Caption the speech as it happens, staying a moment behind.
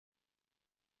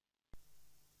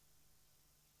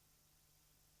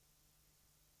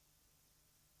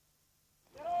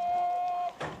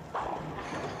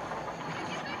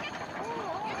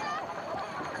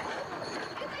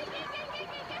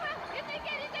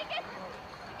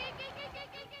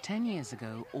10 years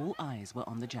ago, all eyes were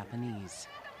on the Japanese.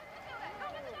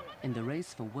 In the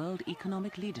race for world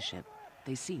economic leadership,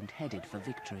 they seemed headed for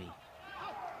victory.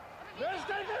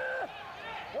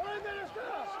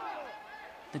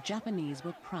 The Japanese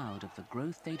were proud of the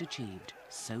growth they'd achieved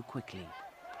so quickly.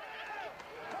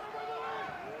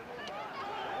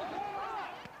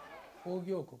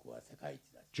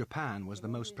 Japan was the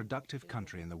most productive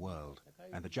country in the world,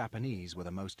 and the Japanese were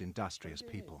the most industrious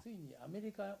people.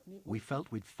 We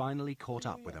felt we'd finally caught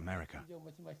up with America.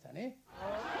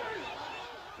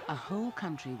 A whole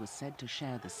country was said to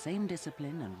share the same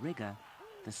discipline and rigor,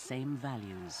 the same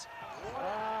values.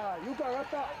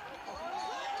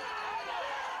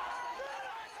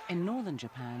 In northern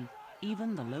Japan,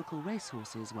 even the local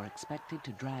racehorses were expected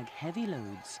to drag heavy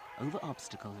loads over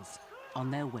obstacles on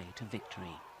their way to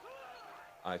victory.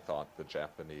 I thought the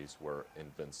Japanese were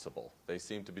invincible. They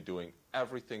seemed to be doing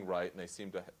everything right, and they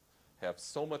seemed to have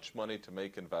so much money to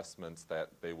make investments that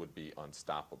they would be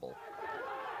unstoppable.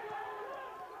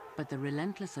 But the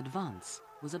relentless advance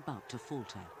was about to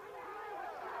falter.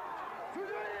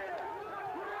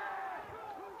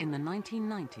 In the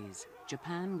 1990s,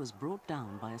 Japan was brought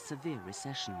down by a severe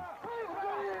recession.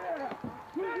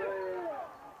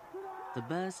 The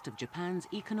burst of Japan's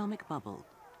economic bubble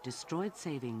destroyed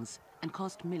savings and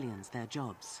cost millions their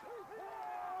jobs.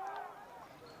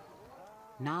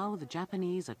 Now the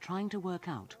Japanese are trying to work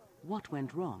out what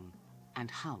went wrong and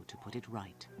how to put it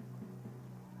right.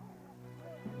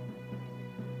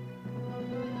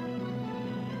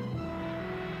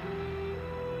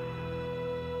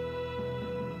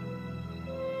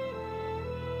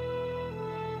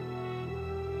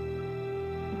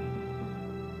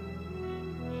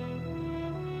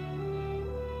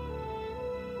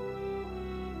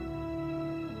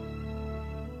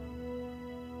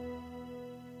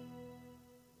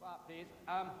 Please.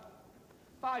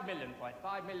 5 million,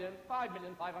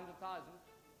 5,500,000.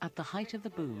 At the height of the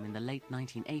boom in the late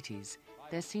 1980s,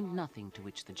 there seemed nothing to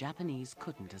which the Japanese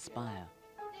couldn't aspire.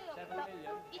 7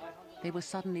 million, They were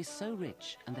suddenly so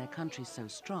rich and their country so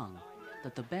strong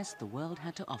that the best the world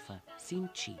had to offer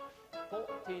seemed cheap.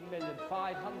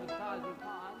 14,500,000 pounds.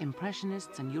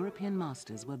 Impressionists and European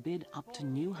masters were bid up to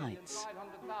new heights.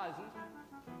 500,000.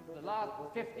 The last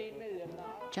 15 million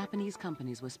now. Japanese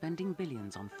companies were spending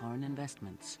billions on foreign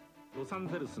investments. ロサン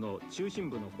ゼルスの中心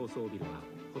部の高層ビルは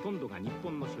ほとんどが日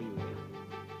本の所有である。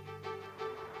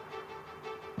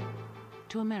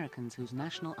 To Americans whose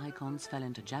national icons fell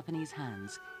into Japanese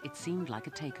hands, it seemed like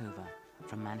a takeover,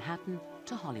 from Manhattan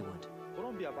to Hollywood. コ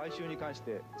ロンビア買収に関し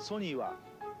てソニーは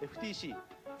FTC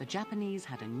The Japanese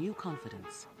had a new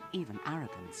confidence, even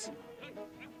arrogance.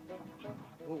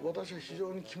 私は非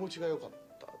常に気持ちが良かっ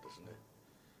たですね。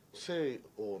西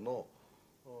欧の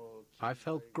I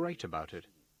felt great about it.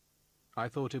 I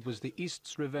thought it was the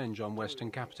East's revenge on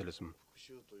Western capitalism.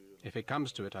 If it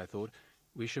comes to it, I thought,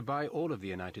 we should buy all of the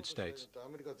United States. ア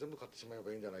メリカ全部買ってしまえ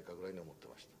ばいいんじゃないかぐらいに思って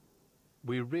ました。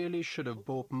 We really should have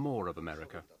bought more of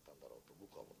America. だったんだろうと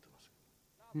僕は思ってます。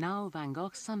 Now Van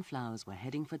Gogh's sunflowers were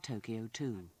heading for Tokyo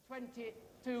too.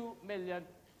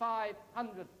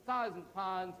 22,500,000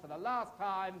 pounds for the last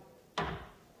time.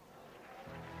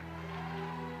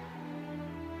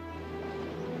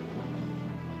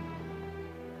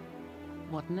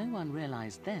 What no one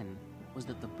realized then was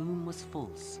that the boom was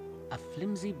false, a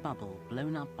flimsy bubble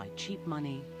blown up by cheap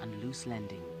money and loose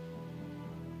lending.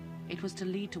 It was to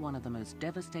lead to one of the most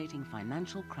devastating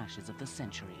financial crashes of the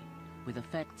century, with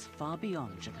effects far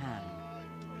beyond Japan.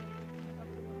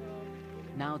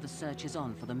 Now the search is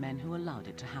on for the men who allowed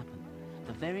it to happen,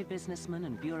 the very businessmen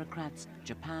and bureaucrats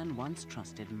Japan once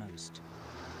trusted most.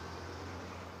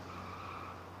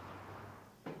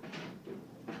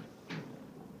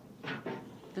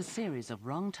 The series of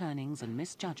wrong turnings and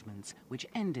misjudgments which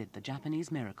ended the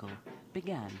Japanese miracle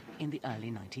began in the early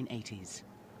 1980s.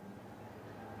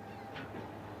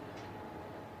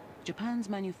 Japan's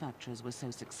manufacturers were so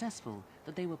successful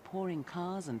that they were pouring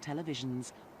cars and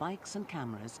televisions, bikes and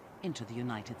cameras into the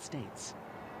United States.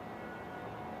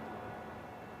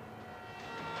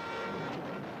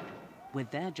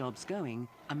 With their jobs going,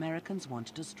 Americans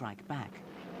wanted to strike back.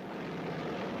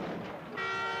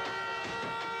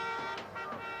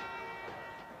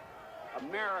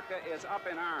 America is up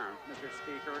in arms, Mr.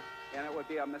 Speaker, and it would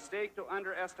be a mistake to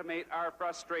underestimate our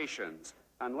frustrations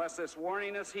unless this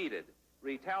warning is heeded.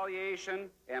 Retaliation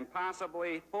and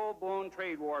possibly full-blown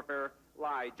trade warfare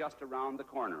lie just around the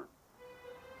corner.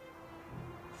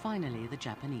 Finally, the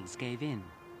Japanese gave in.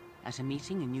 At a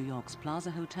meeting in New York's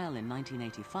Plaza Hotel in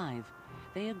 1985,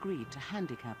 they agreed to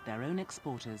handicap their own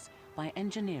exporters by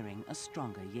engineering a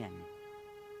stronger yen.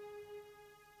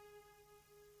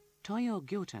 Toyo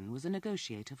Gyoten was a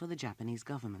negotiator for the Japanese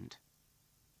government.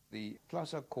 The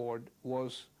Plaza Accord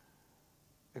was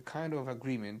a kind of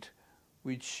agreement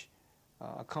which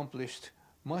accomplished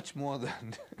much more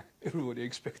than everybody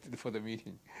expected for the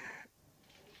meeting.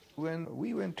 When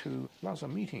we went to Plaza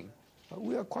meeting,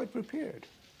 we are quite prepared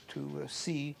to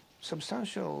see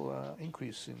substantial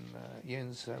increase in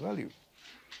yen's value.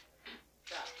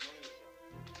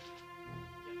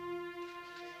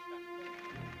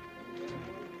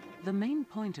 The main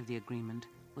point of the agreement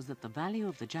was that the value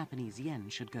of the Japanese yen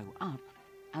should go up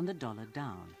and the dollar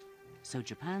down, so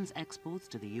Japan's exports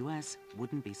to the US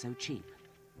wouldn't be so cheap.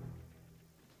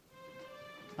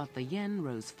 But the yen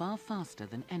rose far faster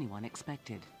than anyone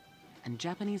expected, and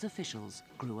Japanese officials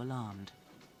grew alarmed.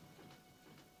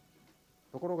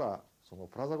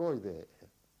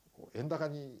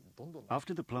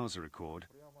 After the Plaza Accord,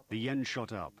 the yen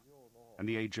shot up, and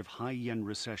the age of high yen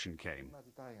recession came.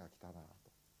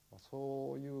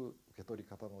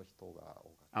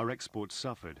 Our exports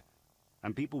suffered,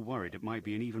 and people worried it might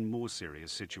be an even more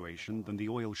serious situation than the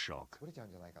oil shock.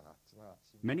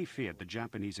 Many feared the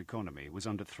Japanese economy was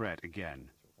under threat again.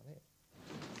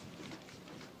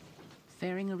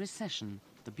 Fearing a recession,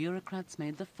 the bureaucrats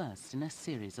made the first in a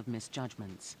series of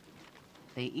misjudgments.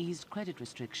 They eased credit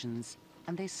restrictions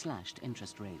and they slashed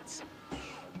interest rates.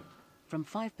 From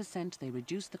 5%, they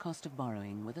reduced the cost of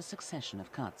borrowing with a succession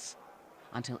of cuts,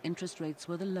 until interest rates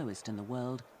were the lowest in the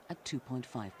world at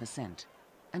 2.5%,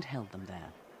 and held them there.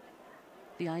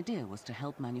 The idea was to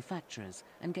help manufacturers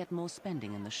and get more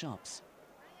spending in the shops,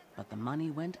 but the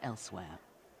money went elsewhere.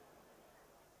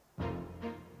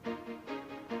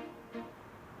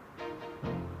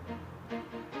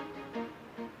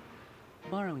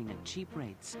 Borrowing at cheap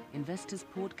rates, investors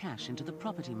poured cash into the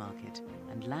property market,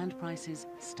 and land prices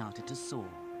started to soar.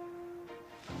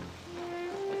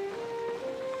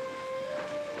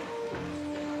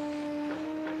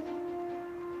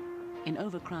 In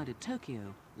overcrowded Tokyo,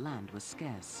 land was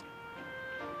scarce.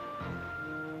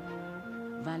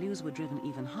 Values were driven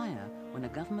even higher when a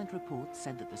government report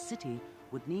said that the city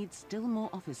would need still more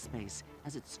office space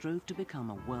as it strove to become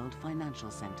a world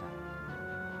financial center.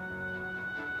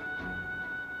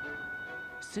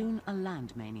 Soon a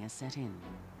land mania set in.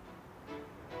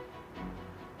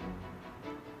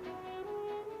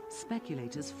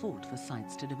 Speculators fought for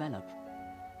sites to develop.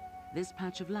 This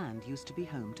patch of land used to be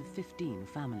home to 15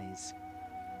 families.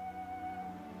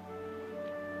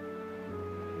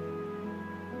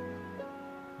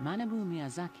 Manabu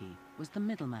Miyazaki was the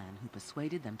middleman who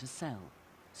persuaded them to sell,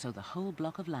 so the whole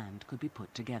block of land could be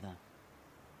put together.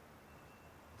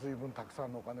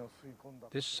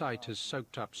 This site has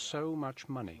soaked up so much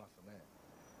money.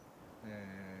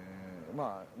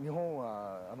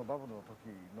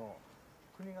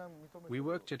 We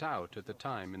worked it out at the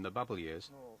time in the bubble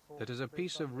years that as a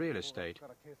piece of real estate,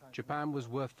 Japan was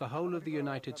worth the whole of the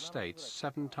United States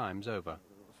 7 times over.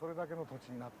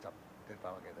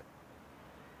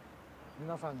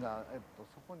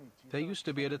 There used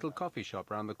to be a little coffee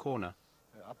shop round the corner.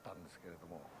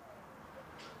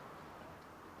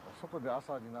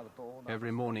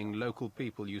 Every morning, local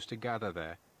people used to gather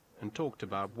there and talked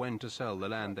about when to sell the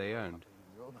land they owned.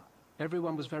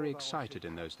 Everyone was very excited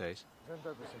in those days.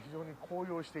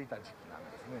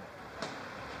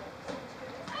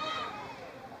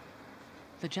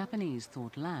 The Japanese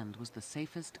thought land was the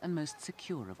safest and most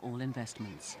secure of all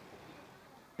investments.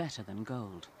 Better than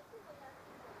gold.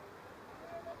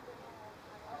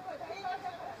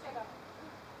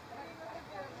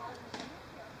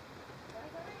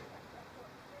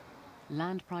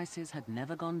 Land prices had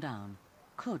never gone down,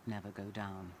 could never go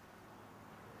down.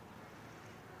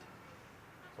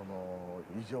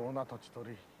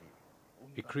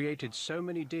 It created so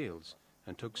many deals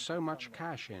and took so much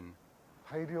cash in.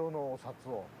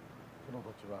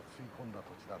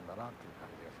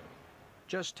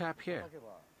 Just tap here.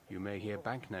 You may hear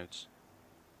banknotes.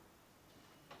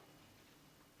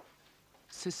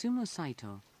 Susumu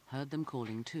Saito heard them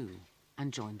calling too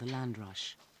and joined the land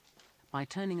rush. By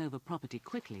turning over property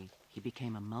quickly, he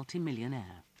became a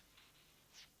multi-millionaire.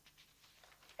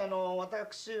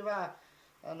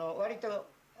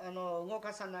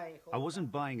 I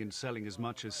wasn't buying and selling as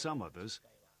much as some others,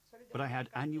 but I had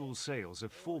annual sales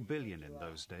of 4 billion in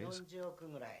those days.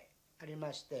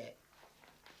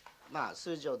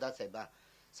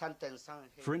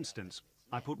 For instance,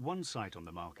 I put one site on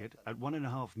the market at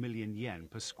 1.5 million yen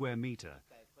per square meter.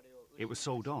 It was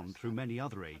sold on through many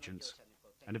other agents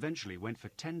and eventually went for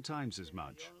 10 times as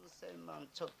much.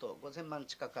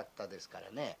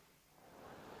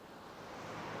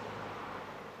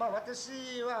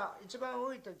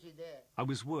 I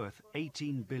was worth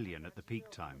 18 billion at the peak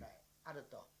time.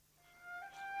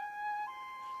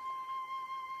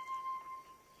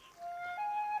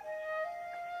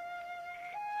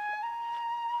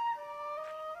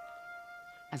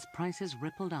 As prices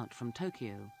rippled out from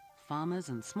Tokyo, farmers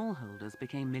and smallholders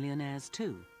became millionaires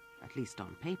too, at least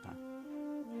on paper.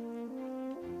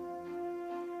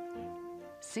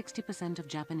 60% of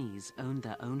Japanese owned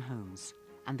their own homes,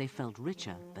 and they felt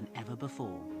richer than ever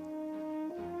before.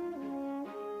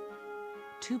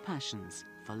 Two passions,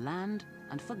 for land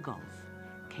and for golf,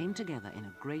 came together in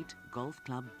a great golf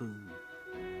club boom.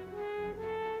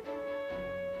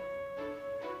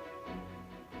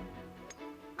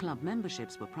 Club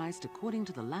memberships were priced according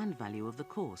to the land value of the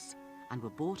course and were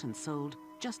bought and sold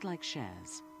just like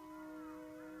shares.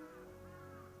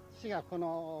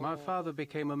 My father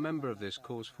became a member of this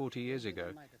course 40 years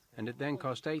ago, and it then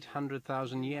cost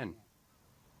 800,000 yen.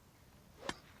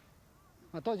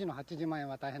 当時の80万円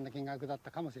は大変な金額だっ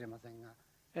たかもしれませんが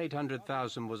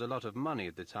 800,000 was a lot of money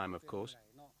at the time, of course,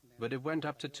 but it went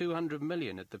up to 200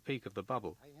 million at the peak of the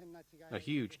bubble. A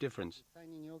huge difference.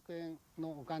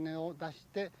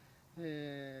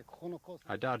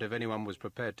 I doubt if anyone was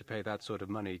prepared to pay that sort of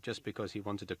money just because he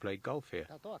wanted to play golf here.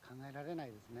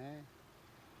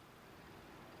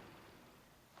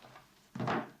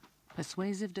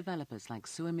 Persuasive developers like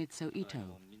Suemitsu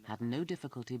Ito had no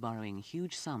difficulty borrowing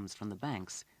huge sums from the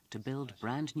banks to build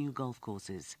brand new golf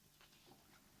courses.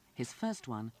 His first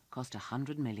one cost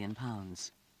 £100 million.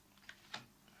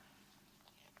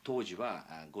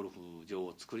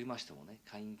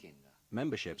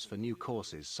 Memberships for new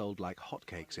courses sold like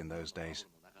hotcakes in those days.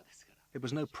 It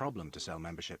was no problem to sell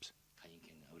memberships.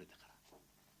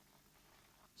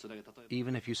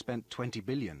 Even if you spent 20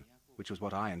 billion, which was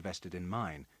what I invested in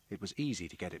mine, it was easy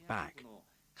to get it back.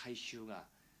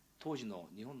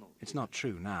 It's not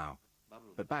true now,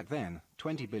 but back then,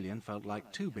 20 billion felt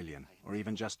like 2 billion, or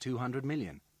even just 200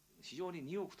 million.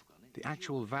 The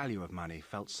actual value of money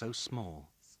felt so small.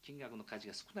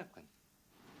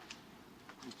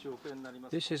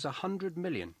 This is 100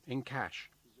 million in cash.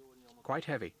 Quite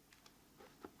heavy.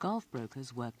 Golf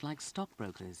brokers worked like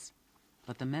stockbrokers,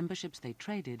 but the memberships they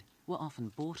traded were often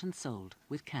bought and sold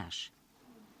with cash.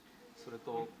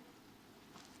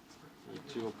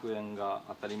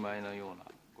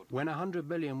 When 100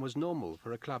 million was normal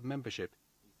for a club membership,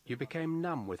 you became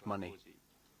numb with money.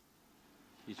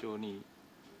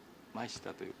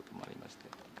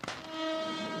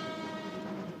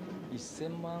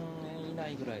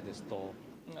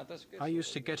 I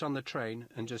used to get on the train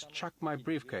and just chuck my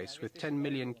briefcase with 10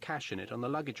 million cash in it on the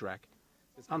luggage rack.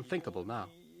 Unthinkable now.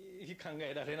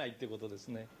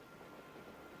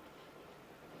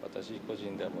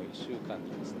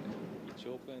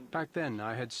 Back then,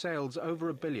 I had sales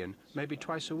over $1 billion, maybe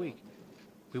twice a week.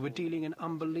 We were dealing in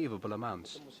unbelievable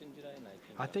amounts.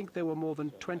 I think there were more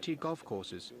than 20 golf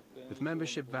courses with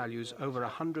membership values over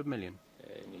 100 million.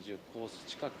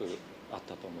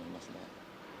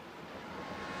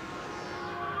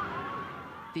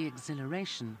 The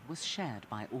exhilaration was shared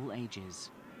by all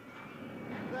ages.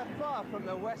 They're far from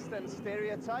the Western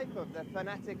stereotype of the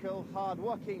fanatical,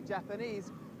 hard-working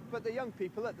Japanese, but the young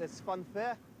people at this fun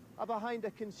fair are behind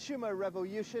a consumer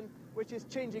revolution which is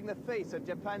changing the face of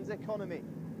Japan's economy.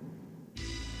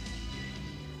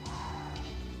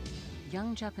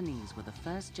 Young Japanese were the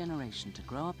first generation to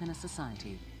grow up in a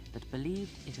society that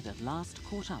believed it had at last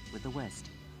caught up with the West,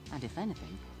 and if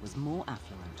anything, was more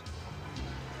affluent.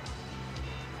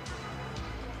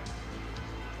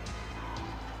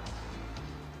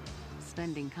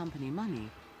 Spending company money,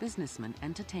 businessmen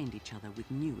entertained each other with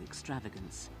new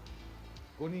extravagance.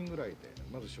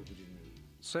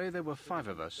 Say there were 5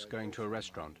 of us going to a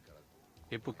restaurant.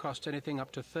 It would cost anything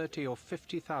up to 30 or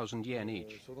 50,000 yen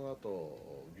each.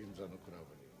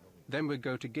 Then we'd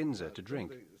go to Ginza to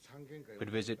drink. We'd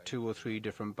visit 2 or 3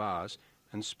 different bars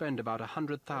and spend about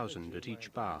 100,000 at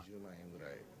each bar.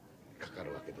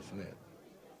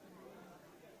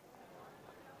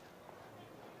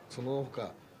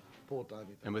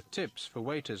 And with tips for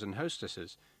waiters and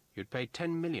hostesses, you'd pay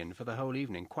 10 million for the whole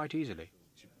evening quite easily.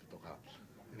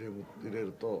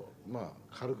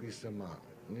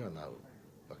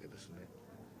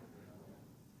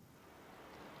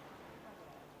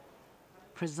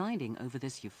 Presiding over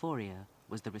this euphoria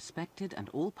was the respected and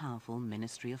all-powerful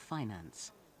Ministry of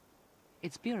Finance.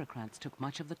 Its bureaucrats took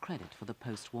much of the credit for the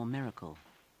post-war miracle,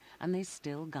 and they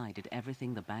still guided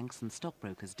everything the banks and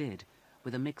stockbrokers did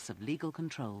with a mix of legal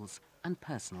controls and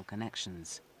personal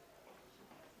connections.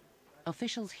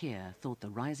 Officials here thought the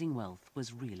rising wealth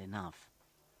was real enough.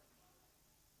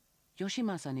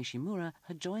 Yoshimasa Nishimura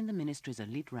had joined the ministry's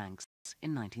elite ranks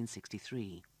in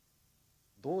 1963.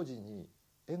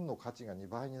 円の価値が2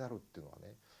倍になるっていうのは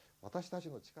ね、私たち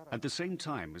の力。At the same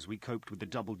time as we coped with the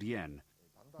doubled yen,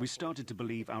 we started to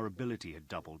believe our ability had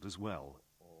doubled as well.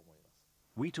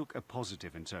 We took a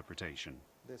positive interpretation.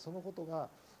 でそのことが、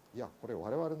いやこれ我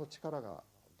々の力が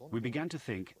We began to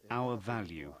think our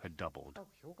value had doubled.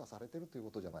 評価されてるという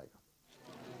ことじゃないか。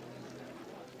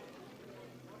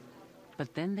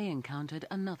But then they encountered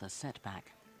another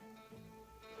setback.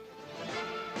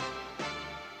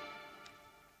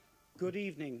 Good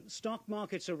evening. Stock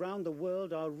markets around the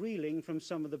world are reeling from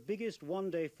some of the biggest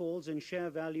one-day falls in share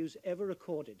values ever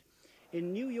recorded.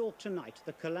 In New York tonight,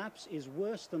 the collapse is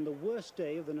worse than the worst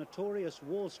day of the notorious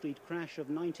Wall Street crash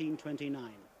of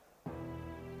 1929.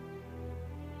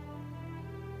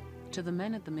 To the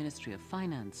men at the Ministry of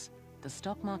Finance, the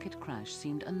stock market crash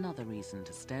seemed another reason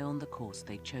to stay on the course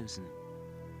they'd chosen.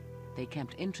 They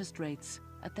kept interest rates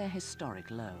at their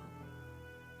historic low.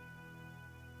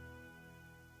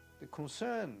 The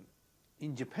concern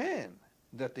in Japan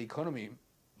that the economy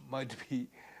might be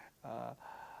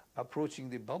approaching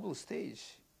the bubble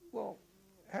stage, well,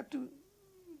 had to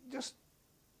just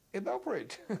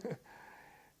evaporate.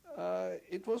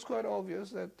 It was quite obvious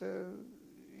that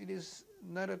it is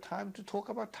not a time to talk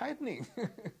about tightening.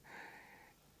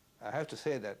 I have to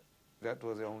say that that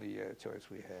was the only choice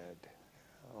we had,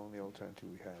 only alternative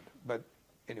we had. But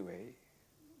anyway,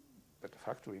 but the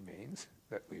fact remains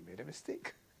that we made a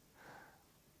mistake.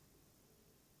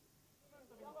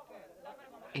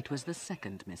 It was the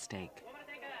second mistake.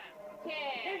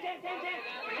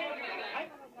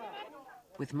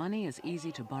 With money as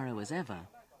easy to borrow as ever,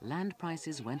 land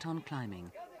prices went on climbing.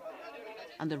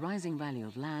 And the rising value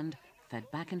of land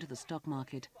fed back into the stock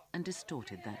market and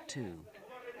distorted that too.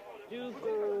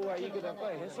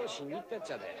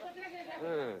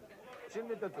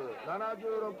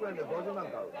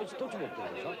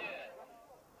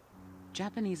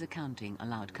 Japanese accounting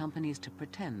allowed companies to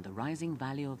pretend the rising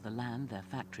value of the land their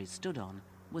factories stood on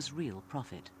was real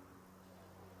profit.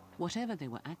 Whatever they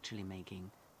were actually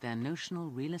making, their notional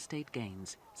real estate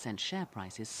gains sent share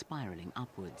prices spiraling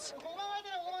upwards.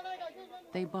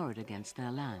 They borrowed against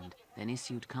their land, then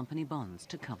issued company bonds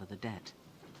to cover the debt.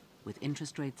 With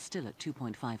interest rates still at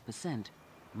 2.5%,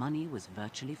 money was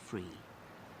virtually free.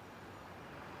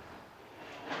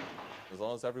 As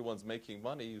long as everyone's making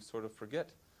money, you sort of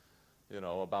forget,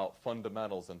 about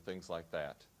fundamentals and things like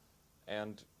that.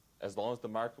 And as long as the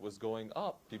market was going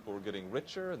up, people were getting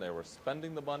richer and they were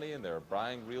spending the money and they were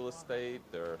buying real estate,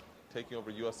 they're taking over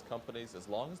U.S. companies. As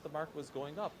long as the market was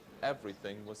going up,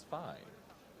 everything was fine.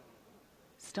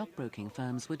 Stockbroking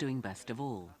firms were doing best of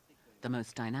all. The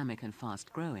most dynamic and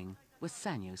fast-growing was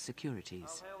Sanyo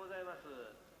Securities.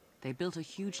 They built a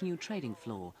huge new trading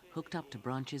floor hooked up to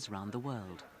branches around the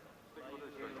world.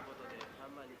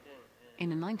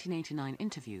 In a 1989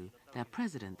 interview, their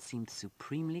president seemed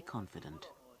supremely confident.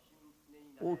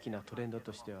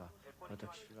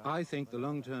 I think the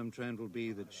long-term trend will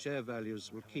be that share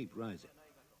values will keep rising.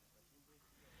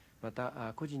 The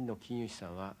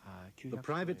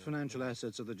private financial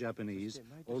assets of the Japanese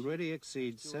already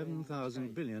exceed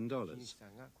 $7,000 billion,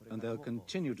 and they'll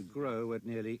continue to grow at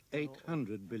nearly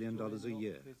 $800 billion a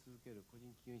year.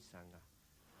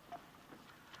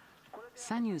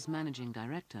 Sanyo's managing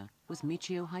director was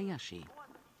Michio Hayashi.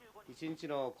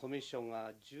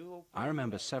 I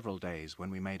remember several days when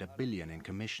we made $1 billion in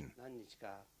commission.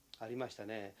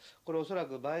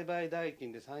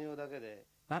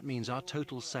 That means our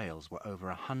total sales were over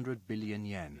 100 billion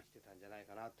yen.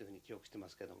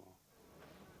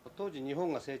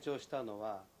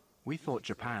 We thought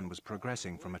Japan was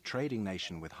progressing from a trading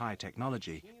nation with high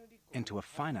technology into a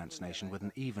finance nation with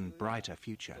an even brighter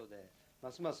future.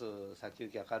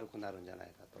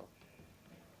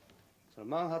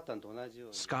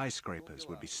 Skyscrapers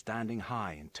would be standing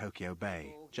high in Tokyo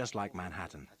Bay, just like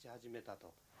Manhattan.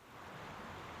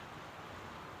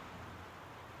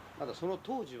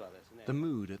 The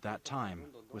mood at that time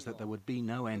was that there would be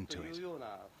no end to it.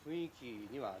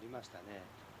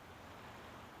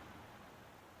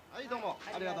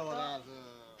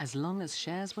 As long as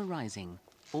shares were rising,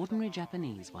 ordinary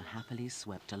Japanese were happily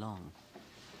swept along.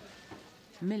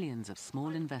 Millions of small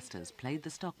investors played the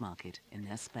stock market in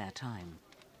their spare time.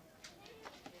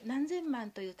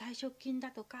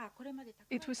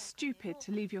 It was stupid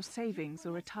to leave your savings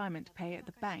or retirement pay at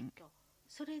the bank.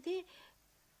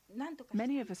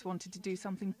 Many of us wanted to do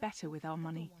something better with our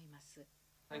money.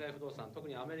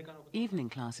 Evening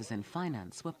classes in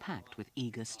finance were packed with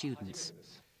eager students.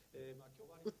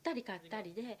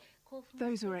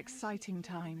 Those were exciting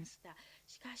times.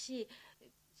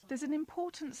 There's an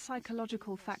important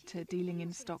psychological factor dealing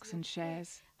in stocks and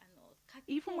shares.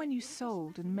 Even when you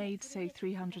sold and made, say,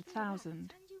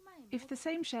 300,000, if the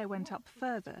same share went up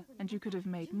further and you could have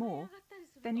made more,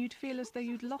 then you'd feel as though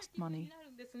you'd lost money.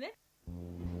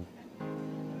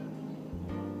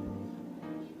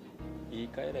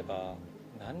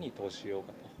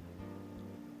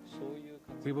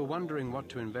 We were wondering what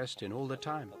to invest in all the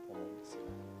time.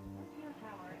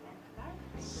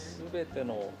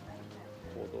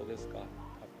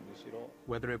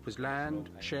 Whether it was land,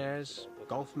 shares,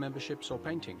 golf memberships or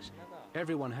paintings,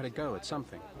 everyone had a go at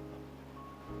something.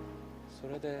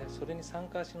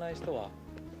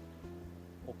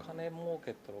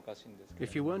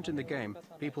 If you weren't in the game,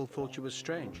 people thought you were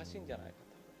strange.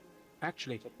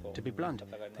 Actually, to be blunt,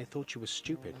 they thought you were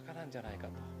stupid.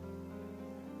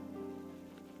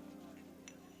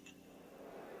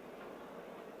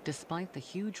 Despite the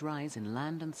huge rise in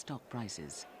land and stock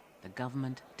prices, the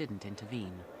government didn't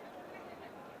intervene.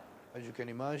 As you can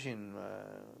imagine,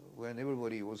 when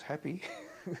everybody was happy,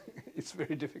 it's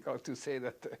very difficult to say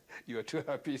that you are too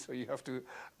happy, so you have to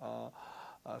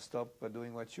stop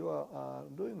doing what you are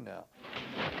doing now.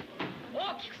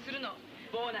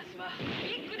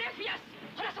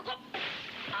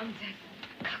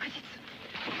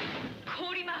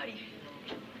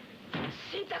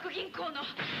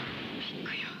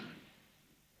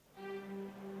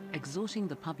 Exhorting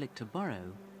the public to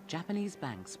borrow, Japanese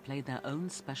banks played their own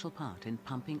special part in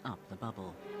pumping up the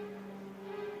bubble.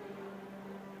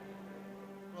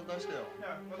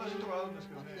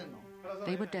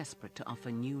 They were desperate to offer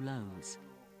new loans,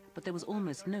 but there was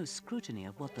almost no scrutiny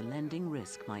of what the lending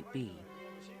risk might be.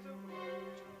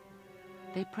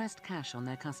 They pressed cash on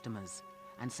their customers,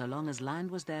 and so long as land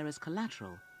was there as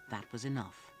collateral, that was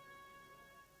enough.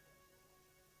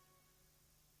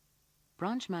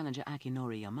 Branch manager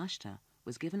Akinori Yamashita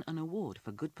was given an award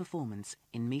for good performance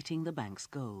in meeting the bank's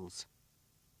goals.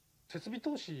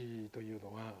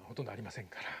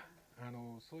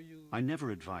 I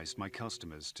never advised my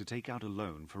customers to take out a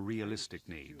loan for realistic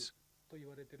needs,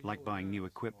 like buying new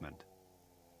equipment.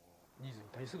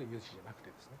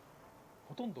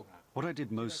 What I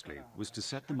did mostly was to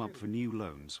set them up for new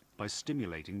loans by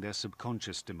stimulating their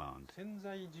subconscious demand.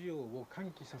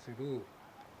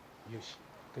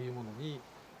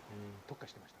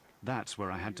 That's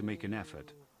where I had to make an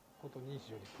effort.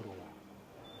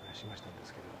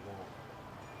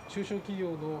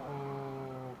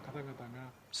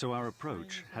 So our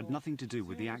approach had nothing to do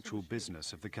with the actual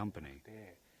business of the company.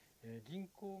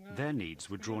 Their needs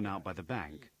were drawn out by the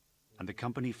bank, and the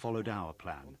company followed our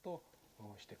plan.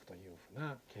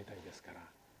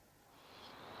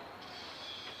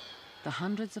 The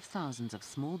hundreds of thousands of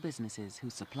small businesses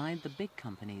who supplied the big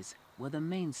companies were the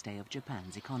mainstay of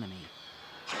Japan's economy.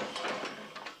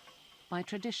 By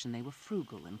tradition, they were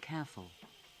frugal and careful,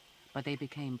 but they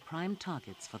became prime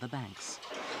targets for the banks.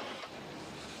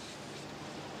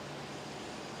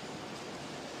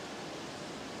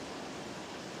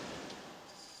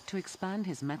 To expand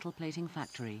his metal plating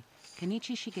factory,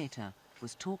 Kenichi Shigeta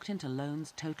was talked into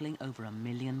loans totaling over £1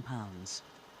 million.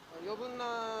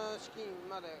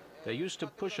 They used to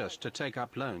push us to take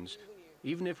up loans,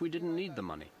 even if we didn't need the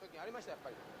money.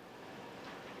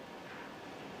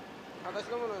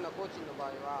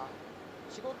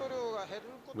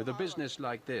 With a business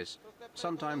like this,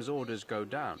 sometimes orders go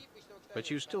down, but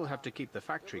you still have to keep the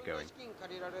factory going.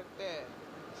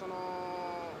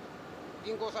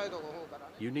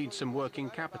 You need some working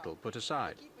capital put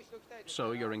aside,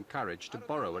 so you're encouraged to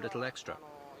borrow a little extra.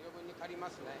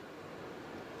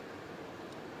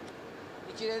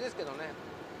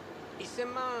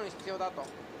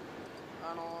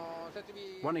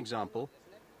 One example,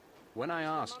 when I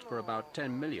asked for about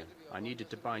 10 million, I needed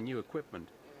to buy new equipment.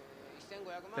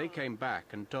 They came back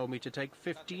and told me to take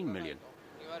 15 million.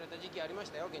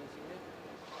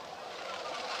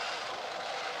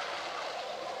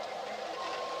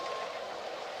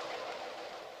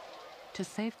 To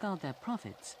safeguard their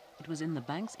profits, it was in the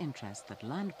bank's interest that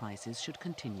land prices should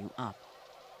continue up.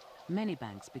 Many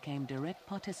banks became direct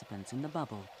participants in the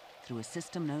bubble through a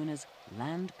system known as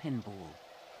land pinball.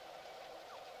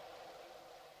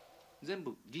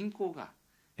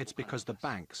 It's because the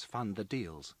banks fund the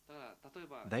deals.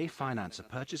 They finance a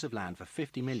purchase of land for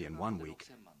 50 million one week,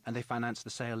 and they finance the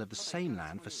sale of the same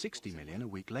land for 60 million a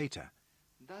week later.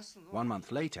 1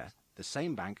 month later, the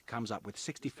same bank comes up with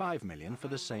 65 million for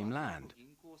the same land.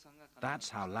 That's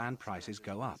how land prices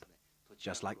go up,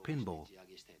 just like pinball.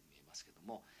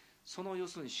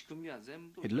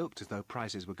 It looked as though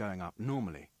prices were going up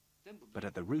normally, but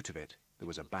at the root of it, there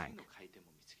was a bank.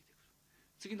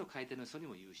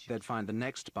 They'd find the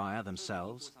next buyer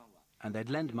themselves, and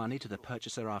they'd lend money to the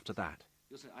purchaser after that.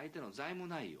 By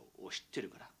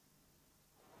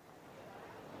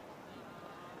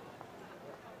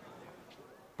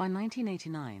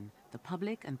 1989, the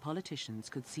public and politicians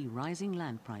could see rising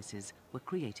land prices were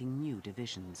creating new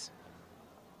divisions.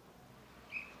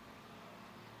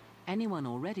 Anyone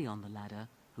already on the ladder,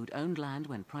 who'd owned land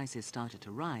when prices started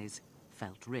to rise,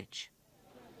 felt rich.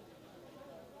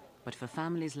 But for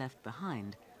families left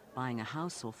behind, buying a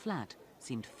house or flat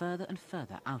seemed further and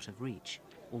further out of reach,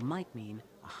 or might mean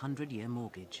a 100-year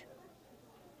mortgage.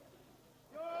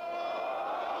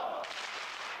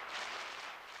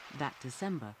 That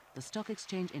December, the stock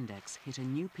exchange index hit a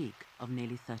new peak of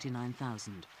nearly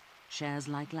 39,000. Shares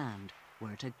like land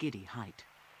were at a giddy height.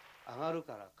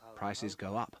 Prices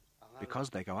go up. Because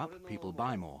they go up, people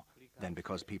buy more. Then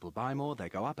because people buy more, they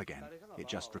go up again. It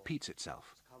just repeats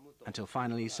itself, until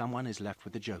finally someone is left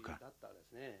with the joker.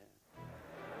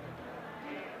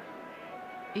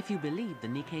 If you believe the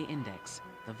Nikkei index,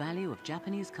 the value of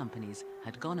Japanese companies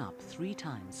had gone up 3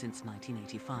 times since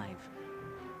 1985.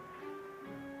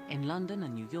 In London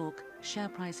and New York, share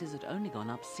prices had only gone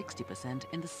up 60%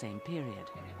 in the same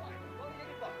period.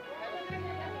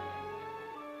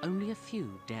 Only a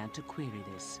few dared to query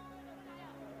this.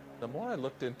 The more I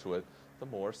looked into it, the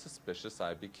more suspicious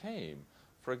I became.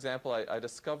 For example, I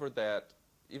discovered that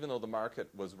even though the market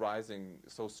was rising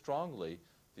so strongly,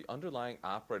 the underlying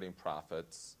operating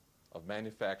profits of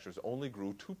manufacturers only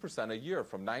grew 2% a year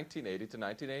from 1980 to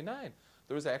 1989.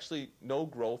 There was actually no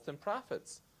growth in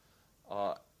profits.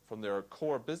 From their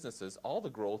core businesses, all the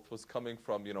growth was coming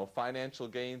from, financial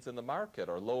gains in the market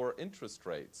or lower interest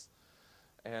rates.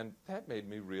 And that made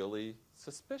me really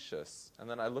suspicious. And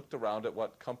then I looked around at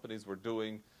what companies were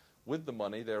doing with the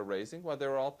money they were raising. Well, they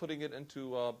were all putting it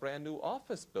into brand new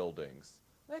office buildings.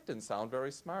 That didn't sound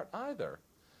very smart either.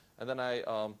 And then I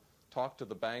talked to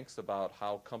the banks about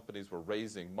how companies were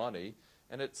raising money,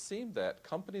 and it seemed that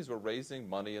companies were raising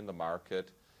money in the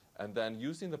market and then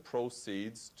using the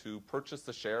proceeds to purchase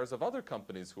the shares of other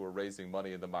companies who were raising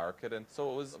money in the market. And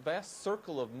so it was a vast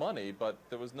circle of money, but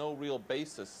there was no real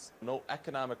basis, no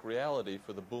economic reality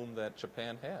for the boom that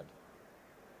Japan had.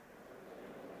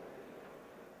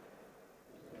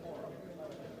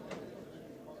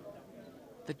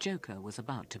 The joker was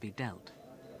about to be dealt.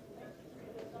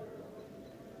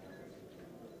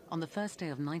 On the first day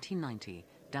of 1990,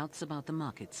 doubts about the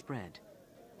market spread,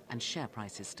 and share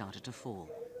prices started to fall.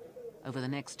 Over the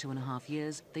next 2.5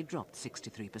 years, they dropped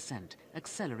 63%,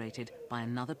 accelerated by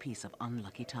another piece of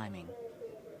unlucky timing.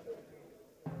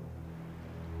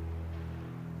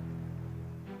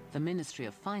 The Ministry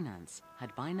of Finance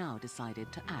had by now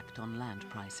decided to act on land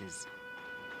prices.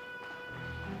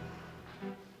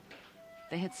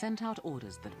 They had sent out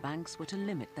orders that banks were to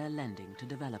limit their lending to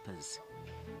developers.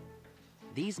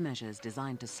 These measures,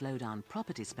 designed to slow down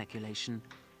property speculation,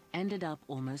 ended up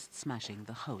almost smashing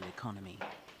the whole economy.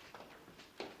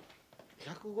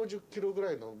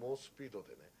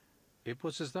 It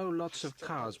was as though lots of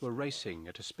cars were racing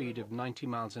at a speed of 90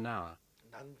 miles an hour.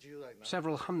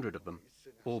 Several hundred of them,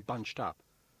 all bunched up.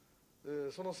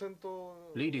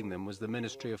 Leading them was the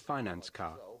Ministry of Finance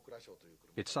car.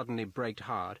 It suddenly braked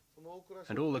hard,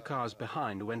 and all the cars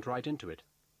behind went right into it.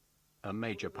 A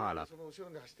major pileup.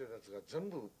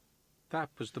 That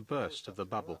was the burst of the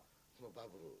bubble.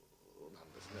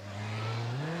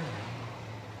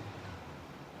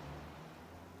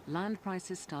 Land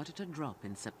prices started to drop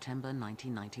in September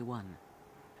 1991,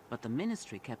 but the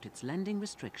ministry kept its lending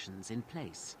restrictions in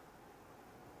place.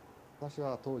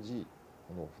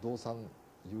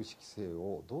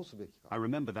 I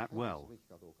remember that well,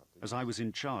 as I was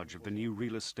in charge of the new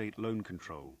real estate loan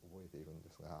control.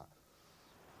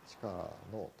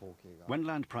 When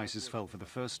land prices fell for the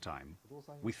first time,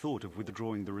 we thought of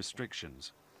withdrawing the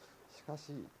restrictions.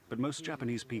 But most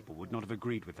Japanese people would not have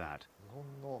agreed with that.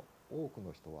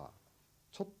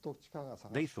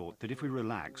 They thought that if we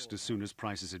relaxed as soon as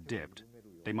prices had dipped,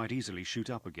 they might easily shoot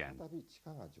up again.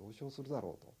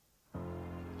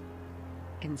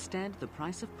 Instead, the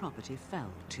price of property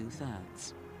fell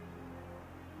 2/3.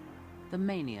 The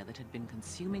mania that had been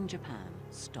consuming Japan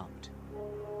stopped.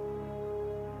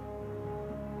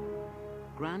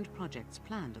 Grand projects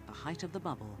planned at the height of the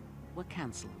bubble were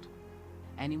cancelled.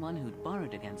 Anyone who'd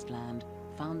borrowed against land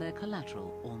found their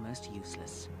collateral almost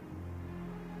useless.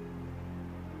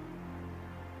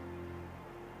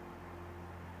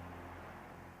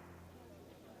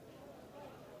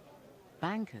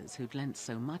 Bankers who'd lent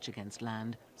so much against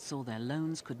land saw their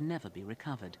loans could never be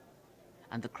recovered,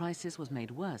 and the crisis was made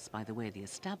worse by the way the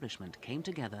establishment came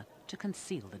together to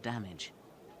conceal the damage.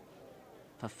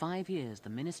 For 5 years, the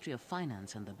Ministry of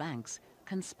Finance and the banks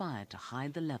conspired to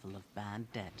hide the level of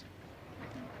bad debt.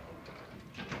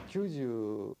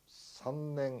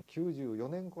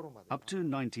 Up to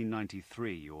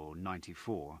 1993 or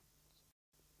 94,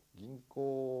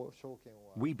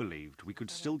 we believed we could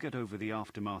still get over the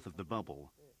aftermath of the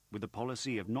bubble with the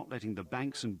policy of not letting the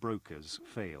banks and brokers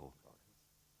fail.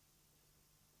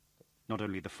 Not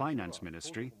only the finance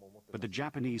ministry, but the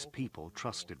Japanese people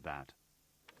trusted that.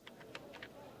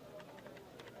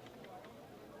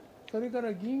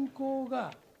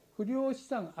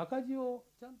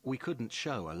 We couldn't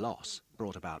show a loss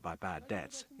brought about by bad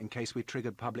debts in case we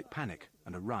triggered public panic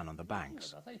and a run on the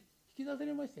banks.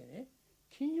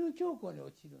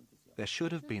 There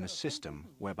should have been a system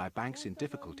whereby banks in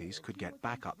difficulties could get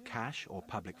backup cash or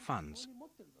public funds,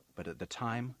 but at the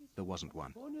time there wasn't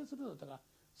one.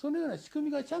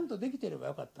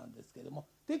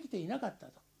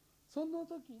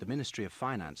 The Ministry of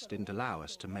Finance didn't allow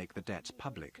us to make the debts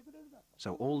public,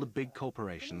 so all the big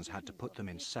corporations had to put them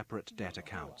in separate debt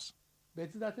accounts.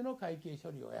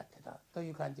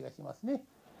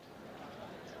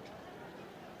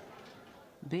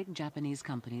 Big Japanese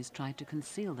companies tried to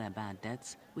conceal their bad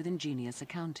debts with ingenious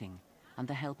accounting and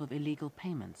the help of illegal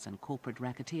payments and corporate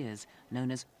racketeers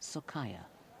known as sokaya.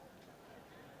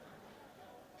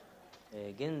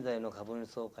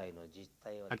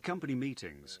 At company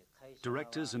meetings,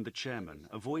 directors and the chairman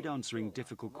avoid answering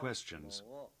difficult questions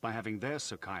by having their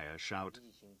sokaya shout,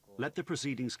 "Let the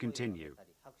proceedings continue,"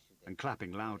 and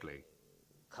clapping loudly.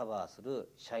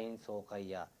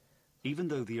 Even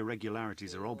though the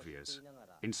irregularities are obvious,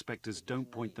 inspectors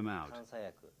don't point them out.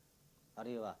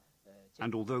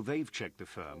 And although they've checked the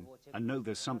firm and know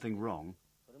there's something wrong,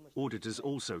 auditors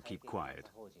also keep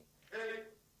quiet.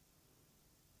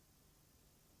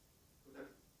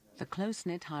 The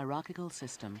close-knit hierarchical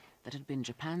system that had been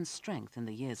Japan's strength in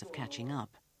the years of catching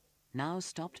up now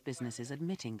stopped businesses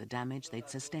admitting the damage they'd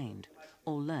sustained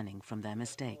or learning from their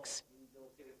mistakes.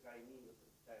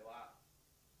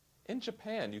 In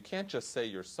Japan, you can't just say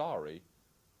you're sorry.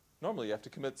 Normally you have to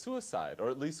commit suicide, or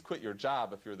at least quit your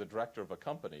job if you're the director of a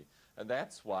company. And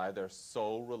that's why they're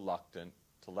so reluctant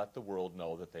to let the world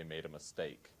know that they made a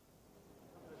mistake.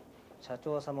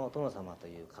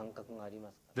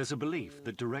 There's a belief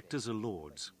that directors are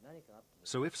lords.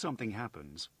 So if something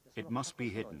happens, it must be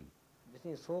hidden.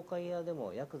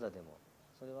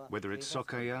 Whether it's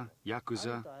sokaya,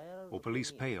 yakuza, or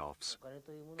police payoffs,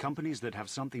 companies that have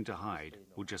something to hide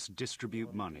will just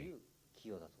distribute money.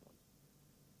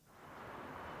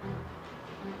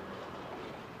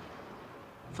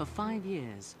 For 5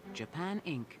 years, Japan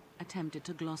Inc. attempted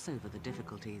to gloss over the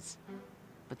difficulties.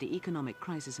 But the economic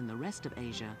crisis in the rest of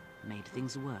Asia made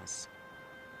things worse.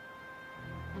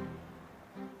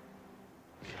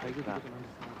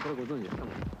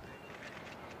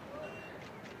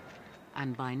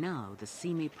 And by now, the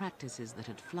seamy practices that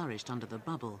had flourished under the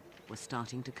bubble were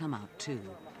starting to come out too.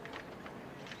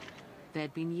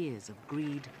 There'd been years of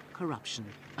greed, corruption,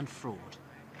 and fraud.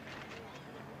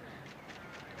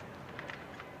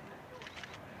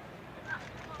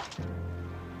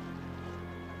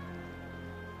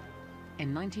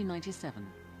 In 1997,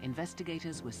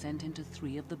 investigators were sent into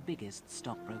 3 of the biggest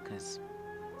stockbrokers.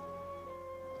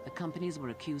 The companies were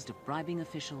accused of bribing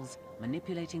officials,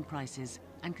 manipulating prices,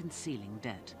 and concealing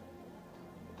debt.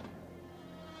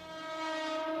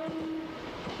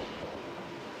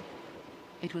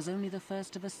 It was only the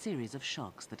first of a series of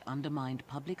shocks that undermined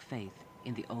public faith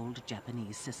in the old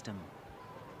Japanese system.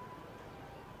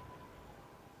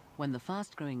 When the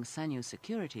fast-growing Sanyo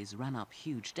Securities ran up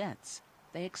huge debts,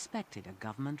 they expected a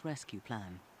government rescue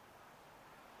plan.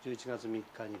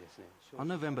 On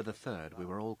November the 3rd, we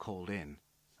were all called in,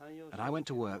 and I went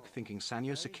to work thinking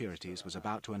Sanyo Securities was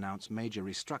about to announce major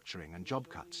restructuring and job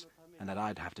cuts, and that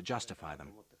I'd have to justify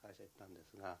them.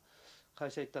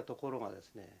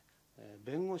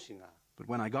 But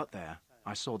when I got there,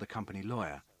 I saw the company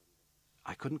lawyer.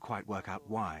 I couldn't quite work out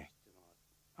why.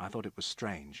 I thought it was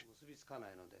strange.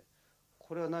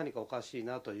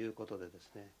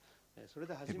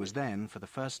 It was then, for the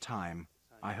first time,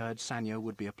 I heard Sanyo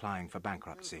would be applying for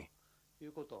bankruptcy.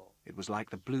 It was like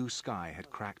the blue sky had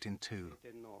cracked in two.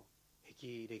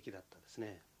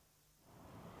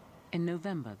 In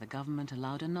November, the government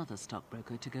allowed another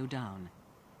stockbroker to go down,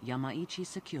 Yamaichi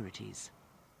Securities.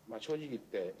 正直言っ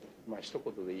て、一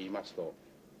言で言いますと、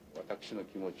私の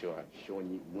気持ちは非常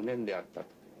に無念であったと。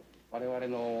我々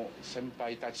の先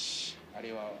輩たち、ある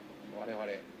いは我々、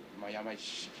山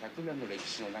一100年の歴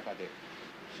史の中で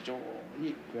非常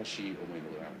に悔しい思いで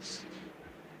ございます。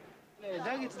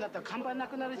来月だったら看板な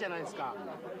くなるじゃないですか。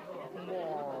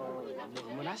もう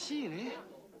虚しいね。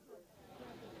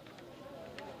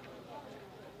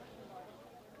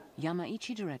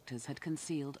Yamaichi directors had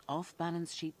concealed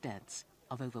off-balance sheet debts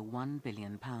of over £1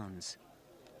 billion.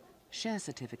 Share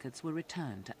certificates were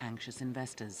returned to anxious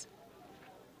investors,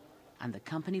 and the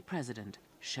company president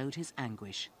showed his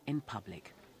anguish in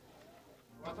public.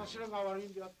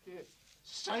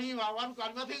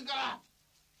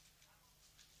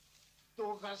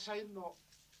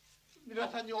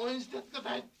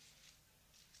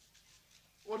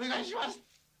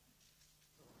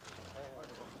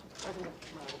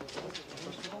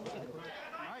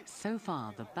 So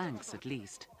far, the banks, at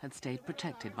least, had stayed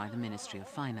protected by the Ministry of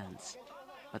Finance.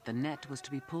 But the net was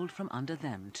to be pulled from under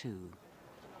them, too.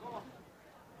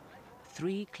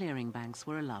 3 clearing banks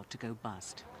were allowed to go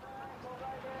bust.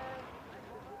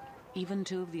 Even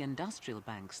 2 of the industrial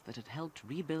banks that had helped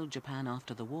rebuild Japan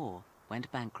after the war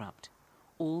went bankrupt,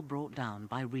 all brought down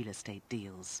by real estate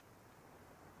deals.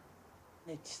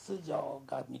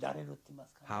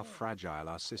 How fragile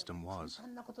our system was.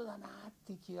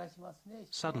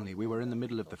 Suddenly we were in the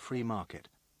middle of the free market.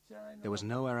 There was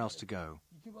nowhere else to go,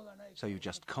 so you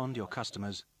just conned your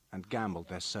customers and gambled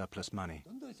their surplus money.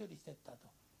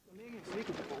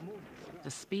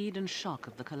 The speed and shock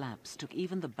of the collapse took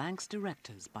even the bank's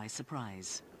directors by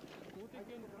surprise.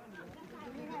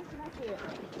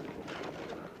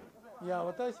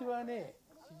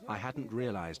 I hadn't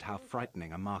realized how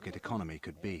frightening a market economy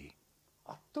could be.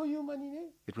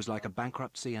 It was like a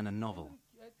bankruptcy in a novel.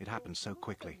 It happened so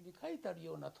quickly.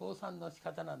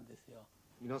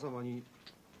 皆様に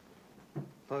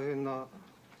大変な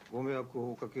ご迷惑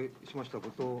をおかけしましたこ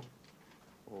と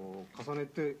を重ね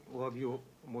てお詫びを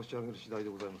申し上げる次第で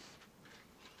ございます。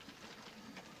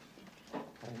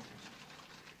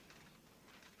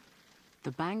 The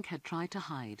bank had tried to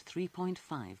hide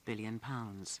 £3.5 billion.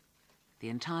 The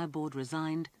entire board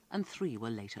resigned and 3 were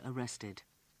later arrested.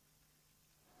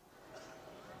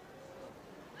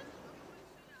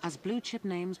 As blue-chip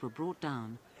names were brought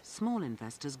down, small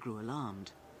investors grew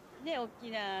alarmed. 大き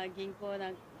な銀行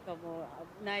なんかも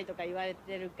ないとか言われ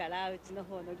てるから、うちの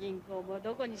方の銀行も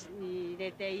どこに入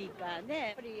れていいかね。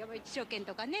やっぱり一証券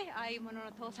とかね、ああいうもの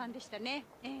の倒産でしたね。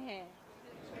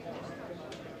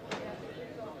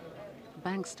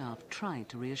Bank staff tried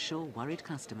to reassure worried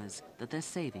customers that their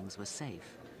savings were safe.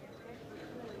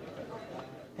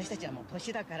 私たちはもう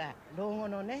年だから老後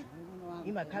のね、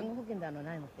今看護保険だの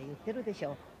ないのって言ってるでし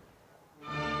ょ。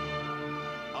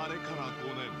あれから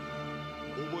5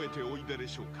年、覚えておいでで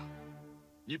しょうか。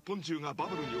日本中がバ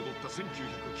ブルに踊った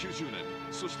1990年、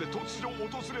そして突如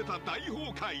訪れた大崩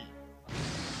壊。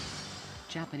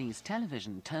Japanese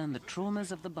television turned the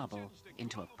traumas of the bubble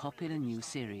into a popular new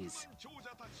series.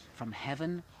 From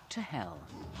Heaven to Hell.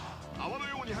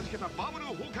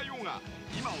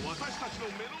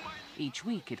 Each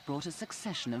week it brought a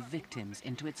succession of victims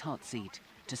into its hot seat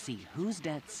to see whose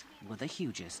debts were the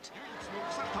hugest.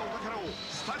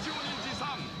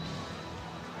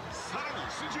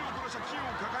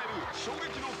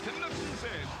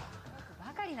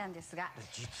 ばかりなんですが、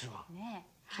実はね、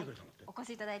はい、お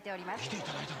越しいただいております。来てい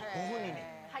ただいたのご本人に。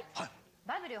はい。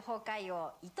バブル崩壊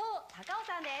王伊藤孝夫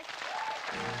さんです。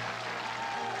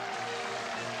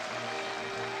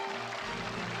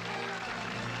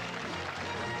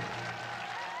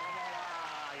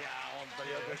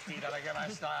よく来ていただきま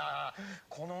した。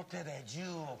この手で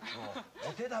10億を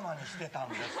お手玉にしてたん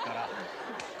ですから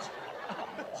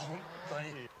本当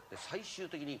に最終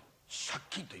的に借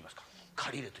金といいますか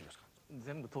借り入れといいますか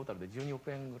全部トータルで12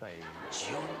億円ぐらい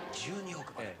12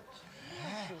億まで、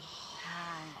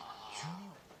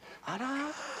あら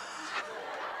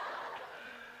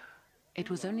It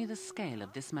was only the scale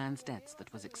of this man's debts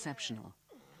that was exceptional.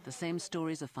 The same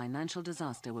stories of financial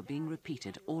disaster were being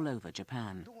repeated all over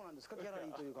Japan.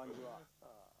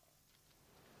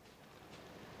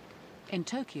 In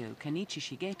Tokyo, Kenichi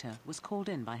Shigeta was called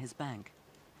in by his bank.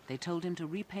 They told him to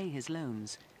repay his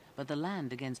loans, but the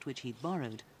land against which he'd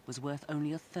borrowed was worth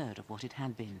only a third of what it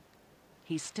had been.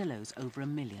 He still owes over £1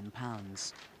 million.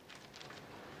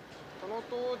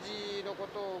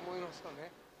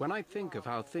 When I think of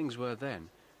how things were then,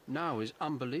 now is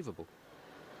unbelievable.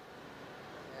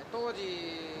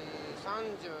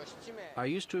 I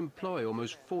used to employ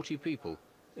almost 40 people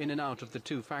in and out of the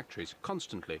 2 factories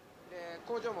constantly.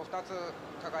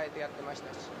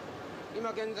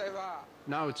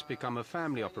 Now it's become a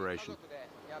family operation.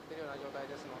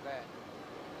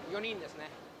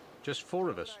 Just 4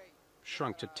 of us,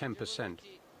 shrunk to 10%.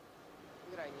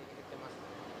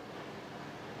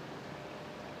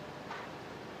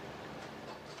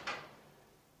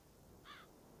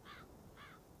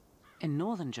 In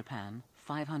northern Japan,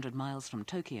 500 miles from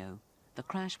Tokyo, the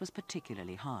crash was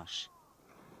particularly harsh.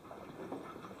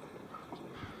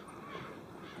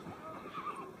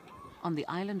 On the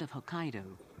island of Hokkaido,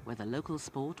 where the local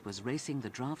sport was racing the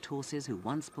draft horses who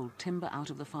once pulled timber out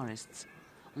of the forests,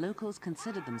 locals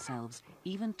considered themselves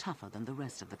even tougher than the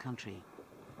rest of the country.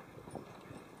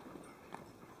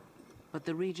 But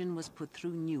the region was put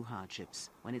through new hardships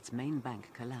when its main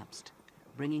bank collapsed,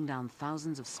 bringing down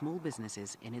thousands of small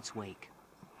businesses in its wake.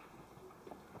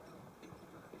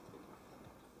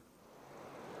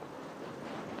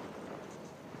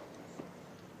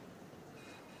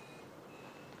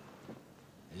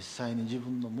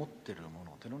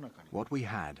 What we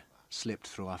had slipped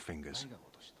through our fingers,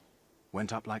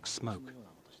 went up like smoke.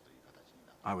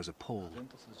 I was appalled.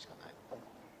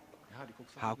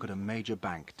 How could a major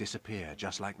bank disappear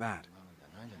just like that?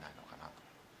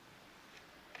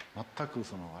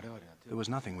 There was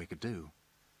nothing we could do.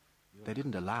 They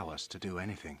didn't allow us to do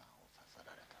anything.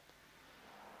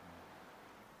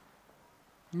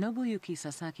 Nobuyuki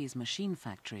Sasaki's machine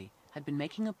factory had been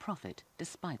making a profit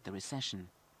despite the recession.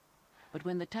 But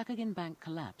when the Takagin Bank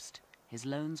collapsed, his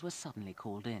loans were suddenly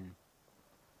called in.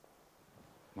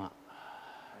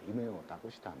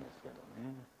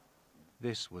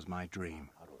 This was my dream.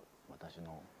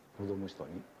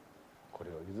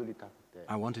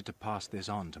 I wanted to pass this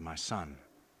on to my son.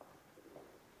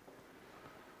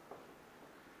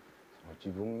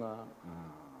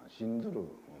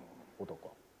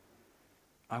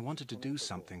 I wanted to do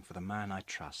something for the man I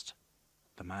trust,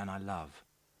 the man I love.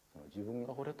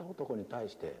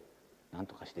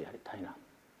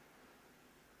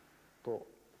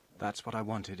 That's what I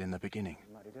wanted in the beginning.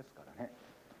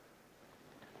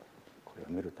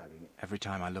 Every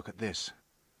time I look at this,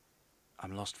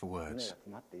 I'm lost for words.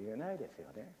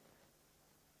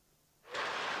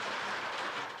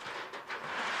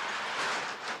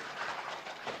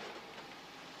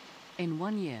 In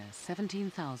 1 year,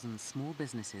 17,000 small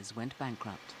businesses went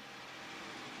bankrupt.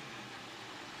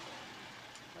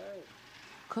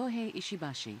 Kohei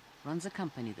Ishibashi runs a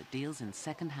company that deals in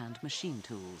second-hand machine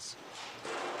tools.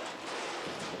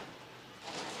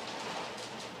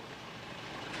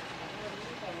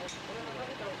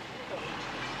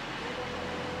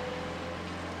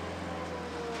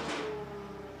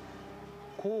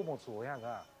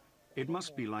 It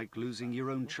must be like losing your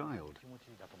own child.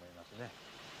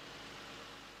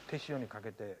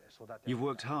 You've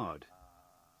worked hard,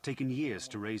 taken years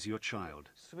to raise your child.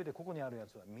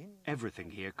 Everything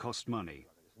here cost money.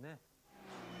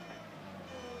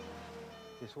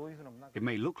 It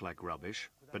may look like rubbish,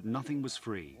 but nothing was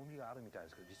free.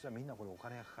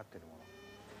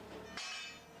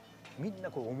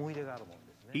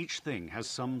 Each thing has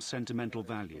some sentimental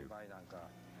value.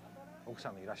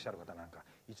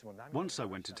 Once I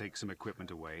went to take some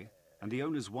equipment away, and the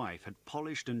owner's wife had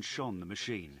polished and shone the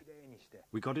machine.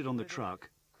 We got it on the truck,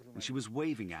 and she was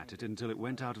waving at it until it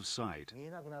went out of sight.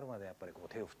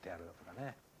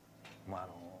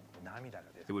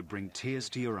 It would bring tears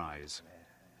to your eyes.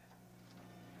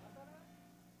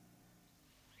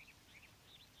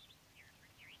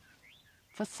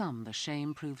 For some, the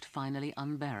shame proved finally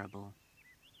unbearable.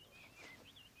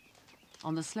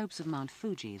 On the slopes of Mount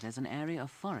Fuji, there's an area of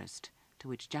forest to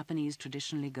which Japanese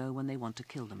traditionally go when they want to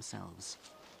kill themselves.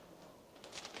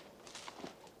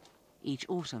 Each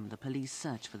autumn, the police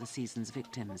search for the season's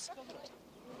victims.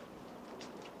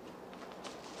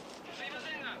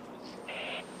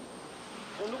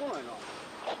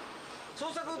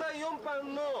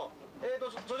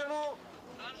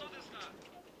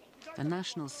 The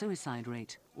national suicide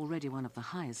rate, already one of the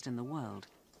highest in the world,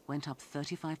 went up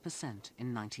 35%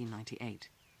 in 1998.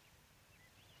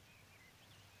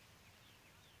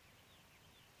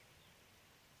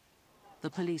 The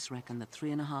police reckon that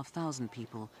 3,500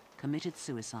 people committed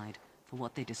suicide for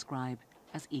what they describe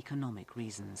as economic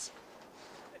reasons.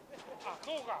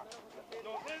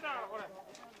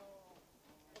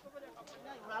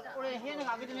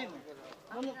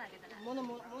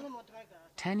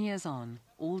 10 years on,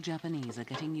 all Japanese are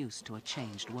getting used to a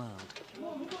changed world.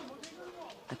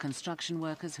 The construction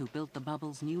workers who built the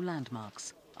bubble's new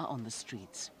landmarks are on the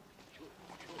streets.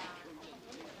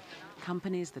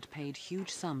 Companies that paid huge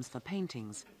sums for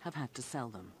paintings have had to sell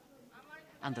them.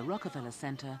 And the Rockefeller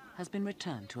Center has been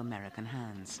returned to American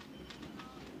hands.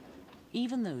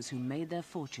 Even those who made their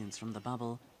fortunes from the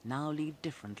bubble now lead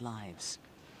different lives.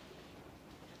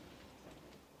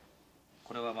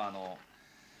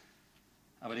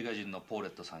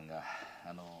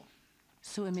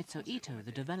 Suemitsu Ito,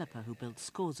 the developer who built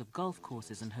scores of golf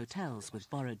courses and hotels with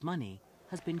borrowed money,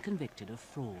 has been convicted of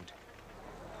fraud.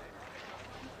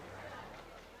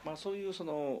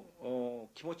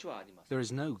 There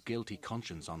is no guilty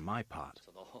conscience on my part.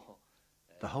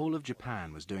 The whole of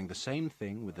Japan was doing the same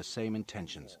thing with the same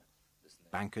intentions.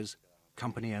 Bankers,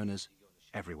 company owners,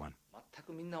 everyone.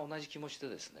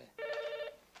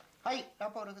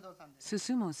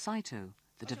 Susumu Saito,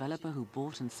 the developer who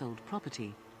bought and sold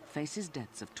property, faces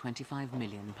debts of £25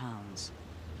 million.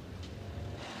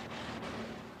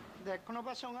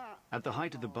 At the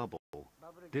height of the bubble,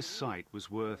 this site was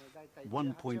worth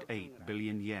 1.8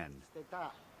 billion yen.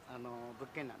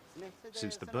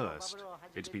 Since the burst,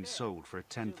 it's been sold for a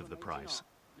tenth of the price.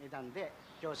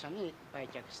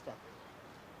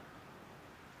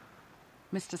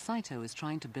 Mr. Saito is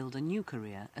trying to build a new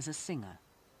career as a singer.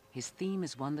 His theme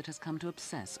is one that has come to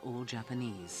obsess all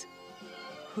Japanese.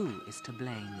 Who is to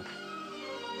blame?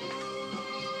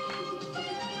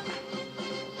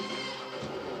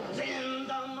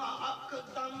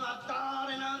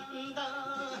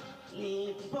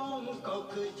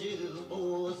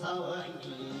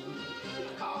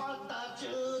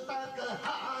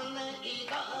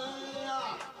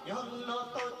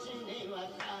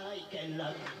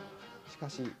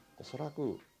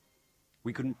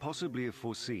 We couldn't possibly have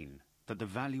foreseen that the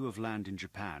value of land in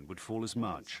Japan would fall as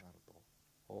much.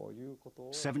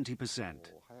 70%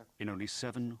 in only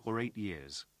 7 or 8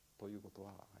 years.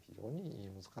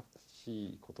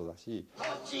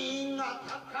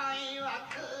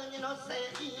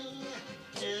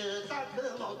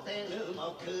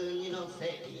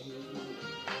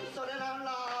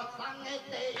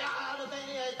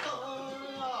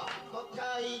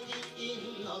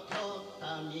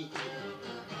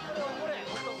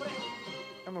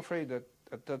 I'm afraid that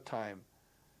at that time,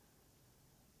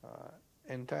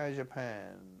 entire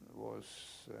Japan was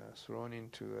thrown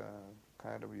into a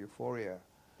kind of euphoria,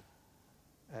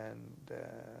 and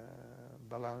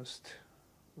balanced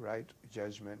right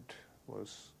judgment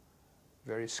was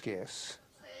very scarce.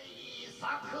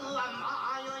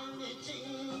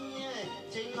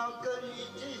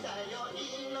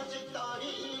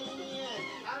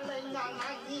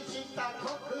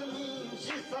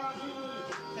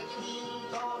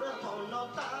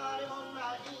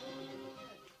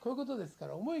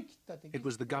 It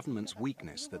was the government's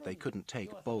weakness that they couldn't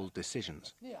take bold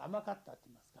decisions.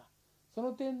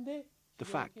 The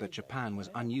fact that Japan was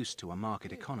unused to a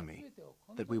market economy,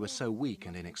 that we were so weak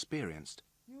and inexperienced,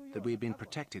 that we had been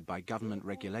protected by government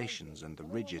regulations and the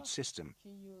rigid system,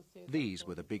 these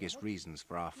were the biggest reasons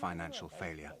for our financial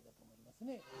failure.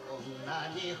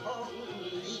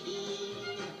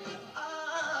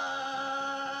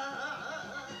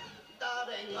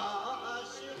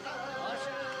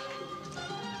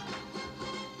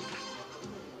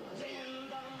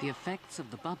 The effects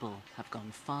of the bubble have gone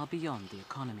far beyond the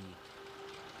economy.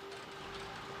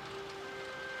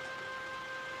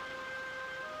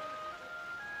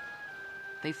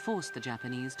 They forced the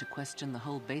Japanese to question the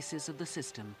whole basis of the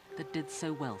system that did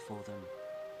so well for them.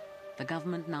 The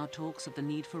government now talks of the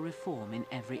need for reform in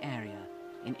every area,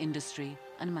 in industry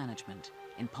and management,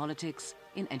 in politics,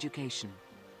 in education.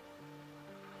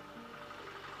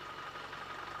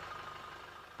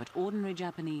 But ordinary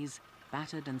Japanese,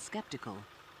 battered and skeptical,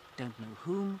 don't know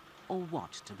whom or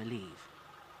what to believe.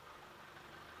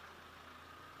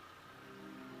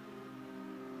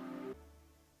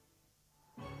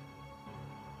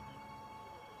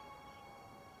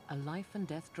 A life and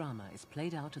death drama is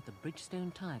played out at the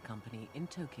Bridgestone Tire Company in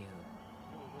Tokyo.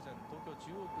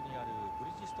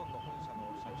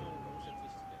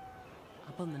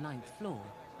 Up on the 9th floor,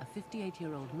 a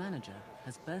 58-year-old manager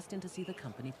has burst in to see the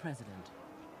company president.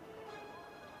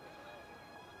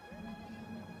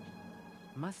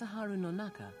 Masaharu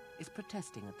Nonaka is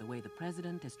protesting at the way the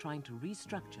president is trying to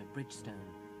restructure Bridgestone.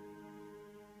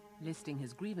 Listing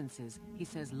his grievances, he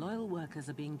says loyal workers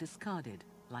are being discarded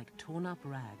like torn-up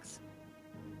rags.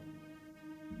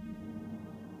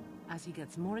 As he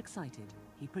gets more excited,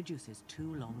 he produces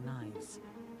 2 long knives.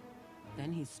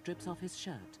 Then he strips off his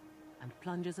shirt and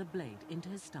plunges a blade into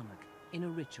his stomach in a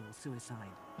ritual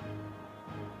suicide.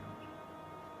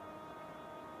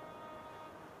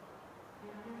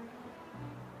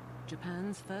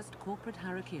 Japan's first corporate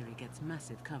harakiri gets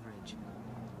massive coverage.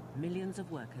 Millions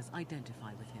of workers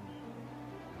identify with him.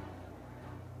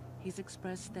 He's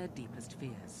expressed their deepest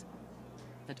fears,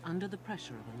 that under the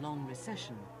pressure of a long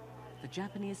recession, the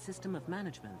Japanese system of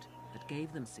management that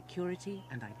gave them security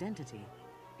and identity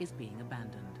is being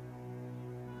abandoned.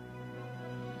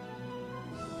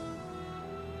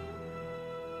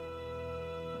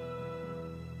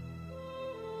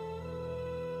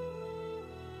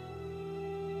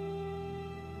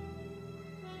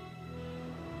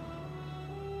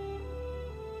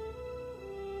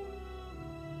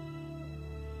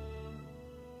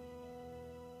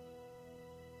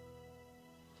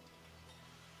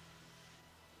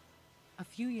 A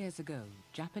few years ago,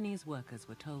 Japanese workers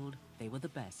were told they were the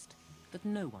best, that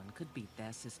no one could beat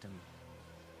their system.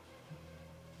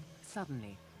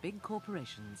 Suddenly, big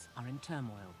corporations are in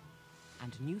turmoil,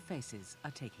 and new faces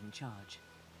are taking charge.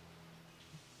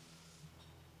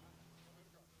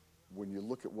 When you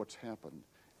look at what's happened,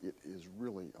 it is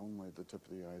really only the tip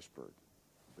of the iceberg.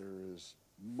 There is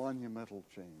monumental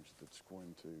change that's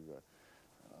going to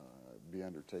be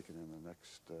undertaken in the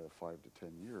next 5 to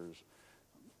 10 years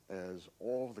as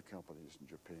all of the companies in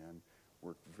Japan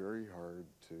work very hard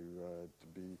to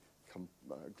be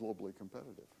globally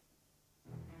competitive.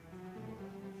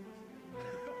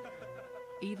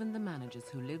 Even the managers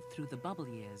who lived through the bubble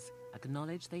years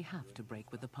acknowledge they have to break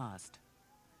with the past.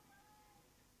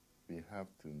 We have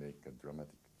to make a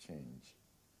dramatic change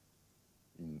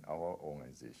in our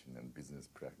organization and business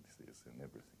practices and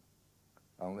everything.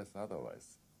 Unless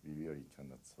otherwise, we really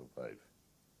cannot survive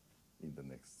in the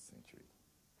next century.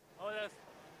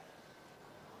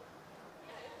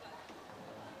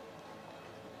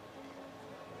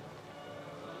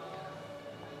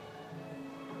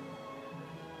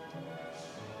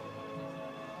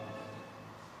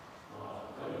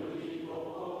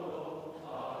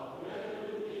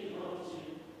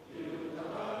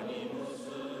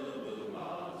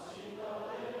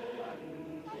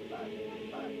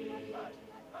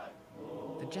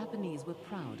 The Japanese were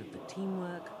proud of the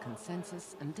teamwork,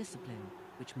 consensus, and discipline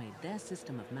which made their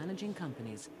system of managing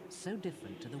companies so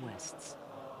different to the West's.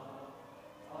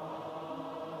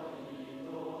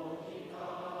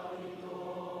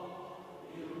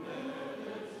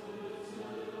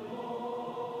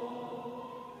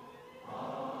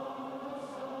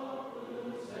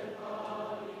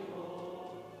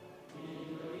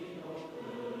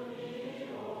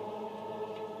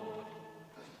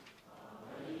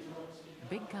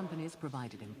 Big companies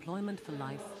provided employment for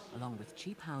life, along with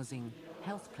cheap housing,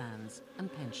 health plans, and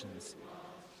pensions.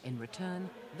 In return,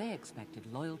 they expected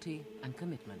loyalty and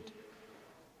commitment.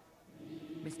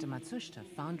 Mr. Matsushita,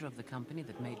 founder of the company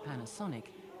that made Panasonic,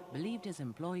 believed his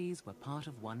employees were part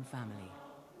of one family.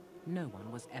 No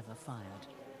one was ever fired.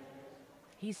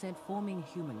 He said forming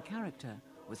human character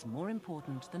was more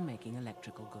important than making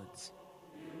electrical goods.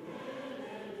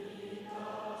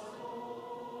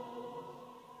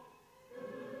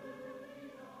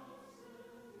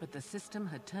 But the system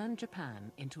had turned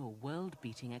Japan into a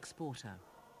world-beating exporter.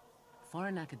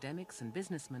 Foreign academics and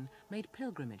businessmen made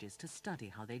pilgrimages to study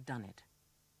how they'd done it.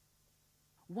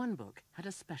 One book had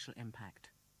a special impact.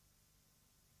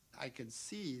 I could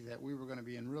see that we were going to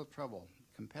be in real trouble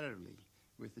competitively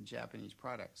with the Japanese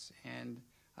products, and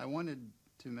I wanted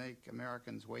to make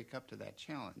Americans wake up to that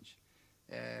challenge.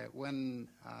 When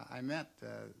I met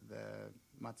the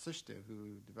Matsushita,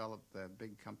 who developed the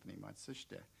big company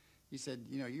Matsushita, he said,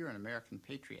 you know, you're an American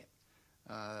patriot.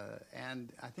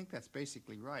 And I think that's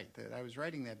basically right, that I was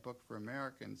writing that book for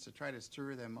Americans to try to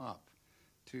stir them up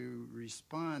to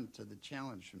respond to the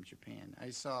challenge from Japan. I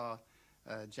saw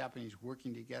Japanese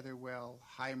working together well,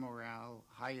 high morale,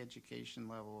 high education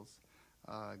levels,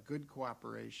 good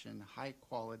cooperation, high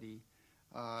quality,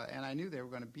 and I knew they were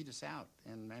going to beat us out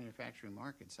in manufacturing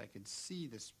markets. I could see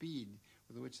the speed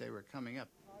with which they were coming up.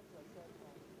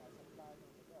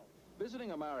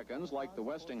 Visiting Americans like the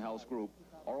Westinghouse Group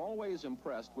are always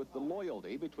impressed with the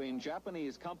loyalty between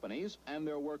Japanese companies and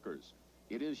their workers.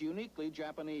 It is uniquely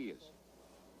Japanese.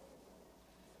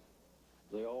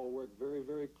 They all work very,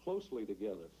 very closely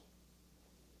together.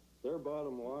 Their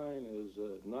bottom line is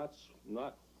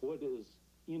not what is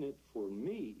in it for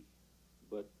me,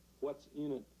 but what's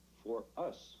in it for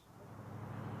us.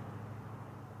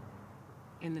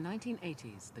 In the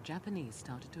 1980s, the Japanese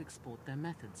started to export their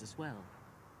methods as well.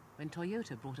 When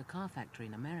Toyota brought a car factory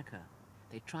in America,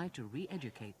 they tried to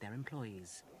re-educate their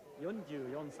employees.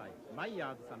 44歳、マイ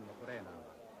ヤーズさんのトレーナーは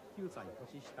9歳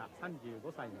年下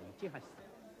35歳の市橋さん。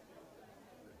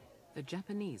 The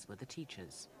Japanese were the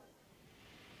teachers.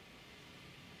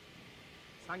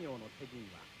 作業の手順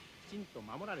はきちんと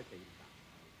守られているか、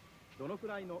どのく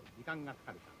らいの時間が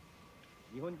かかるか、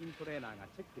日本人トレーナーが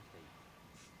チェックしている。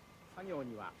作業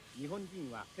には日本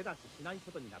人は手出ししない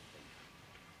ことになっている。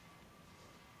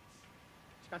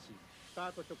しかし、スタ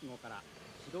ート直後から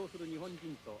指導する日本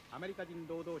人とアメリカ人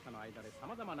労働者の間でさ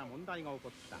まざまな問題が起こ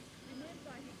った。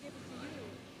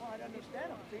Oh, I didn't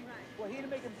understand him. See? Well, he didn't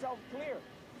make himself clear.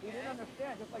 He didn't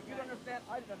understand, just like you didn't understand,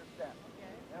 I didn't understand.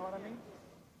 You know what I mean?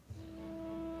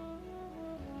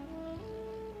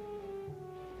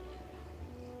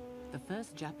 The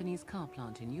first Japanese car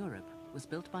plant in Europe was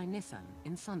built by Nissan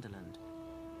in Sunderland.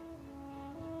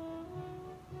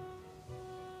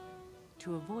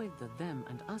 To avoid the them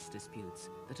and us disputes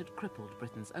that had crippled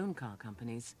Britain's own car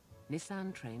companies,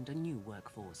 Nissan trained a new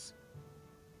workforce.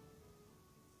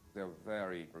 They're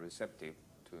very receptive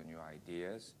to new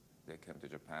ideas. They came to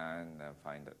Japan and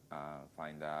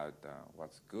find out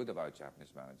what's good about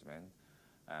Japanese management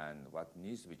and what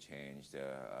needs to be changed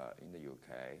in the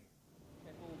UK.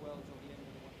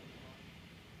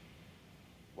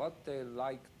 What they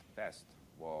liked best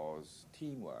was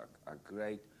teamwork, a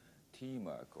great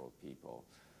teamwork of people,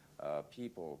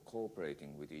 people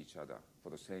cooperating with each other for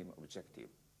the same objective.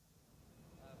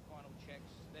 Final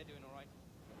checks, they're doing all right.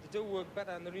 They do work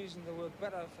better, and the reason they work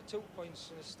better for 2 points,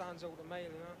 and it stands out a mile, you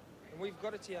know. And we've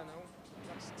got it here now.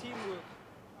 That's teamwork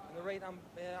and the right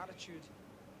attitude.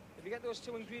 If you get those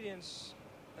two ingredients,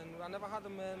 and I never had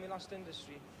them in my last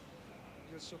industry,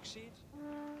 you'll succeed.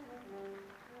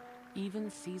 Even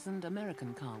seasoned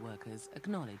American car workers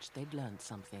acknowledged they'd learned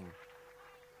something.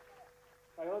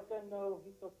 Toyota no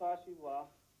Hitotashi wa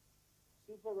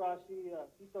Subarashi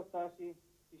Hitotashi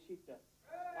Ishita.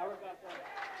 Arigato,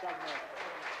 Governor.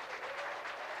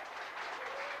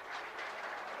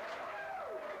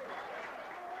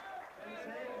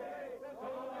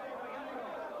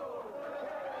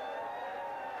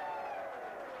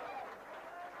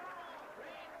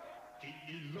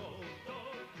 彩と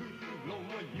黒は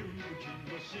勇気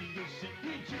の印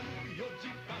24時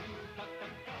間戦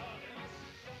えま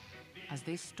す As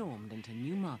they stormed into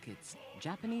new markets,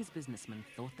 Japanese businessmen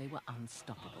thought they were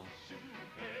unstoppable.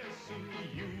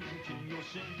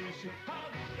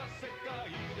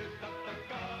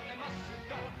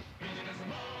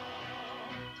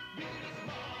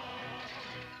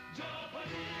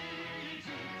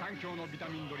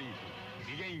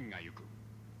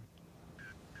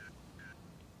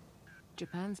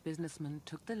 Japan's businessmen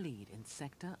took the lead in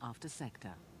sector after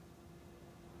sector.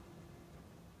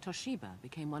 Toshiba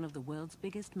became one of the world's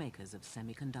biggest makers of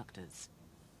semiconductors.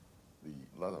 The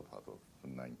latter part of the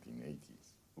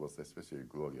 1980s was especially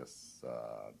glorious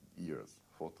years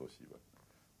for Toshiba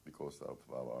because of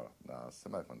our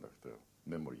semiconductor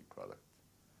memory product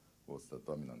was the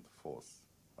dominant force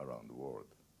around the world.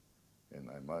 And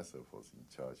I myself was in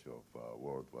charge of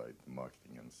worldwide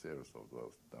marketing and sales of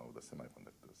the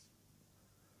semiconductors.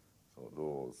 So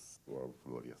those were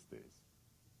glorious days.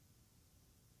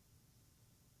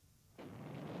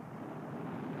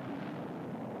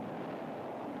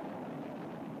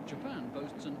 Japan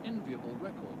boasts an enviable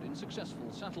record in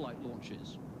successful satellite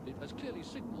launches. It has clearly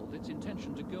signaled its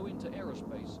intention to go into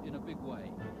aerospace in a big way.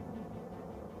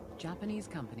 Japanese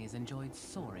companies enjoyed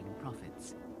soaring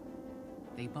profits.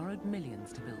 They borrowed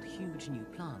millions to build huge new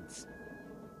plants.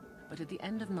 But at the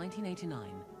end of 1989,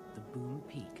 the boom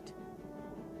peaked.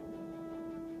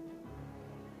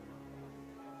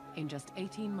 In just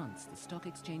 18 months, the stock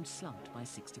exchange slumped by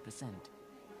 60%.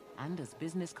 And as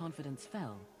business confidence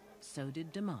fell, so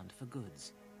did demand for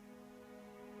goods.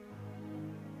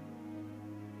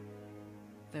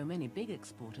 Though many big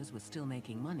exporters were still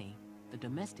making money, the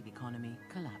domestic economy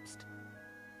collapsed.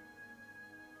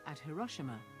 At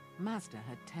Hiroshima, Mazda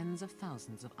had tens of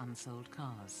thousands of unsold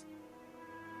cars.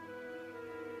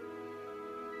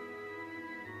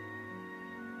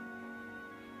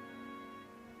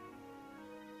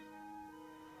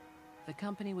 The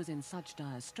company was in such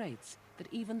dire straits that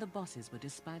even the bosses were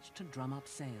dispatched to drum up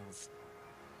sales.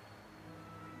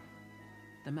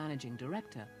 The managing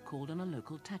director called on a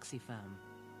local taxi firm.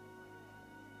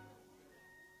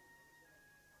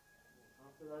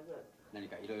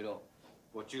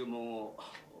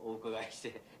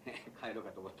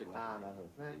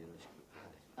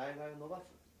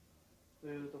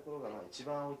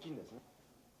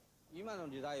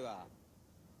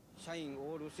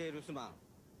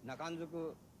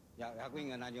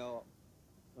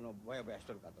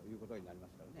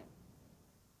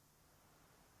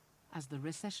 As the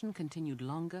recession continued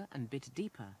longer and bit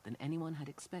deeper than anyone had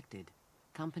expected,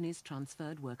 companies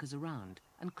transferred workers around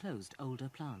and closed older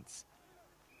plants.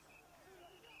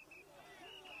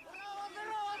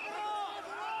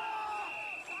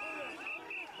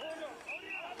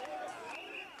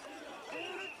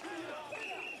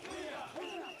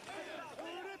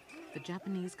 The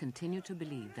Japanese continued to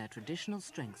believe their traditional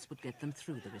strengths would get them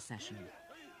through the recession.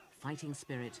 Fighting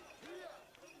spirit,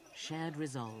 shared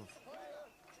resolve,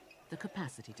 the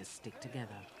capacity to stick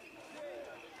together.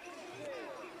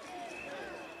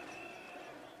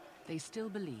 They still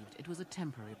believed it was a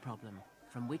temporary problem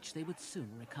from which they would soon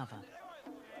recover.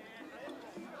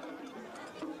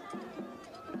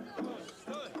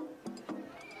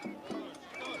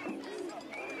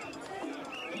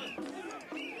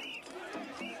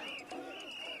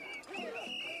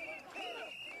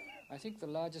 I think the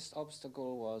largest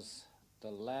obstacle was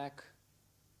the lack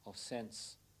of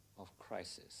sense of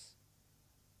crisis.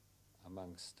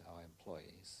 amongst our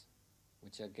employees,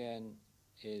 which again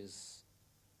is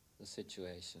the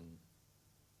situation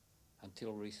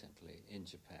until recently in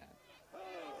Japan.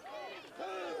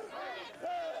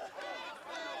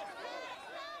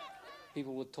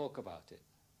 People would talk about it,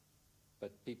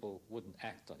 but people wouldn't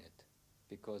act on it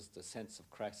because the sense of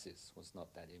crisis was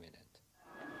not that imminent.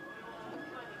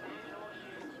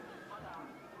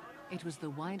 It was the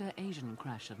wider Asian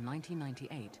crash of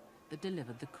 1998 that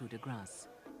delivered the coup de grace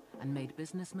and made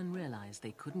businessmen realize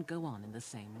they couldn't go on in the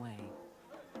same way.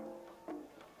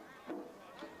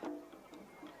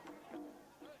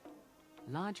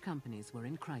 Large companies were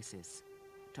in crisis.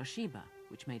 Toshiba,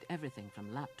 which made everything from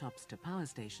laptops to power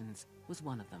stations, was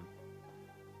one of them.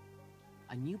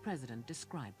 A new president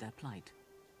described their plight.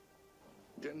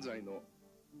 現在の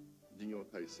事業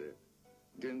体制、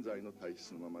現在の体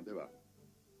質のままでは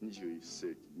21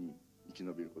世紀に生き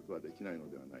延びることはできないの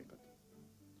ではないかと、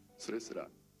それすら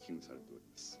危惧されており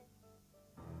ます。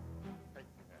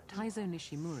Taizo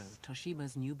Nishimuro,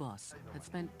 Toshiba's new boss, had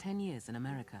spent 10 years in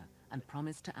America and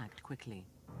promised to act quickly.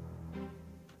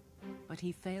 But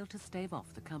he failed to stave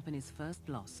off the company's first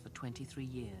loss for 23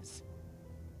 years.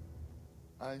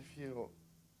 I feel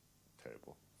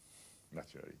terrible,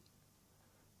 naturally.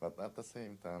 But at the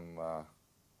same time,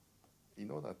 in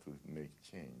order to make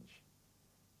change,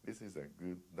 this is a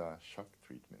good shock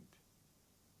treatment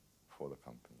for the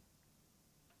company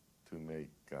to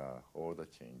make all the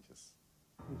changes.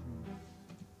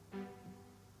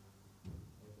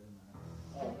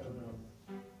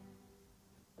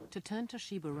 To turn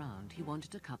Toshiba round, he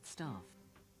wanted to cut staff.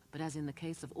 But as in the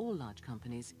case of all large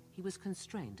companies, he was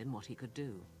constrained in what he could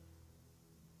do.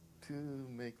 To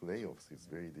make layoffs is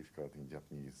very difficult in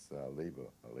Japanese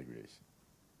labor regulation.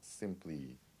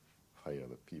 Simply fire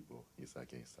the people is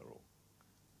against the law.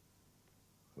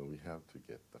 So we have to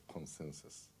get the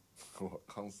consensus or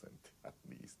consent, at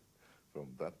least, from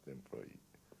that employee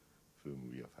whom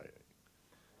we are firing.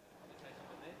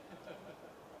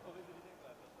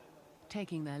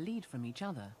 Taking their lead from each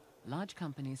other, large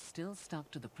companies still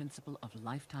stuck to the principle of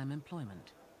lifetime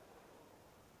employment.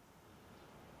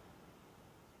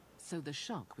 So the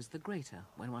shock was the greater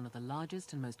when one of the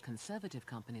largest and most conservative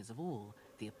companies of all,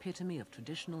 the epitome of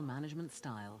traditional management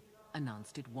style,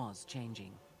 announced it was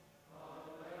changing.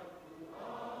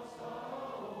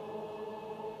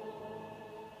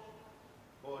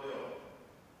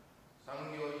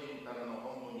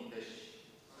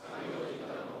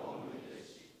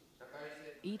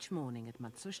 Each morning at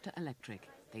Matsushita Electric,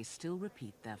 they still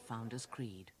repeat their founder's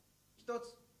creed.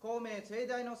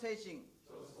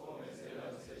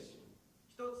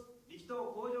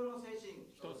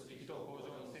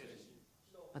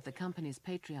 But the company's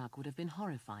patriarch would have been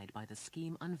horrified by the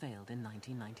scheme unveiled in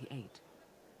 1998.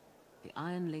 The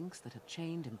iron links that had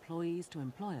chained employees to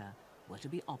employer were to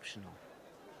be optional.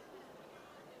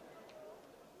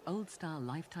 Old-style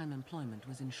lifetime employment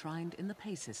was enshrined in the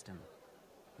pay system.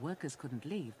 Workers couldn't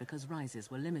leave because rises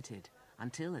were limited,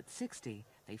 until at 60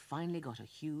 they finally got a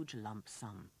huge lump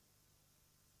sum.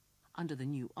 Under the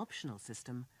new optional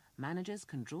system, managers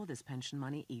can draw this pension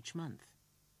money each month.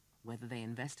 Whether they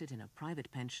invest it in a private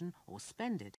pension or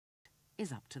spend it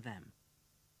is up to them.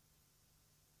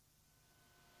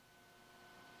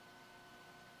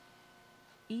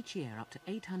 Each year up to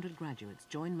 800 graduates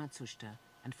join Matsushita,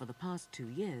 and for the past 2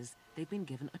 years they've been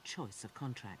given a choice of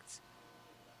contracts.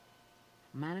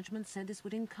 Management said this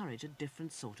would encourage a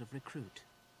different sort of recruit.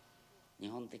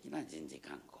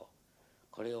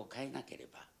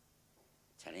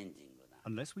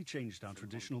 Unless we changed our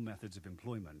traditional methods of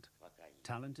employment,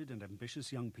 talented and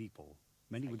ambitious young people,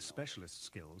 many with specialist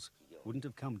skills, wouldn't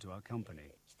have come to our company.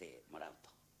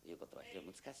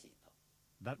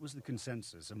 That was the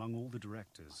consensus among all the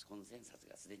directors.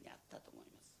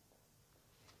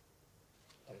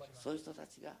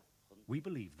 We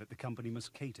believe that the company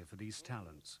must cater for these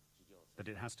talents, that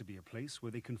it has to be a place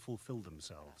where they can fulfill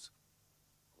themselves.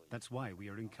 That's why we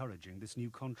are encouraging this new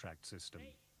contract system.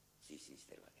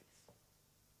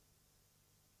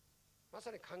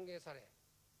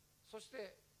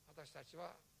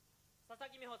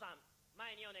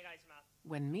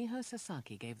 When Miho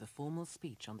Sasaki gave the formal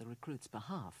speech on the recruits'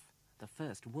 behalf, the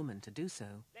first woman to do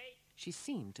so, she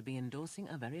seemed to be endorsing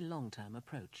a very long-term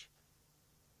approach.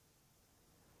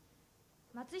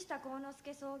 松下幸之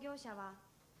助創業者は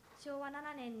昭和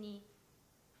7年に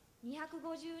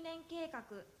250年計画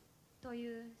と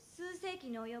いう数世紀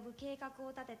に及ぶ計画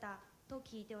を立てたと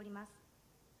聞いております。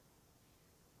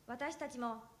私たち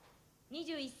も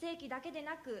21世紀だけで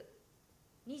なく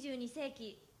22世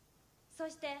紀そ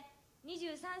して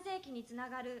23世紀につな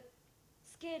がる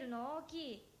スケールの大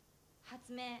きい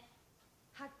発明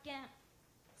発見、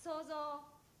創造、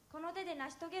この手で成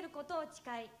し遂げることを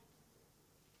誓い。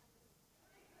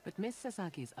 But Miss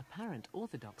Sasaki's apparent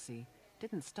orthodoxy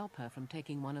didn't stop her from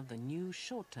taking one of the new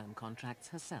short-term contracts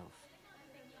herself.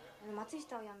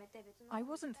 I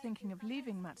wasn't thinking of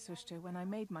leaving Matsushita when I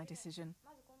made my decision.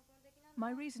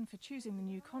 My reason for choosing the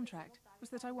new contract was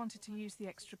that I wanted to use the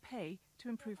extra pay to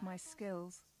improve my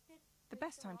skills. The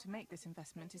best time to make this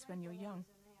investment is when you're young.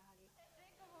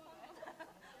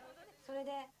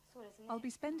 I'll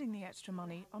be spending the extra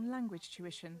money on language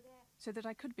tuition so that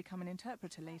I could become an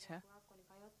interpreter later.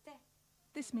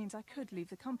 This means I could leave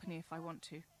the company if I want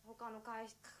to.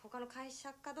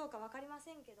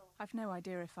 I've no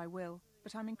idea if I will,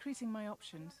 but I'm increasing my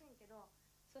options.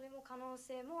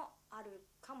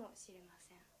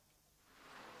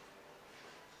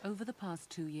 Over the past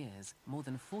 2 years, more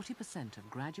than 40% of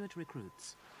graduate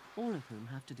recruits, all of whom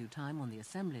have to do time on the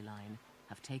assembly line,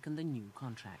 have taken the new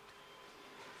contract.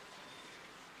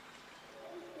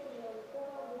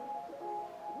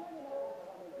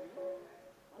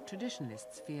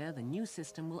 Traditionalists fear the new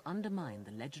system will undermine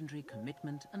the legendary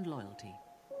commitment and loyalty.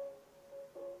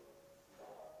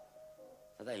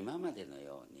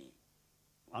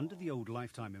 Under the old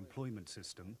lifetime employment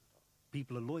system,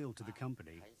 people are loyal to the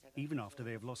company even after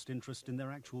they have lost interest in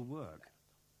their actual work.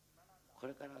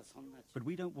 But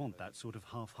we don't want that sort of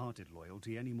half-hearted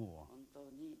loyalty anymore.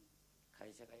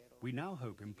 We now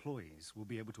hope employees will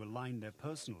be able to align their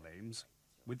personal aims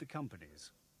with the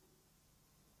company's,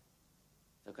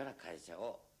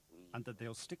 and that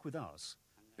they'll stick with us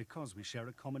because we share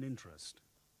a common interest.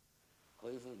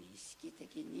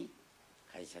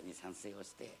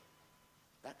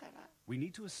 We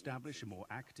need to establish a more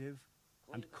active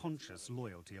and conscious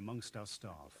loyalty amongst our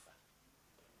staff.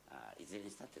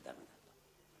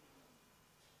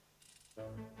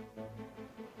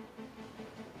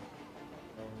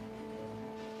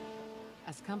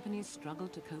 As companies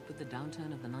struggled to cope with the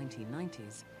downturn of the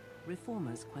 1990s,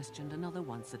 reformers questioned another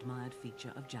once-admired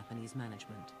feature of Japanese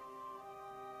management: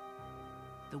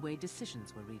 the way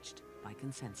decisions were reached by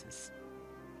consensus.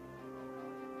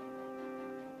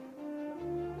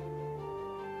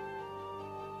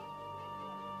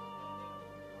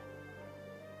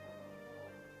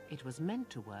 It was meant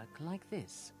to work like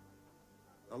this.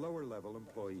 A lower-level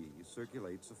employee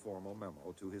circulates a formal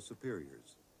memo to his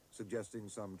superiors, suggesting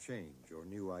some change or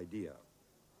new idea.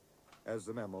 As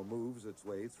the memo moves its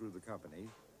way through the company,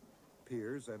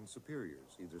 peers and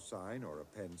superiors either sign or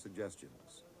append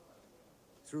suggestions.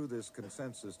 Through this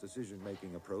consensus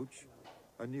decision-making approach,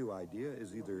 a new idea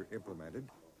is either implemented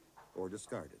or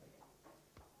discarded.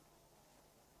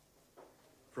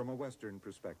 From a Western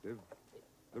perspective,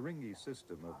 the Ringi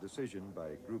system of decision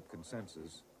by group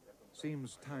consensus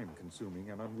seems time-consuming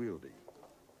and unwieldy.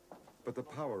 But the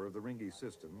power of the Ringi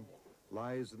system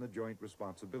lies in the joint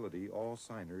responsibility all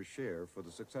signers share for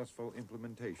the successful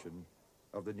implementation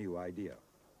of the new idea.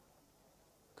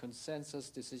 Consensus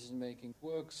decision-making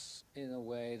works in a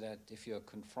way that if you're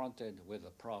confronted with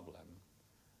a problem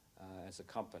as a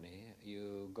company,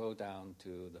 you go down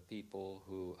to the people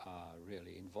who are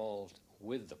really involved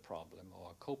with the problem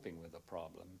or coping with the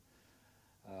problem,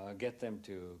 get them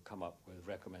to come up with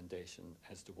recommendation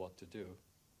as to what to do.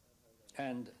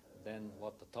 And then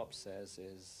what the top says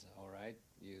is, all right,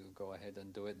 you go ahead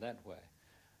and do it that way.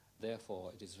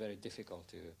 Therefore, it is very difficult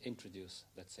to introduce,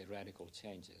 let's say, radical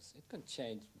changes. It can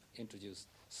introduce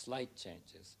slight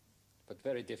changes, but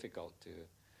very difficult to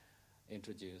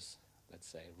introduce, let's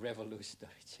say,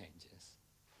 revolutionary changes.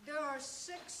 There are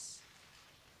 6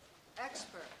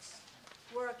 experts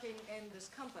working in this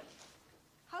company.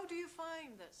 How do you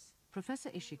find this? Professor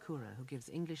Ishikura, who gives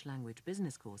English language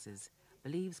business courses,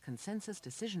 believes consensus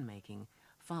decision-making,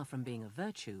 far from being a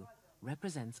virtue,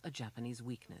 represents a Japanese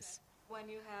weakness. When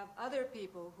you have other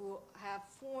people who have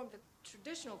formed the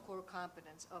traditional core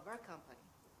competence of our company,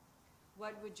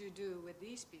 what would you do with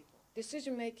these people?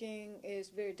 Decision-making is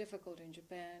very difficult in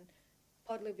Japan,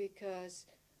 partly because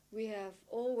we have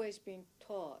always been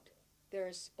taught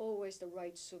there's always the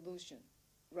right solution,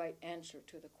 right answer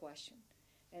to the question.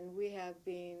 And we have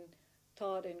been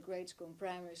taught in grade school and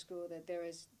primary school that there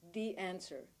is the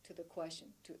answer to the question,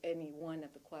 to any one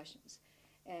of the questions.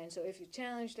 And so if you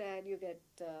challenge that, you get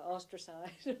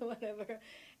ostracized or whatever,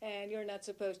 and you're not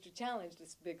supposed to challenge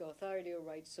this big authority or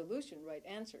right solution, right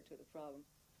answer to the problem.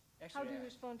 Actually, how do you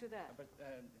respond to that? But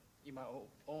in my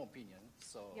own opinion,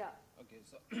 so... Yeah. Okay,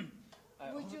 so...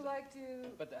 would you like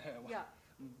to... But, yeah.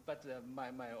 But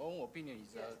my own opinion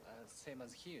is yes. Same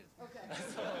as his. Okay.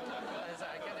 So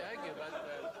I can't argue, but...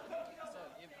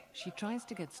 She tries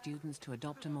to get students to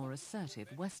adopt a more assertive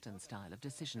Western style of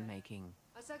decision-making.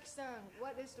 Saki-san,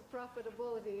 what is the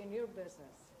profitability in your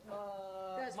business?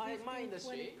 That's my 15,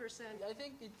 industry, 20%. I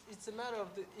think it's a matter of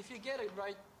if you get a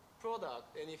right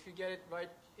product and if you get it right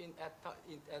at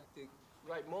the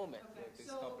right moment that this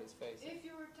company is facing.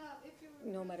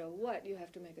 No matter what, you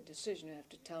have to make a decision. You have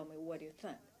to tell me, what do you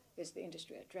think? Is the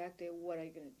industry attractive? What are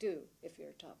you going to do if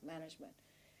you're top management?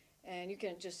 And you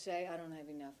can't just say, I don't have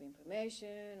enough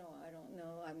information, or I don't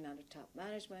know, I'm not a top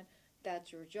management.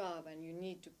 That's your job, and you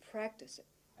need to practice it.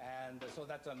 And so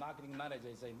that a marketing manager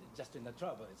is just in the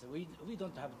trouble. So we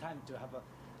don't have time to have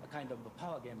a kind of a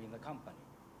power game in the company.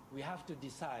 We have to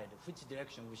decide which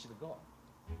direction we should go.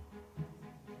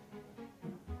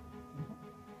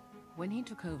 When he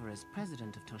took over as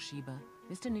president of Toshiba,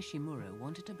 Mr. Nishimura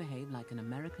wanted to behave like an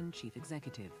American chief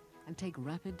executive and take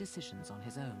rapid decisions on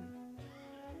his own.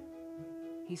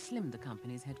 He slimmed the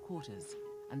company's headquarters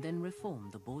and then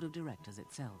reformed the board of directors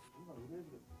itself.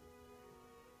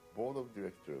 Board of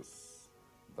directors,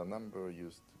 the number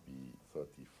used to be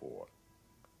 34,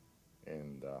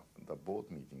 and the board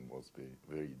meeting was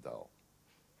very dull.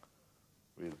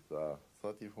 With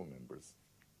 34 members,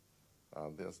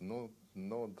 there's no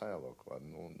dialogue or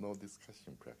no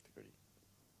discussion practically.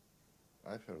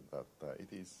 I felt that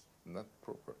it is not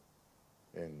proper,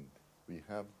 and we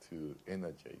have to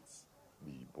energize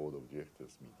the board of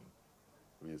directors meeting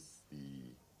with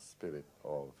the spirit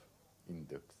of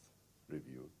in-depth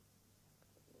review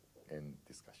and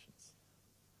discussions.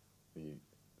 The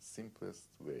simplest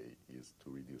way is to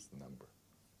reduce the number.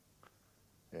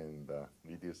 And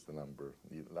reduce the number.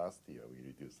 Last year, we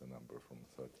reduced the number from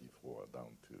 34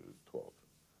 down to 12.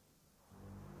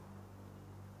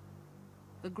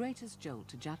 The greatest jolt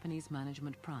to Japanese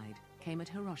management pride came at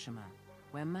Hiroshima,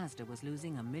 where Mazda was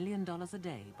losing $1 million a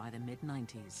day by the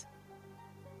mid-90s.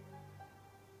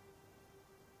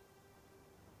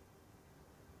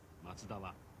 Mazda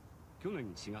は去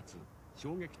年4月、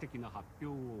衝撃的な発表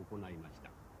を行いました。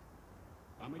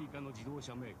アメリカの自動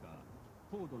車メーカー、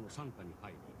フォードの傘下に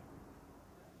入り、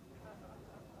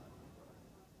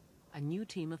A new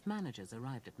team of managers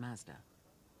arrived at Mazda,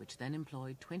 which then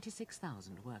employed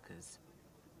 26,000 workers.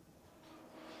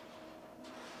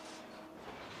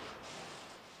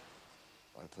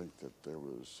 I think that there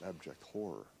was abject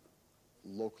horror,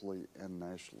 locally and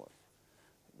nationally,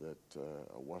 that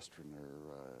a Westerner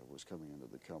was coming into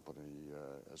the company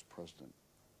as president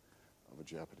of a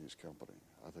Japanese company.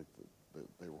 I think that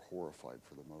they were horrified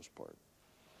for the most part.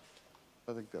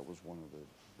 I think that was one of the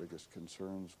biggest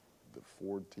concerns. The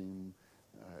Ford team,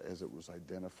 as it was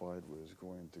identified, was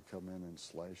going to come in and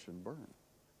slash and burn.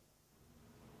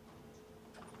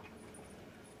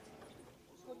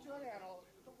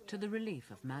 To the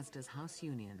relief of Mazda's House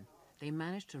Union, they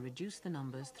managed to reduce the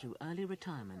numbers through early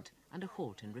retirement and a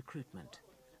halt in recruitment,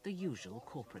 the usual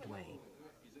corporate way.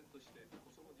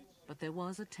 But there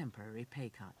was a temporary pay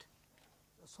cut.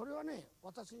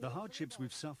 The hardships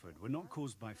we've suffered were not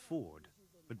caused by Ford,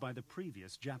 but by the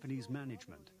previous Japanese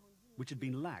management, which had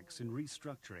been lax in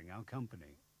restructuring our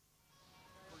company.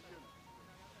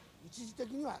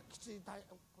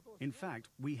 In fact,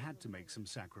 we had to make some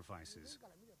sacrifices,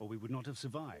 or we would not have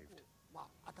survived.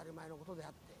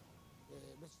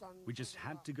 We just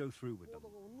had to go through with them.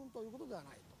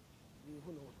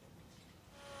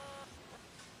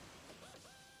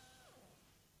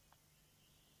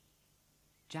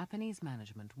 Japanese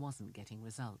management wasn't getting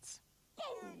results.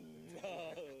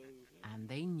 And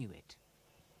they knew it.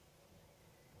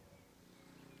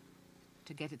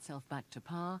 To get itself back to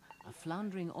par, a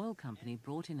floundering oil company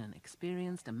brought in an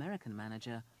experienced American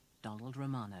manager, Donald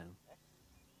Romano.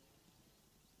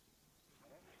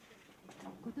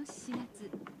 今年4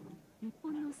月、日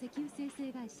本の石油精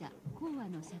製会社コーア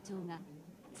の社長が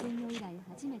創業以来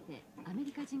初めてアメ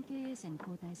リカ人経営者に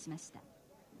交代しました。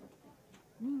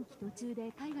任期途中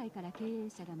で海外から経営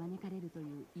者が招かれると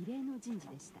いう異例の人事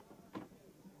でした。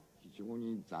非常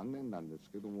に残念なんです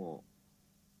けども、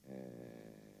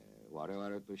我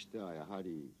々としてはやは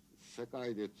り世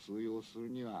界で通用する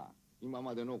には今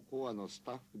までのコアのス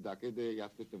タッフだけでや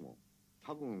ってても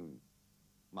多分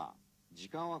まあ時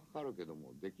間はかかるけど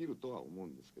もできるとは思う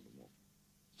んですけども、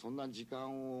そんな時間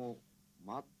を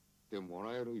待っても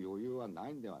らえる余裕はな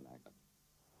いんではないかと。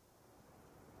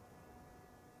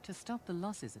To stop the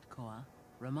losses at Koa,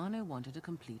 Romano wanted a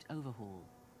complete overhaul,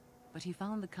 but he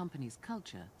found the company's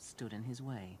culture stood in his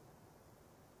way.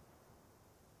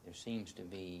 There seems to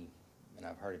be, and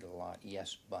I've heard it a lot,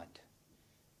 yes, but.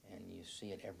 And you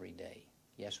see it every day.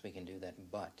 Yes, we can do that,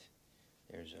 but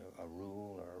there's a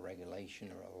rule or a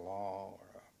regulation or a law or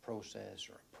a process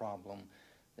or a problem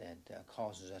that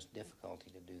causes us difficulty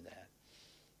to do that.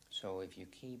 So if you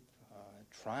keep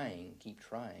trying,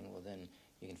 well then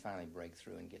you can finally break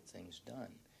through and get things done.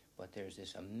 But there's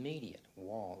this immediate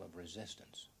wall of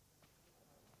resistance.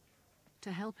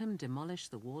 To help him demolish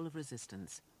the wall of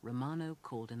resistance, Romano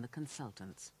called in the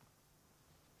consultants.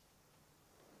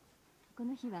 こ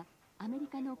の日はアメリ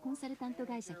カのコンサルタント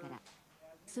会社から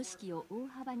組織を大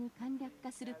幅に簡略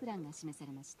化するプランが示さ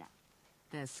れました。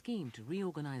Their scheme to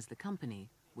reorganize the company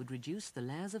would reduce the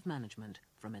layers of management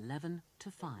from 11 to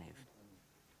 5.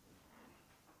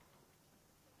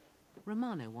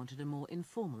 Romano wanted a more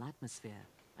informal atmosphere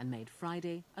and made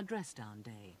Friday a dress-down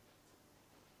day.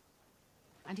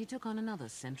 And he took on another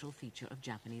central feature of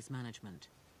Japanese management,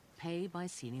 pay by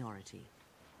seniority.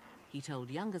 He told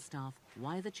younger staff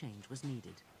why the change was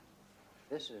needed.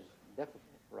 This is difficult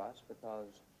for us because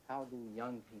how do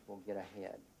young people get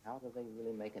ahead? How do they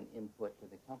really make an input to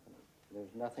the company?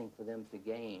 There's nothing for them to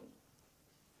gain.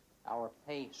 Our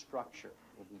pay structure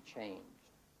will be changed.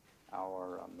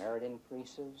 Our merit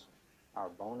increases, our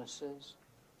bonuses,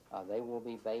 they will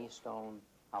be based on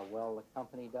how well the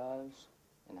company does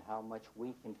and how much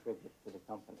we contribute to the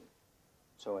company.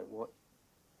 So it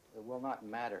will not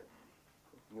matter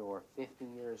if you're 50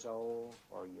 years old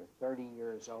or you're 30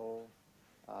 years old.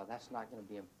 That's not going to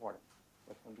be important.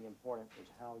 What's going to be important is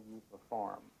how you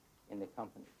perform in the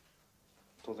company.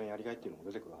 当然やりがいっていうのも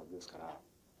出てくるはずですから、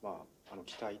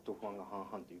期待と不安が半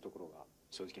々というところが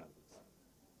正直なとこ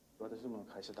ろです。私どもの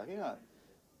会社だけが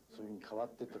そういうふうに変わっ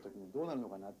ていった時にどうなるの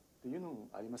かなっていうのも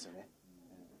ありますよね。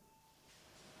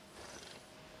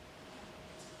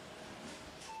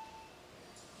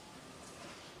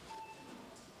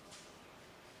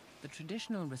The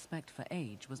traditional respect for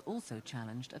age was also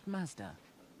challenged at Mazda.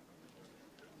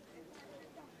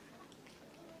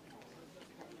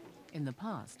 In the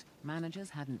past,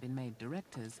 managers hadn't been made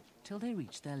directors till they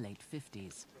reached their late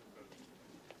 50s.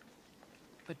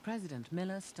 But President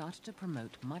Miller started to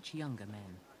promote much younger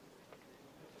men.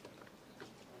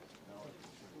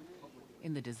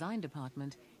 In the design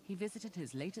department, he visited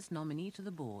his latest nominee to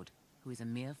the board, who is a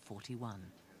mere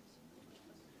 41.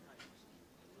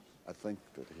 I think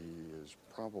that he is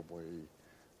probably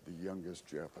the youngest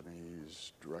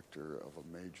Japanese director of a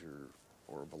major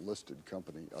or of a listed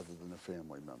company other than a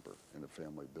family member in a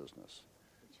family business.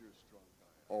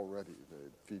 Already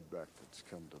the feedback that's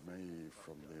come to me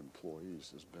from the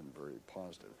employees has been very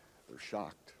positive. They're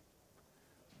shocked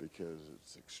because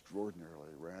it's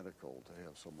extraordinarily radical to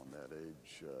have someone that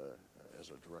age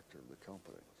as a director of the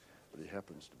company. But he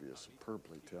happens to be a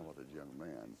superbly talented young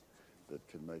man that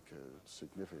can make a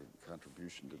significant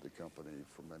contribution to the company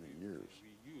for many years.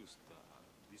 We used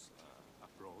this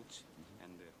approach,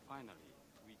 and finally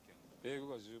we can...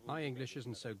 My English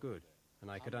isn't so good,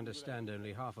 and I could understand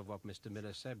only half of what Mr.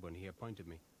 Miller said when he appointed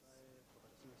me.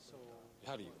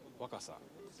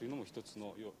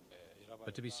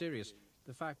 But to be serious,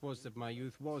 the fact was that my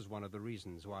youth was one of the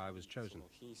reasons why I was chosen.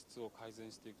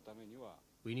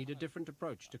 We need a different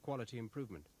approach to quality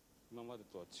improvement.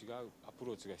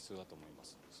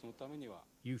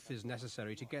 Youth is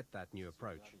necessary to get that new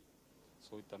approach.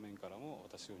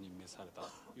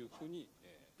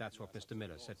 That's what Mr.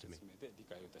 Miller said to me.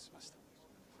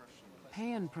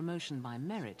 Pay and promotion by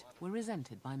merit were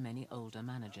resented by many older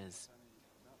managers.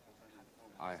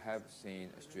 I have seen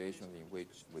a situation in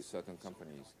which, with certain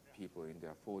companies, people in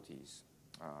their 40s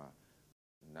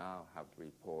now have to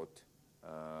report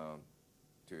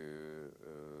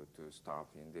to staff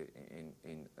in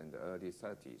the early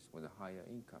 30s with a higher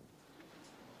income.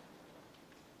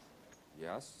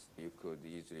 Yes, you could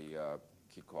easily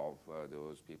kick off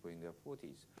those people in their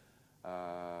 40s.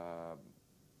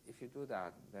 If you do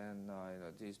that, then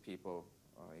these people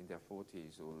in their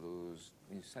 40s will lose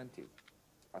incentive.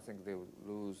 I think they will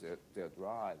lose their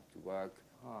drive to work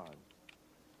hard.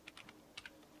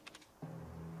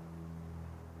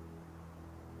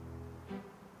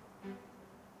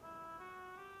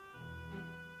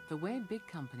 The way big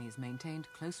companies maintained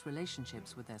close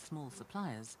relationships with their small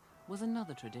suppliers was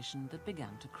another tradition that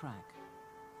began to crack.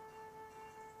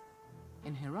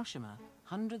 In Hiroshima,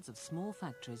 hundreds of small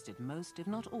factories did most, if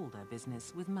not all, their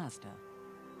business with Mazda.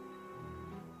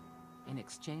 In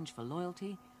exchange for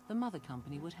loyalty, the mother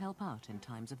company would help out in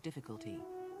times of difficulty.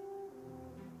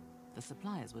 The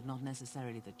suppliers were not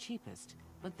necessarily the cheapest,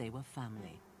 but they were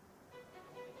family.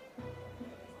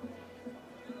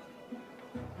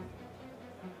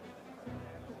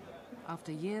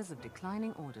 After years of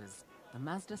declining orders, the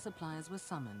Mazda suppliers were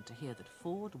summoned to hear that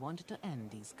Ford wanted to end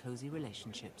these cozy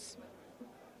relationships.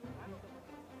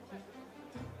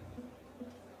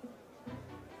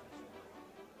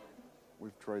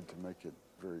 We've tried to make it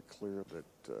very clear that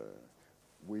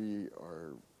we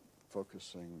are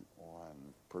focusing on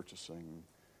purchasing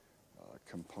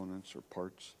components or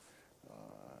parts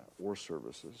or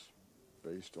services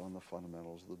based on the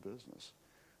fundamentals of the business.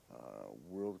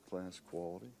 World-class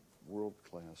quality,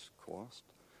 world-class cost,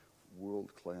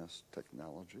 world-class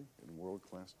technology, and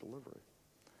world-class delivery.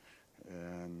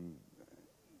 And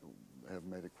have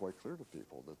made it quite clear to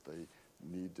people that they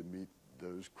need to meet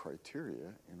those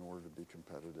criteria in order to be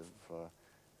competitive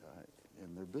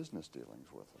in their business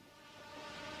dealings with them.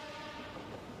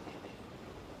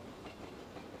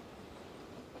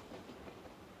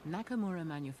 Nakamura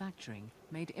Manufacturing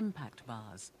made impact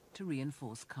bars to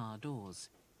reinforce car doors.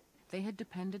 They had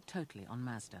depended totally on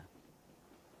Mazda.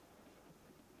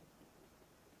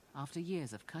 After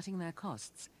years of cutting their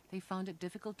costs, they found it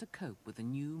difficult to cope with a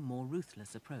new, more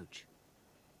ruthless approach.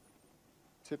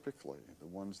 Typically, the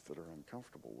ones that are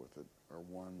uncomfortable with it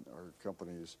are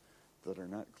companies that are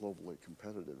not globally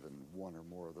competitive in one or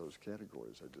more of those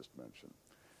categories I just mentioned: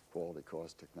 quality,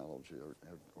 cost, technology,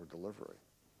 or delivery.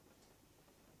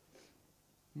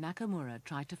 Nakamura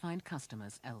tried to find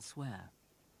customers elsewhere.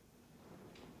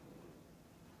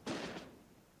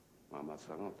 マツ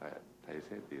ダの体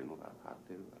制というのが変わっ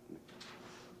ているからね、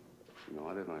今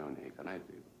までのようにはいかない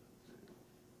という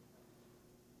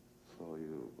そうい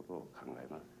うことを考え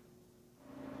ます。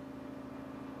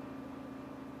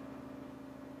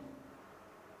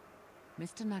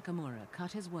Mr. Nakamura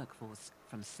cut his workforce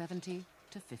from 70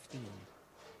 to 15.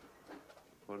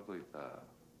 これといった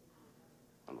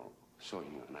商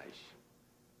品がないし、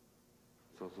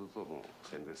そうするともう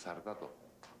選別されたと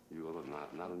いうことに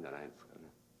なるんじゃないですかね。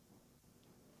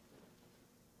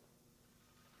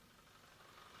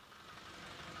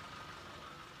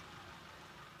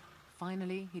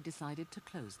Finally, he decided to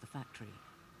close the factory.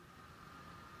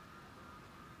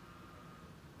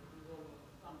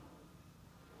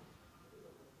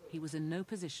 He was in no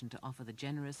position to offer the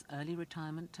generous early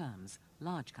retirement terms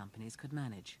large companies could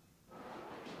manage.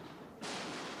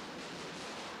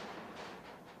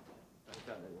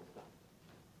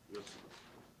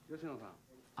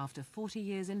 After 40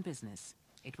 years in business,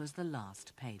 it was the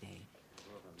last payday.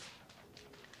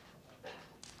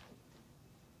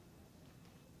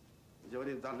 非常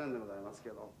に残念でございますけ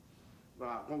ど、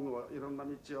今後いろんな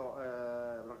道を、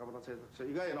中村製作所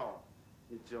以外の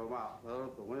道を渡ろ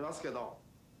うと思いますけど、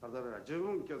改めて十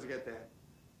分気をつけて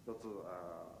一つ努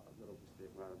力して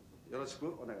もらうよろしく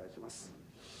お願いします。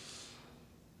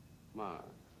今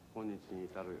日に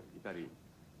至り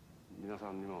皆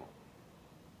さんにも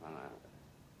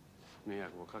迷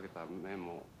惑をかけた面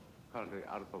もかなり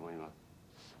あると思いま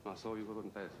す。そういうこと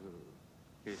に対する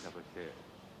経営者として。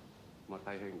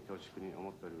大変恐縮に思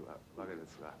っておるわけで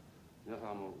すが、皆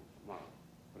さんも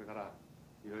これから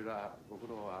いろいろご苦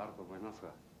労はあると思います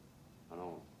が、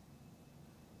こ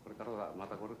れからだま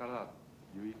たこれから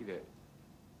有意義で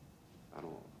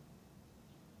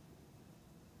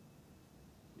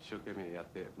一生懸命やっ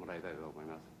てもらいたいと思い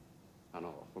ます。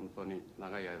本当に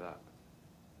長い間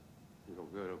ご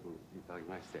協力いただき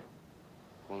まして、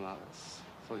こんな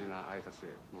粗事な挨拶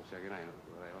で申し訳ないの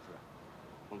でございますが。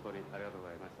本当にありがとうご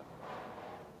ざいました。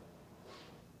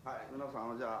はい、皆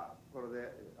さんじゃあこれ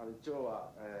で一応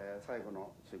は、最後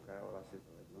の集会を終わらせてい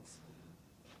ただきます。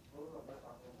よ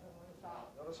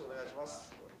ろしくお願いしま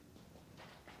す。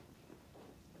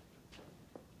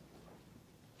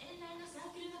園内の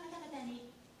サークルの方々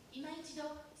に今一度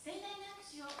盛大な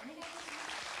拍手をお願いいたしま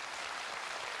す。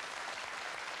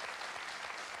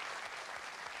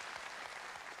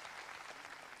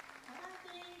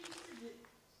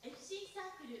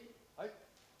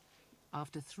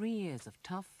After 3 years of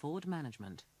tough Ford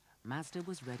management, Mazda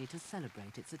was ready to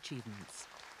celebrate its achievements.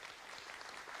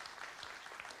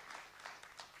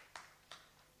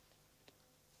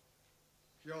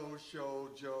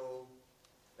 Hyoshojo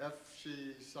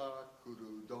FC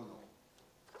Sakuru Dono.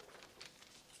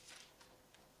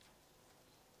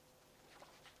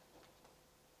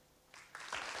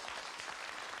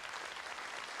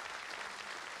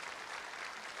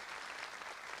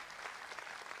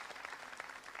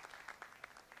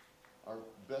 Our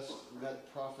best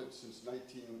net profit since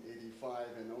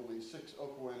 1985 and only 6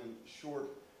 okuen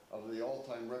short of the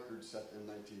all-time record set in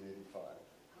 1985.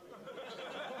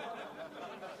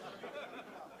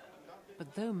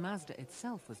 But though Mazda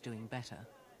itself was doing better,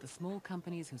 the small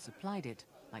companies who supplied it,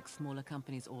 like smaller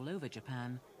companies all over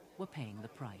Japan, were paying the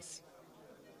price.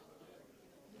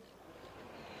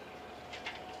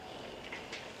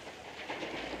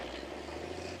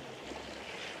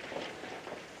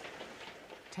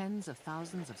 Tens of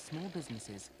thousands of small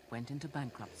businesses went into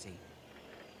bankruptcy.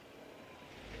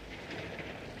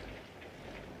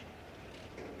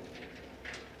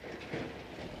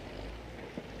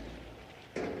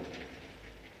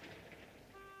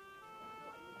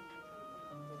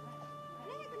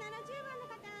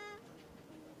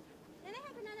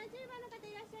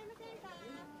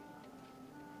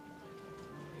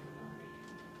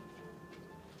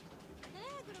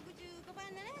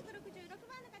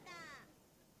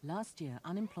 Last year,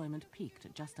 unemployment peaked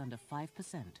at just under 5%,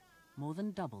 more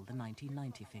than double the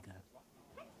 1990 figure.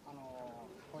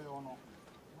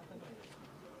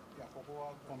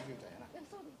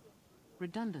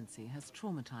 Redundancy has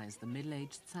traumatized the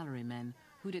middle-aged salarymen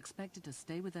who'd expected to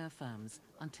stay with their firms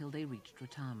until they reached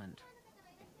retirement.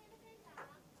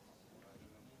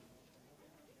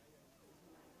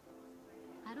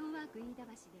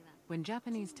 When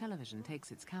Japanese television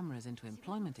takes its cameras into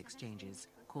employment exchanges,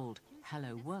 called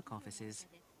Hello Work offices,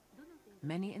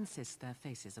 many insist their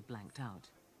faces are blanked out.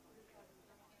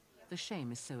 The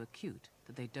shame is so acute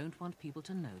that they don't want people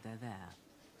to know they're there.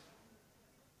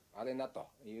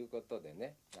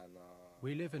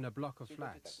 We live in a block of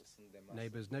flats.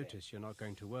 Neighbors notice you're not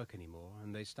going to work anymore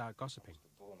and they start gossiping.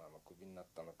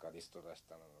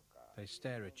 They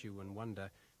stare at you and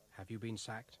wonder, have you been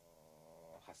sacked?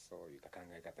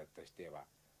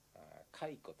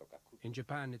 In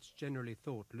Japan, it's generally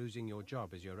thought losing your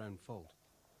job is your own fault.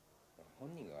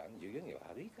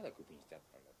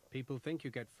 People think you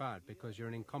get fired because you're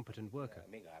an incompetent worker.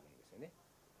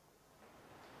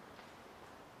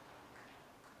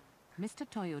 Mr.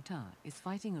 Toyota is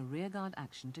fighting a rearguard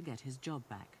action to get his job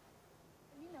back.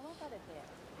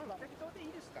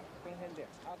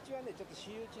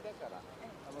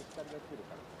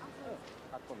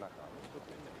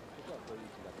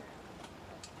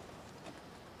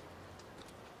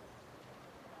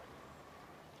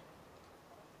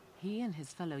 He and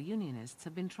his fellow unionists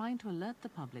have been trying to alert the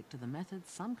public to the methods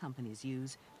some companies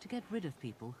use to get rid of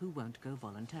people who won't go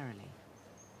voluntarily.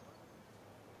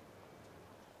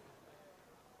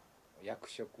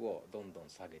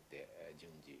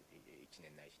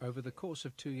 Over the course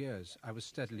of 2 years, I was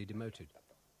steadily demoted,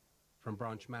 from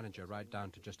branch manager right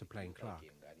down to just a plain clerk.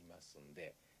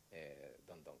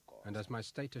 And as my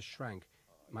status shrank,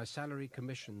 my salary,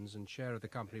 commissions, and share of the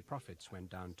company profits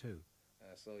went down too.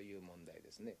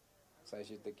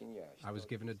 I was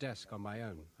given a desk on my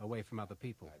own, away from other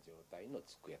people.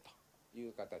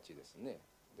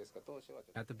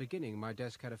 At the beginning, my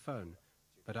desk had a phone,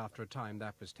 but after a time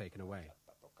that was taken away.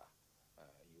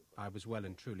 I was well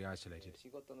and truly isolated.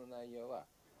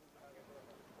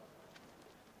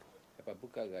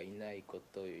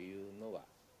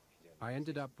 I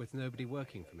ended up with nobody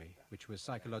working for me, which was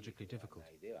psychologically difficult.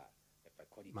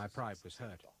 My pride was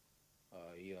hurt.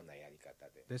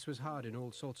 This was hard in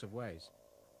all sorts of ways.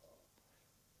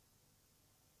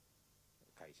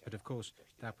 But of course,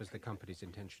 that was the company's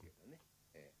intention.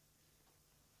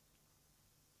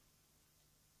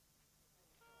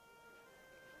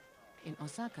 In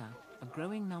Osaka, a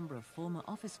growing number of former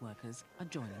office workers are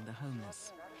joining the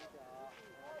homeless.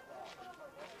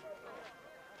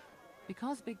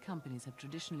 Because big companies have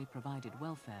traditionally provided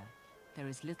welfare, there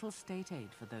is little state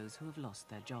aid for those who have lost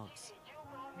their jobs.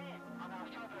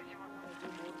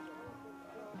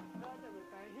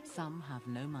 Some have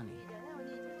no money.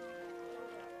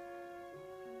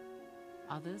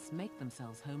 Others make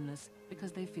themselves homeless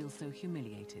because they feel so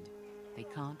humiliated. They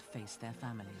can't face their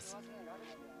families.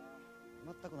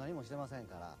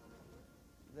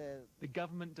 The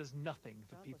government does nothing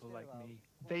for people like me.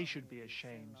 They should be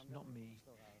ashamed, not me.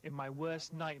 In my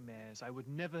worst nightmares, I would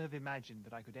never have imagined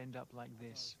that I could end up like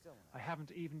this. I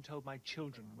haven't even told my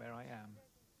children where I am.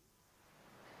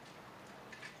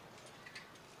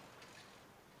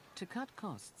 To cut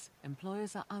costs,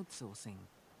 employers are outsourcing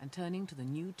and turning to the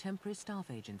new temporary staff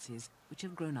agencies which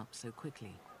have grown up so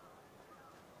quickly.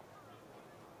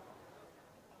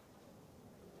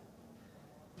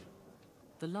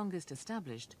 The longest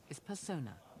established is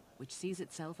Persona, which sees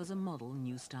itself as a model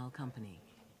new-style company,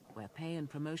 where pay and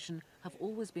promotion have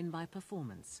always been by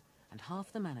performance, and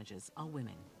half the managers are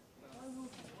women.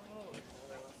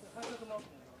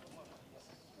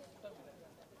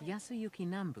 Yasuyuki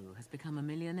Nambu has become a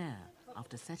millionaire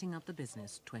after setting up the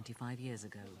business 25 years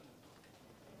ago.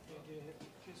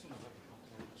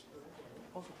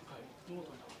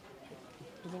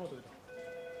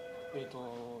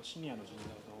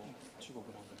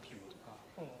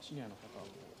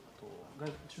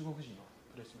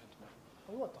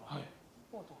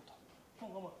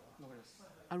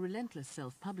 A relentless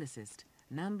self-publicist,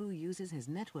 Nambu uses his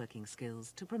networking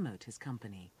skills to promote his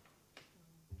company.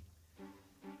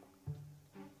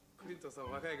 クリントンさん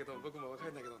は若いけど僕も若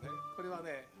いんだけどね、これは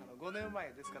ね、5年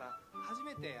前ですから初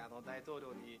めて大統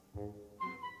領に。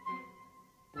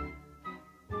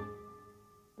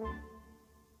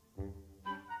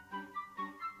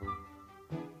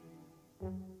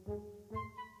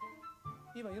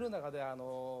今世の中で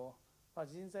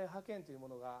人材派遣というも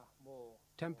のがも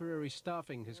う。 Temporary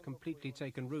staffing has completely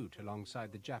taken root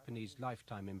alongside the Japanese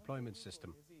lifetime employment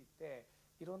system.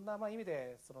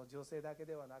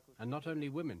 And not only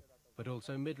women, but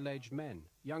also middle-aged men,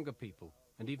 younger people,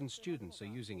 and even students are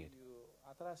using it.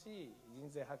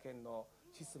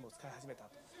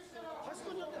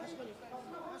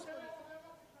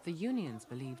 The unions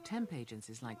believe temp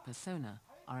agencies like Persona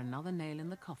are another nail in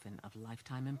the coffin of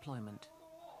lifetime employment.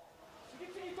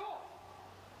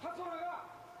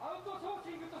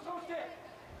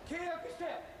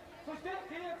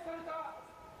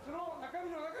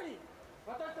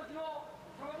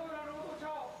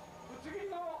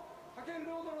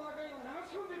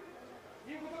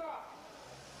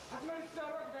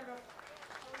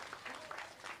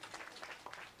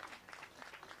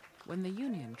 When the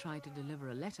union tried to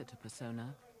deliver a letter to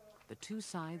Persona, the two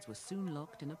sides were soon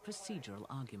locked in a procedural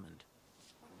argument.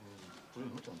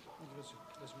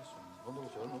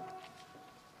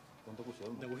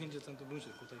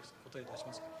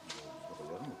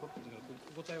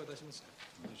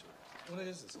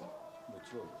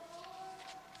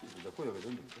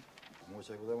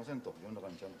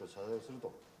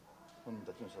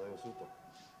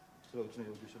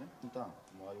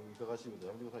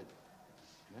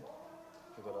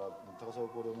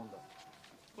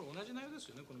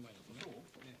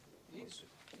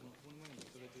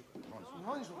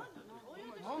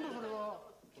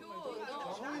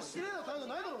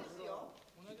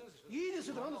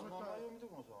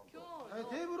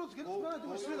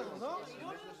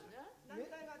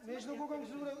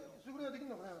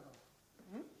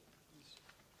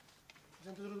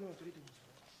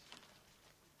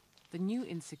 The new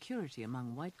insecurity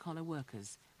among white-collar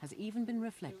workers has even been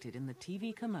reflected in the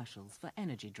TV commercials for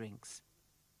energy drinks.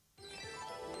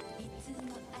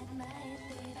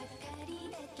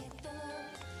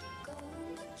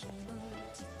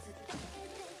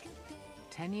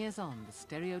 10 years on, the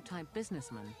stereotype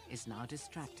businessman is now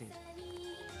distracted.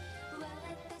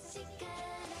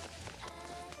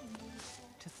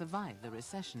 To survive the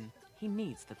recession, he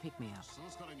needs the pick-me-up.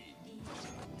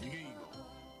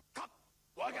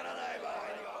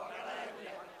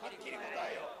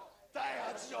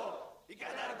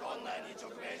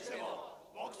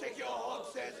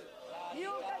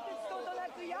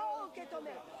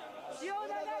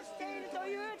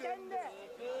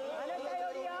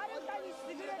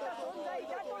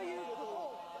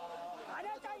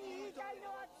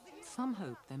 Some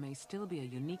hope there may still be a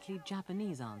uniquely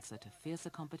Japanese answer to fiercer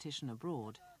competition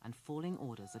abroad and falling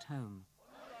orders at home.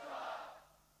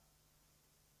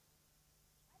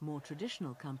 More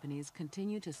traditional companies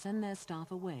continue to send their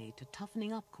staff away to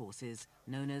toughening up courses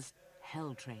known as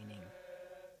hell training.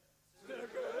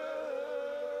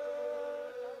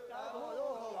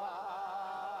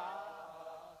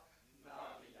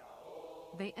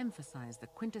 They emphasize the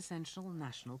quintessential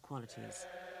national qualities.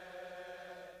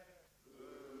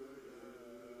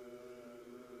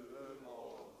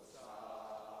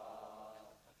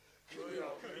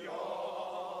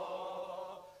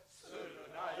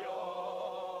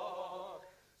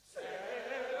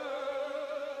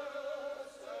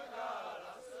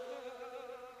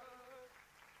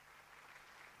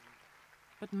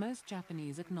 But most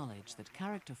Japanese acknowledge that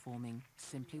character forming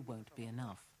simply won't be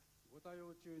enough.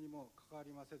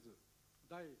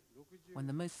 When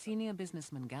the most senior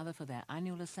businessmen gather for their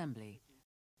annual assembly,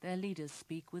 their leaders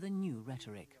speak with a new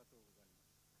rhetoric.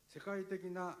 世界的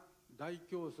な大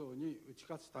競争に打ち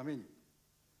勝つために、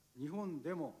日本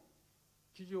でも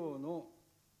企業の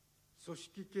組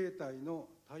織形態の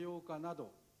多様化な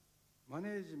ど、マネ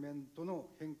ージメントの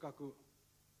変革、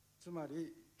つま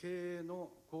り経営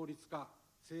の効率化、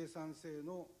生産性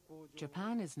の向上。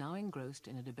 Japan is now engrossed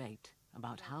in a debate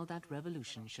about how that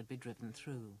revolution should be driven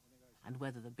through, and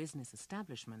whether the business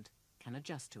establishment can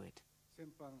adjust to it.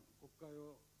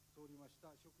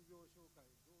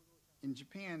 In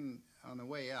Japan, on the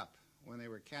way up, when they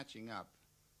were catching up,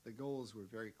 the goals were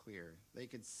very clear. They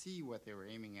could see what they were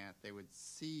aiming at, they would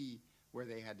see where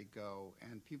they had to go,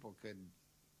 and people could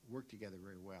work together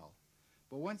very well.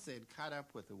 But once they had caught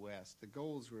up with the West, the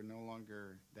goals were no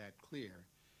longer that clear.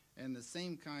 And the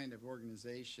same kind of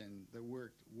organization that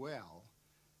worked well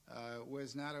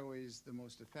was not always the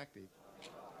most effective.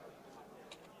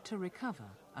 To recover,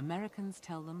 Americans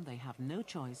tell them they have no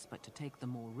choice but to take the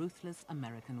more ruthless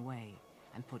American way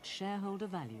and put shareholder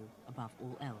value above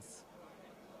all else.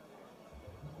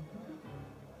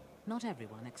 Not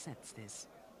everyone accepts this.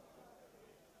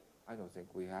 I don't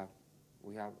think we have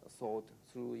thought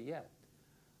through yet.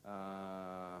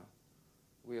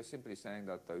 We are simply saying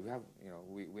that we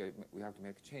have to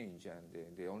make change, and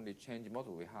the only change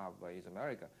model we have is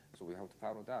America. So we have to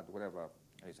follow that. Whatever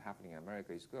is happening in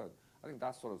America is good. I think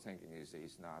that sort of thinking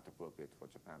is not appropriate for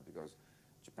Japan, because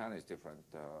Japan is different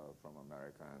from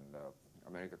America, and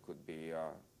America could be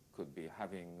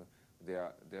having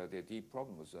their deep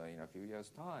problems in a few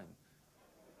years' time.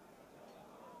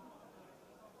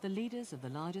 The leaders of the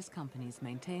largest companies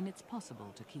maintain it's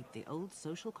possible to keep the old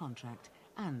social contract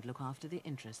and look after the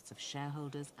interests of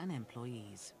shareholders and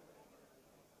employees.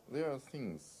 There are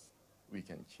things we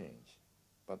can change,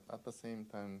 but at the same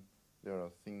time, there are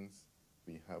things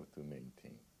we have to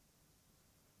maintain.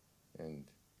 And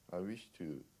I wish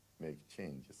to make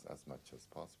changes as much as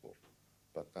possible,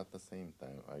 but at the same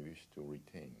time, I wish to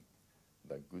retain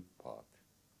the good part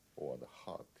or the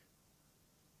heart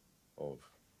of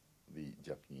the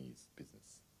Japanese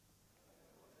business.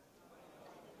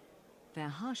 Their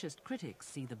harshest critics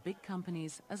see the big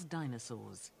companies as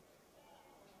dinosaurs.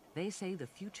 They say the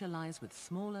future lies with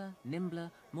smaller, nimbler,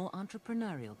 more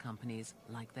entrepreneurial companies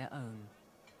like their own.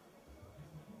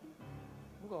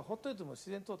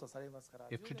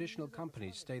 If traditional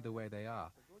companies stay the way they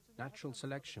are, natural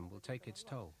selection will take its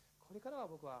toll.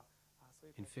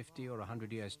 In 50 or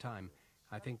 100 years' time,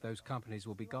 I think those companies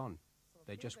will be gone.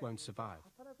 They just won't survive,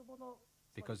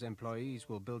 because employees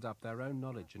will build up their own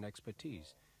knowledge and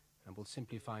expertise and will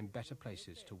simply find better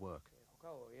places to work.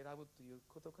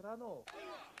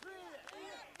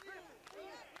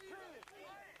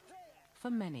 For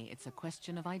many, it's a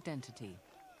question of identity.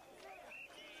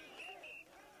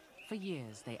 For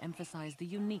years, they emphasized the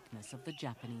uniqueness of the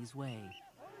Japanese way.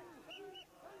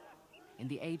 In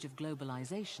the age of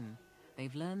globalization,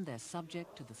 they've learned they're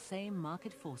subject to the same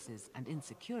market forces and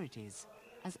insecurities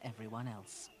as everyone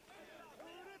else.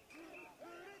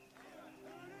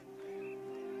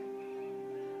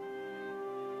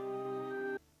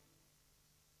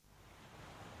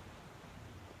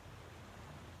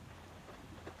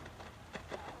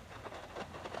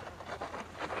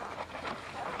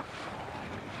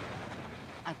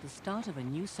 At the start of a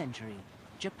new century,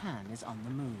 Japan is on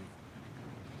the move.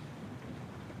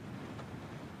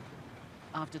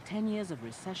 After 10 years of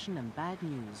recession and bad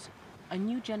news, a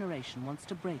new generation wants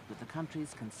to break with the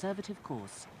country's conservative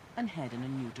course and head in a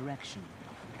new direction.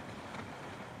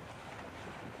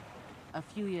 A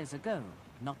few years ago,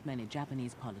 not many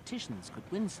Japanese politicians could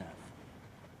windsurf.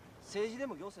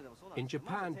 In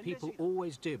Japan, people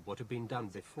always did what had been done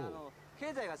before.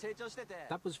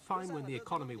 That was fine when the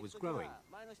economy was growing.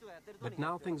 But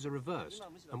now things are reversed,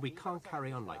 and we can't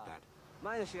carry on like that.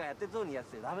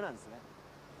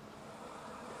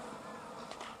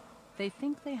 They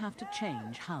think they have to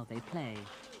change how they play,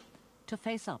 to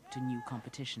face up to new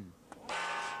competition.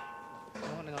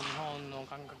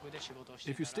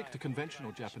 If you stick to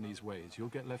conventional Japanese ways, you'll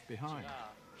get left behind.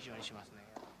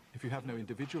 If you have no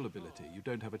individual ability, you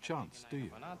don't have a chance, do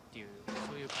you?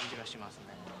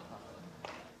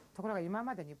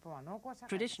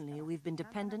 Traditionally, we've been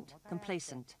dependent,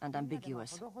 complacent, and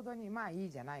ambiguous.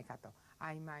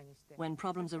 When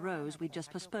problems arose, we just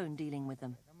postponed dealing with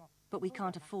them. But we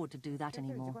can't afford to do that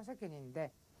anymore.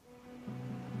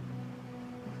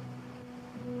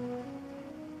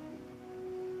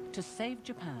 To save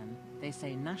Japan, they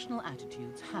say national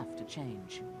attitudes have to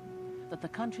change, that the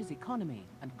country's economy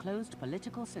and closed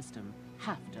political system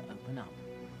have to open up.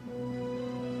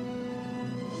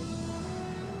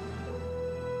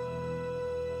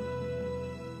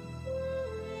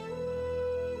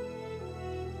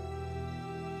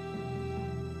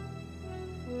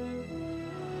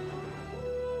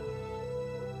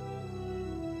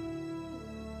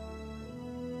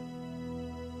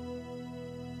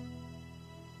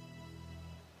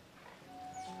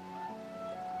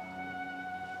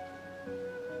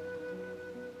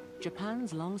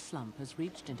 Japan's long slump has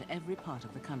reached into every part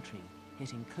of the country,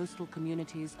 hitting coastal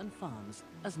communities and farms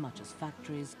as much as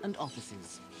factories and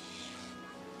offices.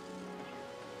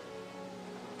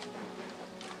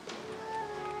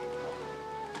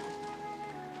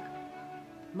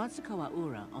 Matsukawa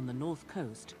Ura on the north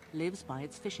coast lives by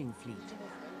its fishing fleet.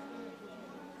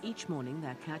 Each morning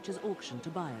their catch is auctioned to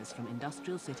buyers from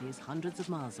industrial cities hundreds of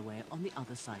miles away on the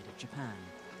other side of Japan.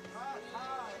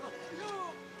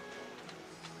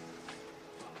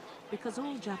 Because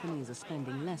all Japanese are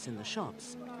spending less in the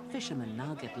shops, fishermen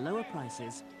now get lower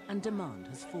prices and demand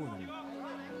has fallen.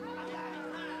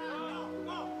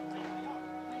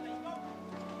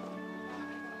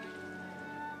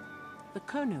 The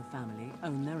Kono family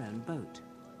own their own boat.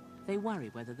 They worry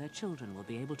whether their children will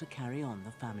be able to carry on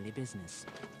the family business.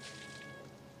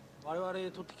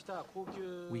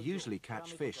 We usually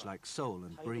catch fish like sole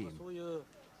and bream.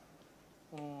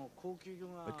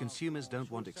 But consumers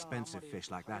don't want expensive fish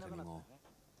like that anymore.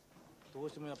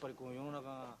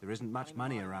 There isn't much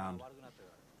money around.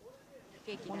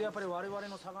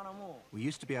 We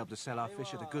used to be able to sell our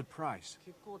fish at a good price.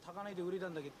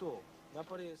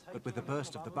 But with the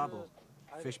burst of the bubble,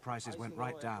 fish prices went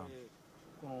right down.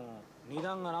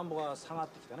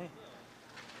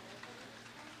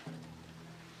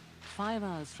 5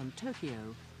 hours from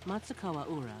Tokyo, Matsukawa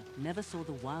Ura never saw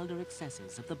the wilder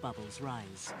excesses of the bubble's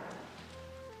rise.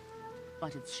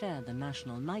 But it shared the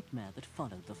national nightmare that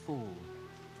followed the fall.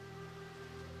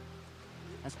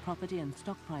 As property and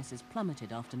stock prices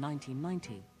plummeted after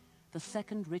 1990, the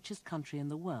second richest country in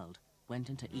the world went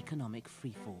into economic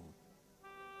freefall.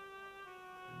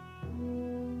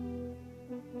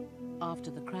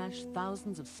 After the crash,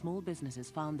 thousands of small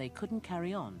businesses found they couldn't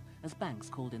carry on as banks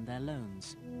called in their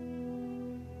loans.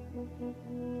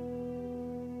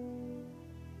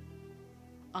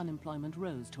 Unemployment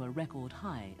rose to a record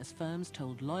high as firms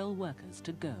told loyal workers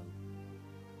to go.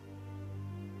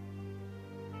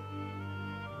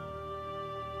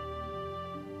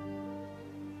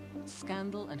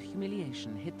 Scandal and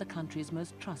humiliation hit the country's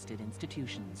most trusted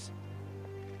institutions.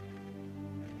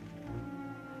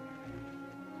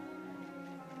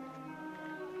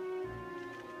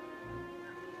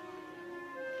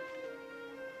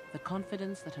 The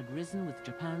confidence that had risen with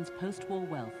Japan's post-war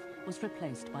wealth was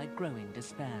replaced by growing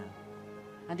despair.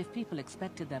 And if people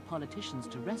expected their politicians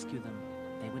to rescue them,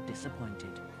 they were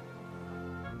disappointed.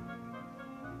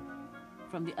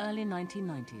 From the early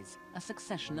 1990s, a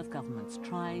succession of governments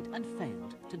tried and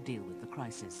failed to deal with the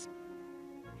crisis.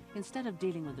 Instead of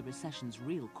dealing with the recession's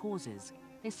real causes,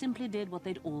 they simply did what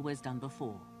they'd always done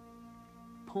before: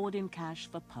 poured in cash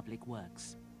for public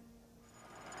works.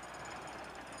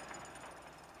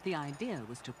 The idea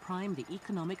was to prime the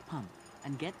economic pump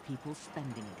and get people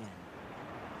spending again.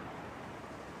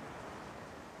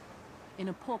 In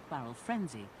a pork barrel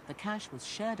frenzy, the cash was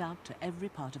shared out to every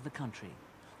part of the country,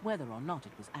 whether or not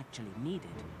it was actually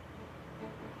needed.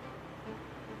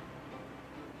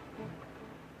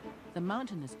 The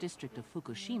mountainous district of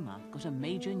Fukushima got a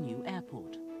major new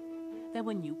airport. There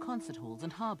were new concert halls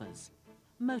and harbors,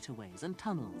 motorways and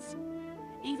tunnels.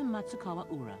 Even Matsukawa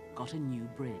Ura got a new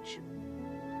bridge.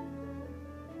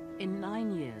 In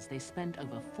 9 years, they spent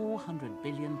over £400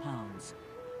 billion,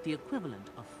 the equivalent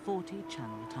of 40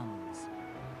 channel tunnels.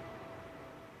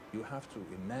 You have to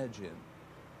imagine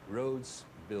roads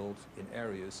built in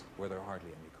areas where there are hardly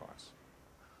any cars,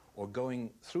 or going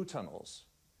through tunnels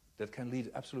that can lead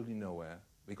absolutely nowhere,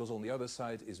 because on the other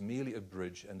side is merely a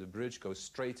bridge, and the bridge goes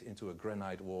straight into a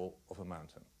granite wall of a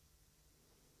mountain.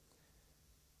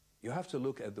 You have to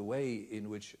look at the way in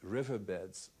which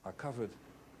riverbeds are covered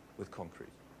with concrete,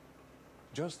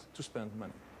 just to spend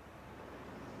money.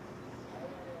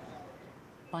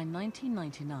 By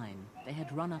 1999, they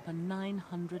had run up a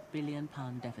 £900 billion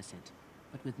deficit,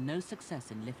 but with no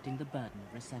success in lifting the burden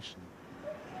of recession.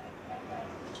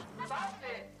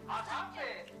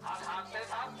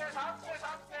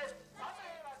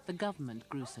 The government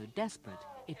grew so desperate,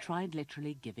 it tried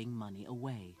literally giving money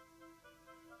away.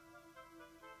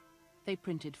 They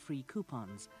printed free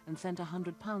coupons and sent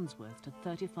 £100 worth to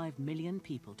 35 million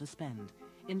people to spend,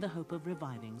 in the hope of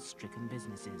reviving stricken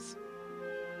businesses.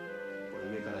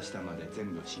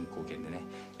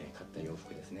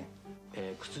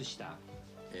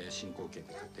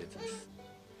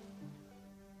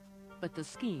 But the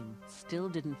scheme still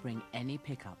didn't bring any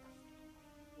pickup.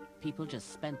 People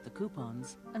just spent the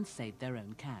coupons and saved their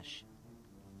own cash.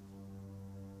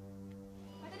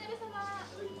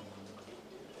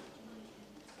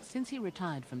 Since he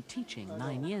retired from teaching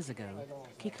 9 years ago,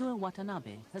 Kikuo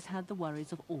Watanabe has had the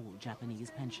worries of all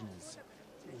Japanese pensioners.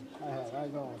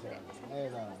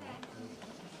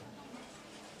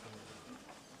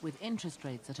 With interest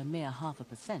rates at a mere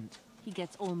 0.5%, he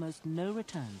gets almost no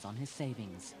returns on his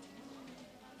savings.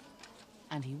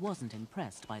 And he wasn't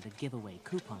impressed by the giveaway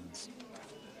coupons.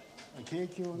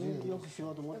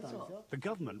 The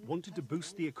government wanted to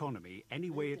boost the economy any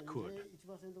way it could,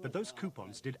 but those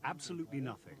coupons did absolutely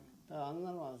nothing.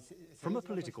 From a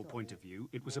political point of view,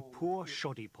 it was a poor,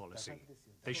 shoddy policy.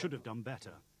 They should have done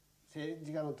better.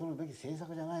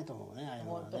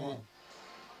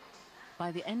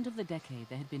 By the end of the decade,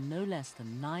 there had been no less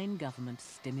than 9 government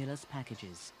stimulus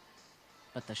packages.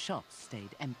 But the shops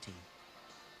stayed empty.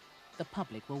 The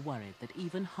public were worried that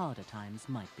even harder times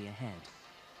might be ahead.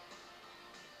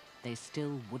 They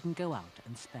still wouldn't go out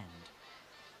and spend.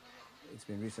 It's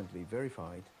been recently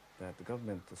verified that the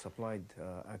government supplied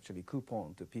actually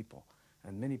coupon to people,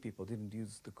 and many people didn't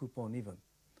use the coupon even.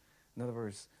 In other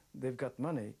words, they've got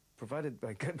money provided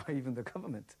by even the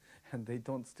government, and they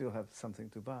don't still have something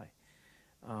to buy.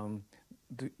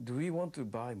 Do we want to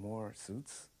buy more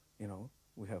suits? You know,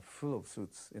 we have full of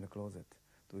suits in a closet.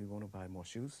 Do we want to buy more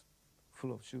shoes?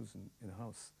 Full of shoes in the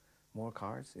house. More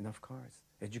cars, enough cars.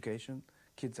 Education,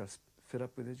 kids are fed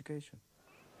up with education.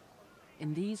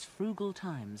 In these frugal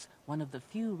times, one of the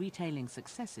few retailing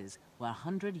successes were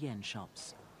 100-yen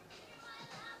shops.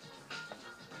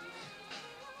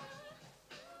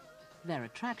 Their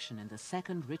attraction in the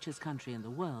second richest country in the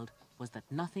world was that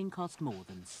nothing cost more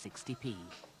than 60p.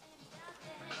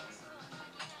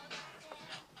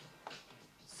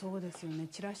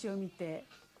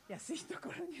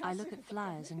 I look at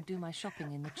flyers and do my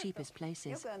shopping in the cheapest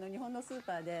places.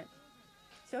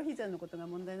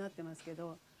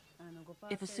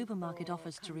 If a supermarket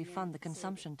offers to refund the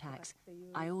consumption tax,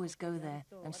 I always go there,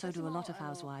 and so do a lot of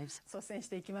housewives.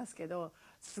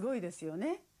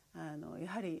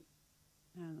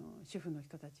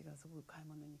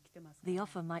 The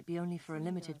offer might be only for a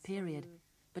limited period,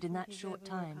 but in that short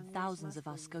time, thousands of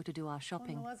us go to do our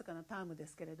shopping.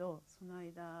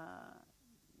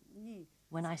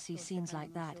 When I see scenes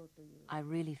like that, I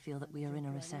really feel that we are in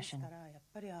a recession.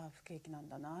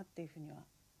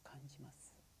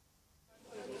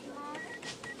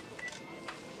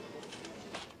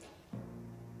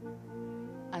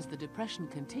 As the Depression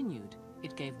continued,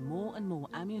 it gave more and more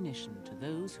ammunition to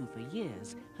those who for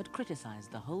years had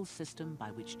criticized the whole system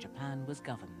by which Japan was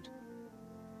governed.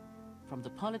 From the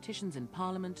politicians in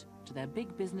parliament to their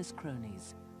big business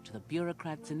cronies, to the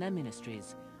bureaucrats in their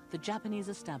ministries, the Japanese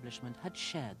establishment had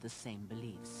shared the same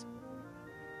beliefs.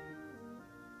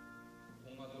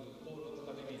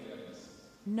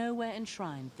 Nowhere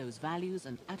enshrined those values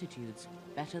and attitudes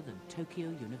better than Tokyo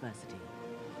University.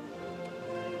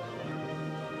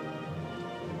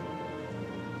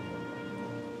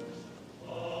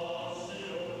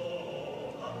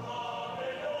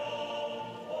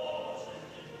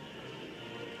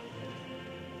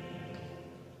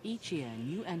 Each year,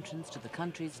 new entrants to the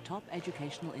country's top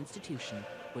educational institution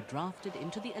were drafted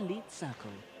into the elite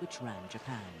circle which ran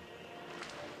Japan.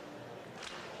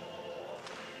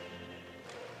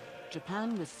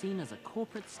 Japan was seen as a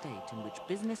corporate state in which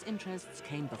business interests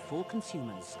came before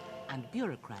consumers, and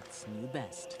bureaucrats knew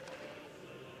best.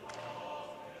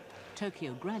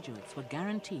 Tokyo graduates were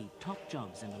guaranteed top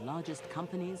jobs in the largest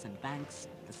companies and banks,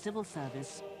 the civil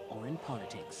service, or in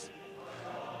politics.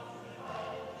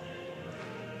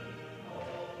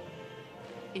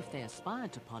 If they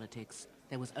aspired to politics,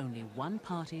 there was only one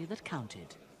party that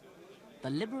counted. The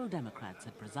Liberal Democrats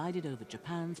had presided over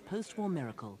Japan's post-war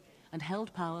miracle and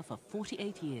held power for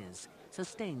 48 years,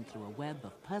 sustained through a web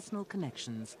of personal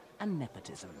connections and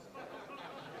nepotism.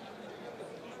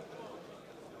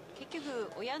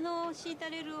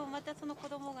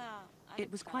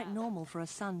 It was quite normal for a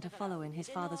son to follow in his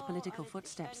father's political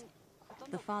footsteps.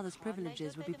 The father's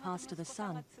privileges would be passed to the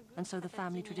son, and so the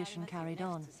family tradition carried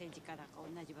on.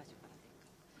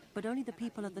 But only the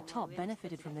people at the top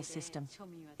benefited from this system.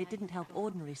 It didn't help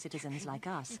ordinary citizens like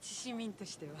us.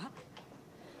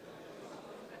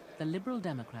 The Liberal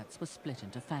Democrats were split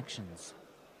into factions.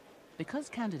 Because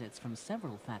candidates from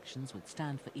several factions would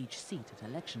stand for each seat at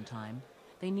election time,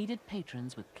 they needed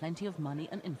patrons with plenty of money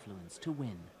and influence to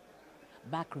win.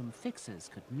 Backroom fixers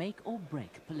could make or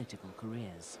break political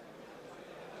careers.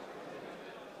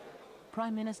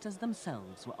 Prime ministers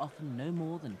themselves were often no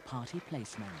more than party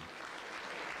placemen.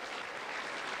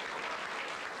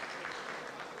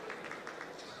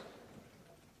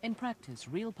 In practice,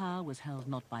 real power was held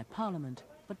not by parliament,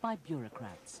 but by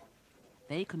bureaucrats.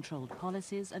 They controlled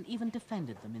policies and even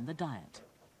defended them in the Diet.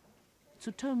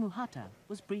 Tsutomu Hata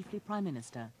was briefly prime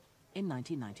minister in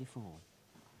 1994.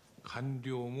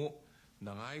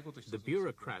 The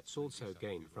bureaucrats also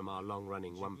gained from our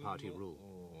long-running one-party rule.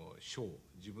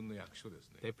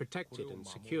 They protected and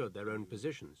secured their own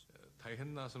positions.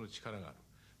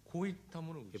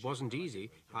 It wasn't easy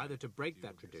either to break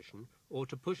that tradition or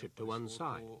to push it to one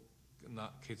side.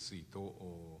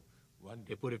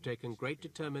 It would have taken great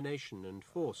determination and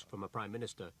force from a prime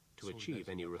minister to achieve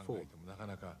any reform.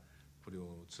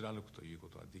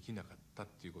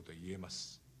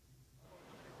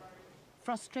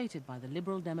 Frustrated by the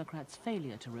Liberal Democrats'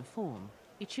 failure to reform,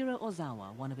 Ichiro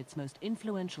Ozawa, one of its most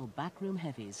influential backroom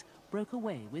heavies, broke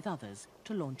away with others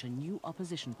to launch a new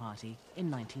opposition party in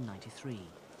 1993.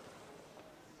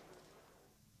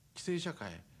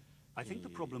 I think the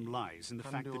problem lies in the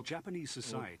fact that Japanese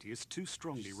society is too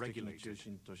strongly regulated.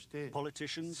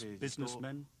 Politicians,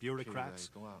 businessmen, bureaucrats,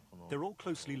 they're all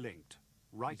closely linked,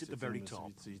 right at the very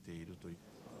top.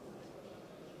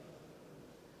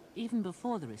 Even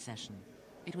before the recession,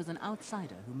 it was an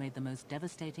outsider who made the most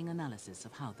devastating analysis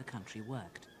of how the country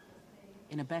worked.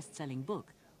 In a best-selling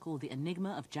book called The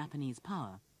Enigma of Japanese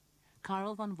Power,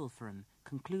 Karl von Wolferen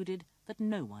concluded that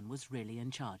no one was really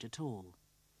in charge at all.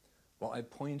 Well, I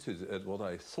pointed at what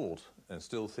I thought and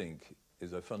still think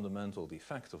is a fundamental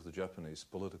defect of the Japanese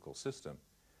political system,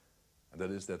 and that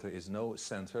is that there is no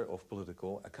center of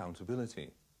political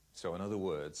accountability. So in other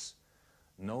words,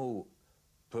 no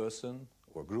person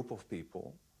or group of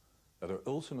people that are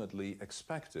ultimately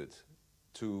expected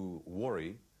to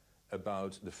worry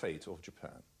about the fate of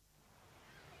Japan.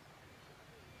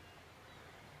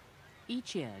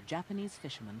 Each year, Japanese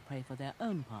fishermen pray for their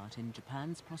own part in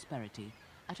Japan's prosperity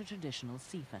at a traditional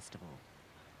sea festival.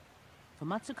 For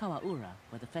Matsukawa Ura,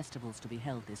 where the festival's to be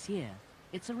held this year,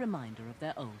 it's a reminder of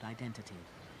their old identity.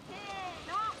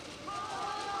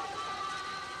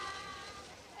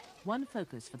 One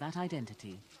focus for that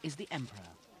identity is the emperor.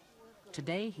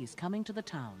 Today, he's coming to the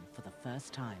town for the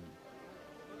first time.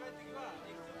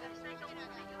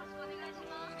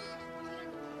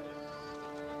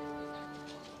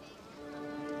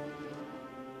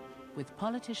 With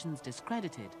politicians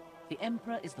discredited, the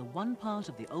emperor is the one part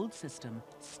of the old system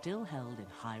still held in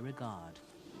high regard.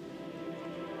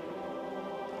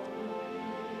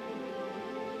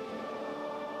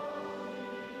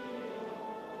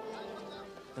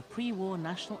 The pre-war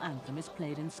national anthem is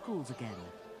played in schools again,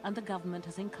 and the government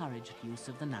has encouraged use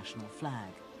of the national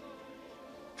flag.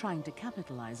 Trying to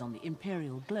capitalize on the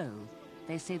imperial glow,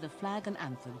 they say the flag and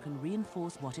anthem can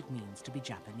reinforce what it means to be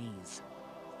Japanese.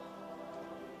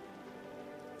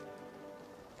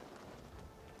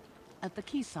 At the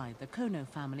quayside, the Kono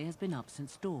family has been up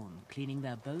since dawn, cleaning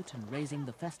their boat and raising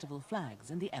the festival flags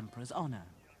in the emperor's honor.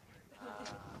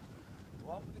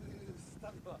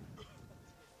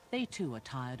 They too are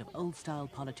tired of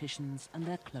old-style politicians and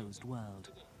their closed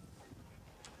world.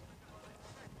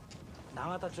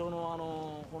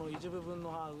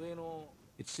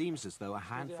 It seems as though a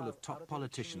handful of top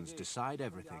politicians decide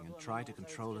everything and try to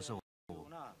control us all.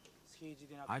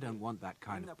 I don't want that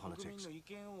kind of politics.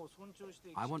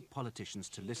 I want politicians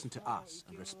to listen to us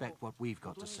and respect what we've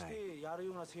got to say.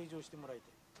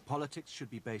 Politics should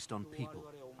be based on people,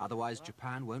 otherwise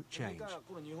Japan won't change.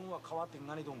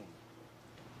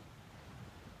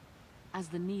 As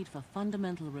the need for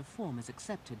fundamental reform is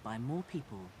accepted by more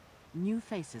people, new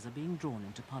faces are being drawn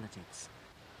into politics.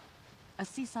 A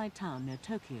seaside town near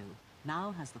Tokyo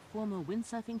now has the former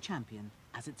windsurfing champion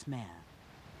as its mayor.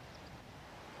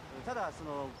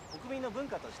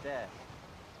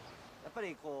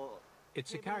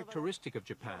 It's a characteristic of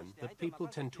Japan that people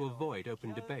tend to avoid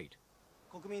open debate.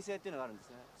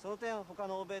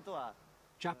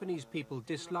 Japanese people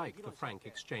dislike the frank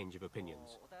exchange of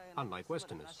opinions, unlike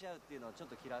Westerners.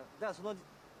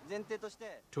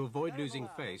 To avoid losing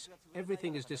face,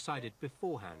 everything is decided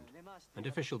beforehand, and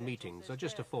official meetings are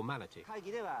just a formality.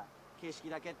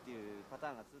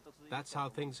 That's how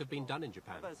things have been done in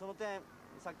Japan.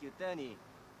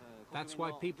 That's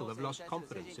why people have lost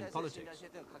confidence in politics.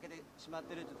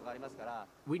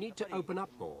 We need to open up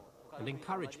more and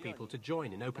encourage people to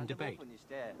join in open debate.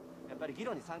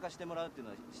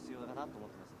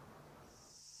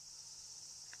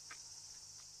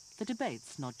 The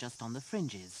debate's not just on the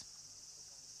fringes.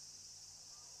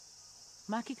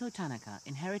 Makiko Tanaka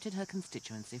inherited her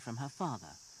constituency from her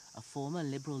father, a former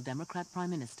Liberal Democrat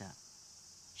Prime Minister.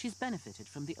 She's benefited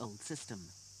from the old system,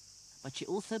 but she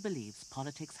also believes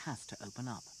politics has to open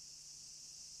up.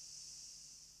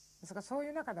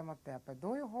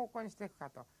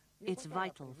 It's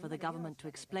vital for the government to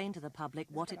explain to the public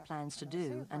what it plans to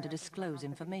do and to disclose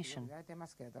information.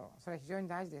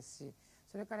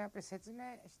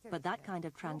 But that kind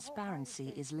of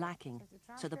transparency is lacking,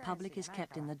 so the public is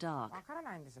kept in the dark.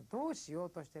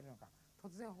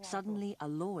 Suddenly a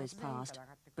law is passed,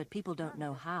 but people don't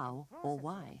know how or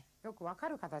why.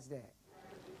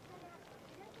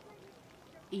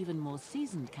 Even more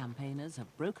seasoned campaigners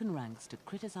have broken ranks to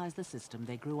criticize the system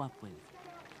they grew up with.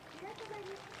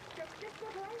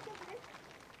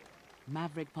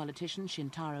 Maverick politician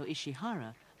Shintaro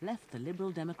Ishihara left the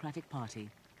Liberal Democratic Party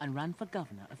and ran for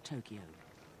governor of Tokyo.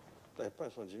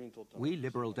 We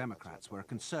Liberal Democrats were a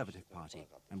conservative party,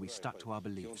 and we stuck to our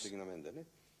beliefs.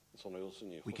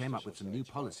 We came up with some new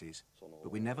policies,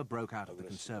 but we never broke out of the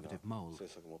conservative mold.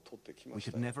 We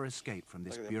could never escape from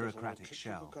this bureaucratic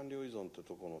shell.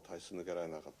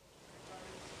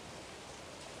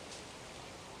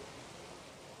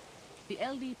 The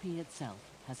LDP itself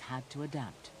has had to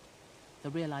adapt. The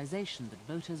realization that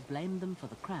voters blamed them for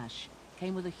the crash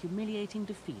came with a humiliating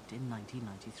defeat in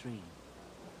 1993.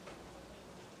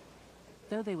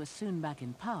 Though they were soon back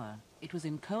in power, it was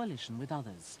in coalition with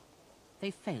others.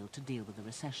 They failed to deal with the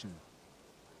recession.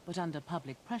 But under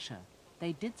public pressure,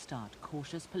 they did start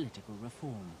cautious political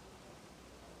reform.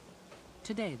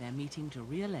 Today they're meeting to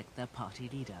re-elect their party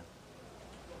leader.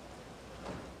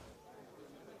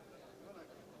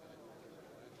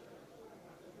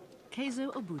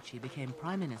 Keizo Obuchi became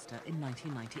prime minister in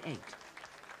 1998,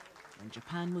 when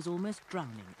Japan was almost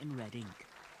drowning in red ink.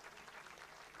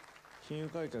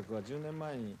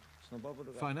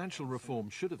 Financial reform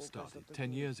should have started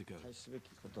 10 years ago.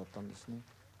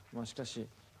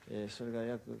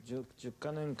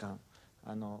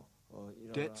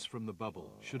 Debts from the bubble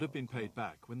should have been paid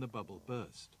back when the bubble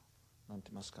burst.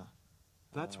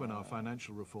 That's when our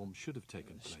financial reform should have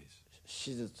taken place.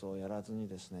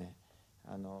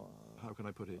 How can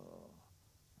I put it?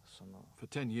 For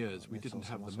 10 years, we didn't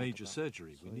have the major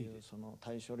surgery we needed.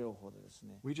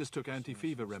 We just took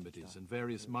anti-fever remedies and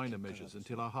various minor measures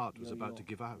until our heart was about to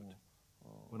give out.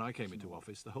 When I came into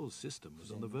office, the whole system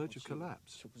was on the verge of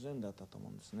collapse.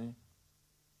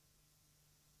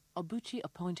 Obuchi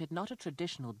appointed not a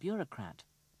traditional bureaucrat,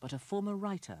 but a former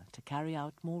writer to carry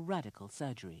out more radical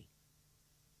surgery.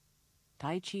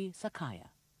 Taichi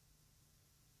Sakaya.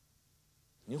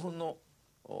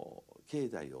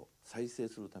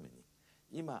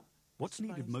 What's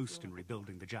needed most in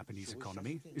rebuilding the Japanese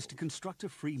economy is to construct a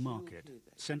free market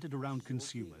centered around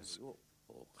consumers.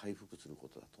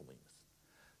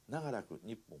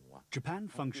 Japan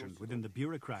functioned within the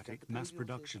bureaucratic mass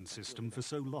production system for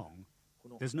so long,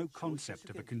 there's no concept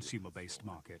of a consumer-based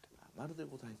market.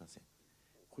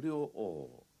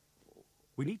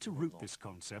 We need to root this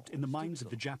concept in the minds of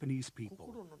the Japanese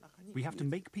people. We have to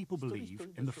make people believe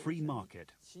in the free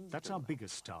market. That's our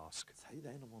biggest task.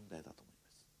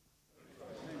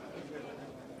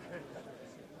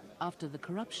 After the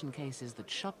corruption cases that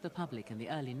shocked the public in the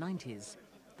early 90s,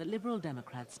 the Liberal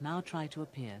Democrats now try to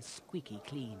appear squeaky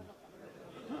clean.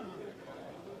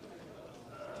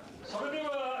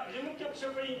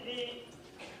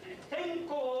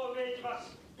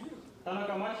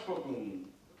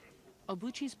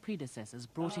 Obuchi's predecessors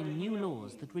brought in new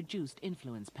laws that reduced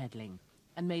influence peddling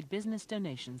and made business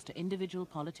donations to individual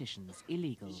politicians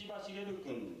illegal.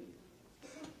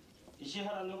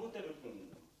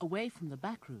 Away from the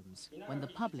backrooms, when the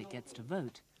public gets to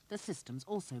vote, the system's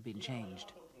also been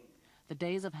changed. The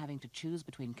days of having to choose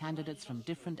between candidates from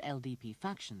different LDP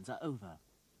factions are over.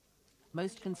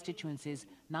 Most constituencies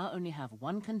now only have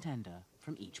one contender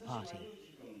from each party.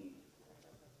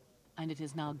 And it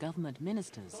is now government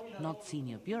ministers, not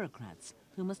senior bureaucrats,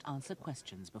 who must answer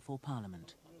questions before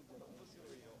Parliament.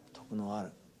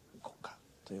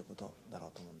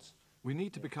 We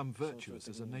need to become virtuous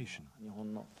as a nation.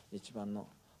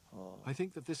 I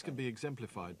think that this can be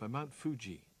exemplified by Mount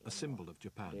Fuji, a symbol of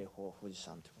Japan.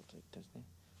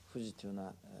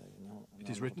 It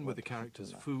is written with the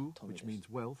characters Fu, which means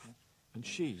wealth, and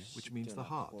Shi, which means the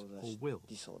heart, or will.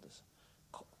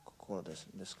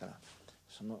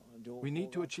 We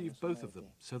need to achieve both of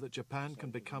them so that Japan can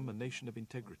become a nation of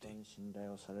integrity.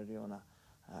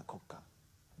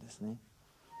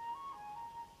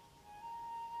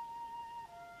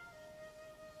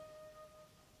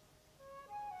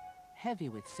 Heavy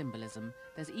with symbolism,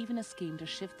 there's even a scheme to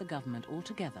shift the government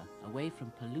altogether away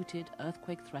from polluted,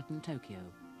 earthquake-threatened Tokyo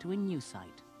to a new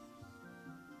site.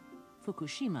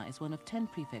 Fukushima is one of 10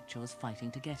 prefectures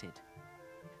fighting to get it.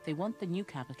 They want the new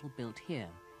capital built here,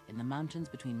 in the mountains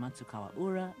between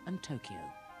Matsukawa-ura and Tokyo.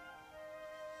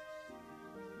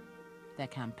 They're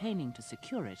campaigning to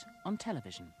secure it on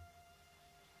television.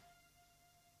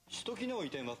 首都機能移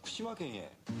転は福島県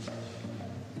へ。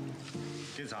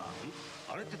ケンさん、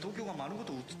あれって東京が丸ご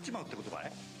と移っちまうってことか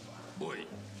い？おい、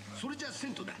それじゃ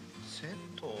銭湯だ。銭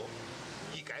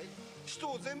湯？いいかい？首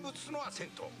都を全部移すのは銭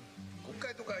湯。国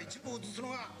会とか一部移すの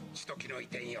が首都機能移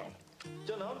転よ。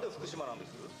じゃあなんで福島なんで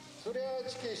す？そりゃ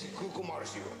地形し空港もある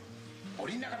しよ。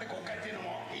森の中で国会っていうのも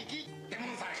いいきって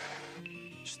もんさ。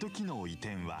首都機能移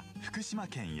転は福島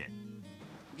県へ。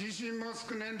地震も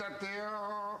少ねえんだって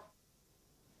よ。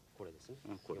これですね。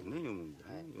これね、よもぎ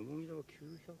だね。よもぎだは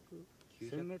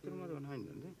1000メートルまではないん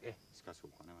だね。しかしお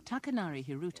金はね。Takanari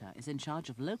Hiruta is in charge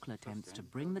of local attempts to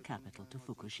bring the capital to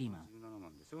Fukushima.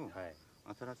 はい。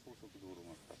新しい高速道路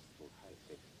が2つ通っ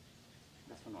て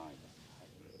でその間。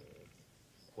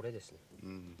これですね。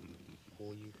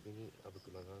こういうふうに阿武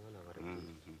隈川が流れている。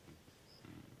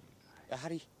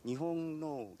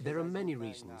There are many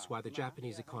reasons why the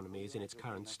Japanese economy is in its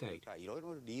current state.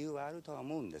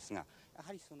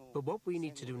 But what we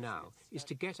need to do now is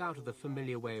to get out of the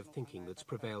familiar way of thinking that's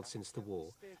prevailed since the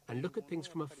war and look at things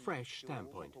from a fresh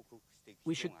standpoint.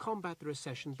 We should combat the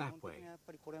recession that way.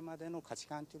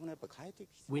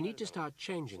 We need to start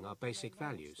changing our basic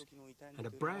values, and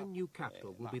a brand new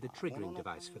capital will be the triggering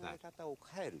device for that.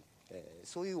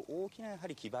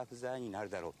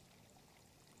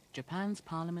 Japan's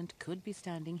parliament could be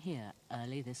standing here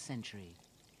early this century.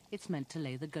 It's meant to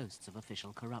lay the ghosts of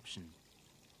official corruption.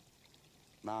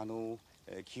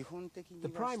 The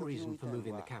prime reason for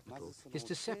moving the capital is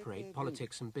to separate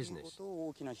politics and business.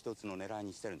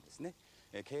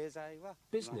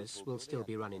 Business will still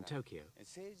be run in Tokyo,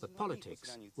 but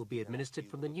politics will be administered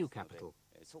from the new capital.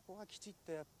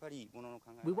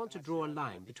 We want to draw a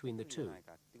line between the two.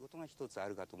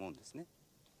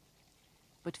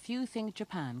 But few think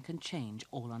Japan can change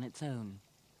all on its own,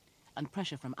 and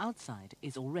pressure from outside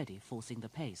is already forcing the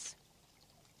pace.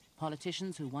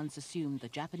 Politicians who once assumed the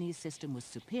Japanese system was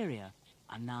superior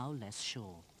are now less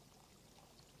sure.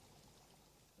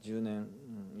 10年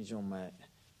以上前、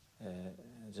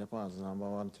Japan is number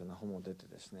one というような本も出て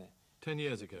ですね。10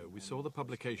 years ago, we saw the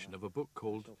publication of a book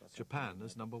called Japan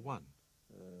as Number One.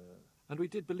 And we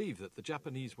did believe that the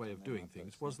Japanese way of doing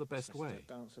things was the best way.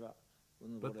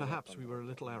 But perhaps we were a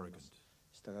little arrogant.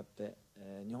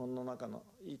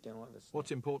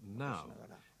 What's important now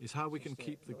is how we can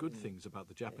keep the good things about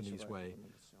the Japanese way,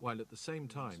 while at the same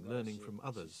time learning from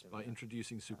others by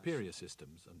introducing superior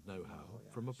systems and know-how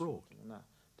from abroad.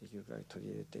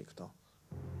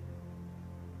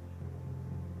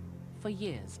 For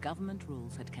years, government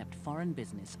rules had kept foreign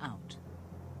business out.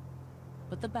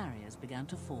 But the barriers began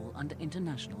to fall under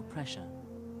international pressure.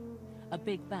 A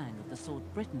big bang of the sort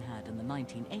Britain had in the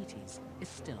 1980s is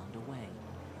still underway.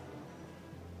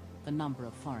 The number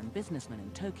of foreign businessmen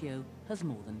in Tokyo has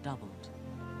more than doubled.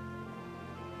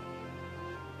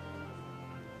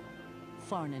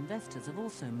 Foreign investors have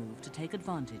also moved to take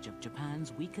advantage of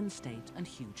Japan's weakened state and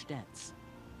huge debts.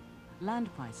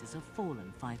 Land prices have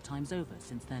fallen 5 times over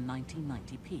since their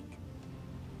 1990 peak.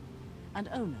 And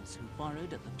owners who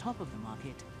borrowed at the top of the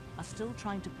market are still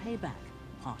trying to pay back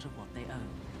part of what they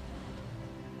owe.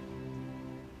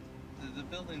 The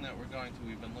building that we're going to,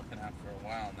 we've been looking at for a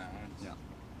while now. Yeah.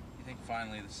 You think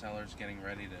finally the seller's getting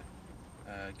ready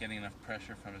to, getting enough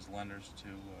pressure from his lenders to...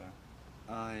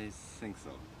 I think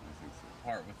so.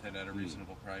 Part with it at a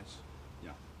reasonable price.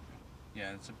 Yeah.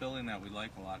 Yeah, it's a building that we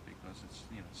like a lot because it's,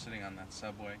 you know, sitting on that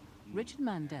subway. Richard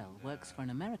Mandel works for an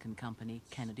American company,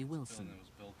 Kennedy Wilson. It was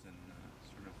built in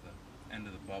sort of the end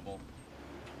of the bubble.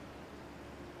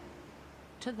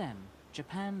 To them,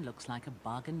 Japan looks like a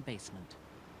bargain basement.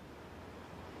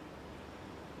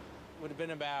 Would have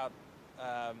been about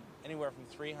anywhere from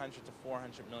 $300 to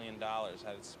 $400 million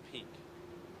at its peak.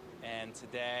 And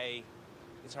today,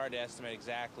 it's hard to estimate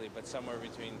exactly, but somewhere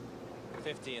between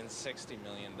 $50 and $60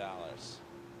 million.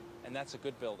 And that's a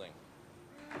good building.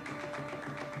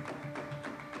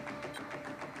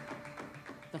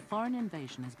 The foreign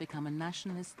invasion has become a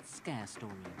nationalist scare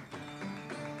story.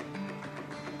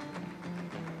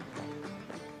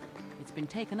 It's been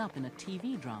taken up in a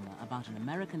TV drama about an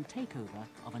American takeover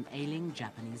of an ailing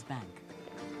Japanese bank.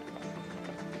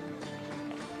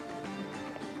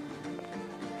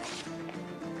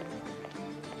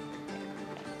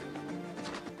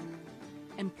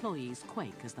 Employees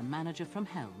quake as the manager from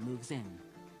hell moves in.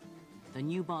 The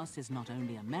new boss is not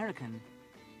only American,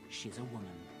 she's a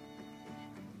woman.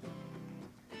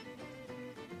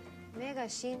 目が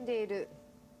死んでいる。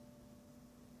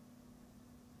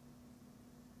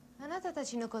あなたた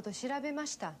ちのこと調べま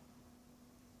した。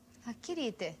はっきり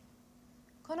言って、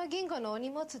この銀行のお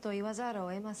荷物と言わざる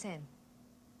を得ません。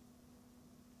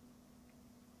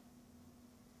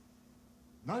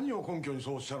何を根拠に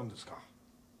そうおっしゃるんですか。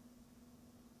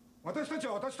私たち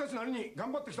は私たちなりに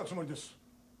頑張ってきたつもりです。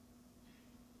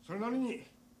それなりに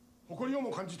誇りを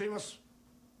も感じています。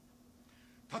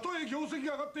たとえ業績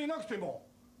が上がっていなくても、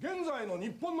現在の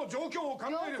日本の状況を考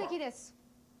えれば。業績です。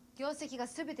業績が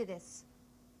全てです。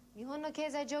日本の経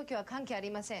済状況は関係あり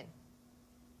ません。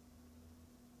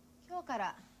今日か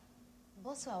ら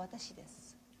ボスは私で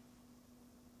す。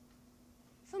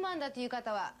不満だという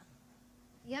方は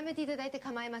やめていただいて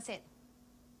構いません。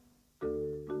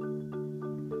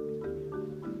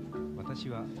私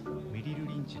はメリル・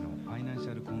リンチのファイナンシ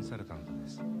ャルコンサルタントで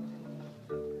す。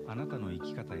あなたの生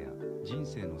き方や人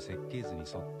生の設計図に沿っ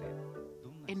て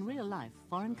In real life,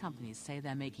 foreign companies say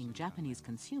they're making Japanese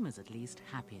consumers at least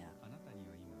happier.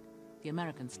 The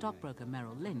American stockbroker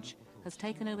Merrill Lynch has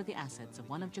taken over the assets of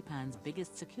one of Japan's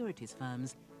biggest securities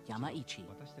firms, Yamaichi.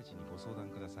 私たちにご相談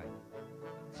ください。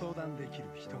相談できる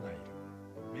人がいる。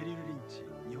メリル・リンチ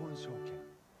日本証券。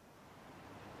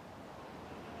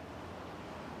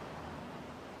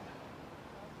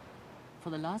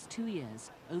For the last 2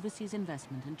 years, overseas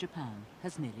investment in Japan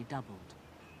has nearly doubled.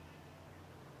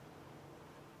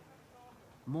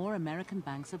 More American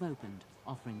banks have opened,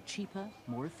 offering cheaper,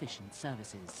 more efficient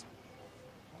services.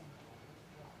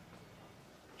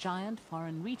 Giant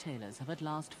foreign retailers have at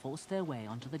last forced their way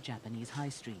onto the Japanese high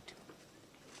street.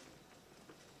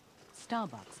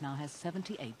 Starbucks now has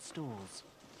 78 stores.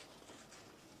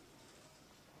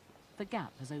 The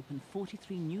Gap has opened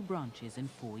 43 new branches in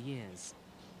 4 years.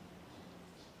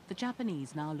 The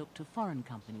Japanese now look to foreign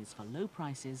companies for low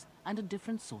prices and a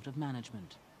different sort of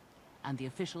management. And the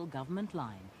official government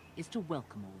line is to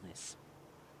welcome all this.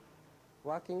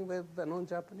 Working with the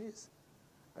non-Japanese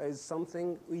is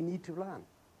something we need to learn.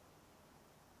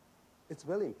 It's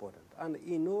very important. And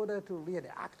in order to really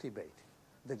activate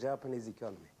the Japanese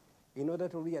economy, in order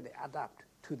to really adapt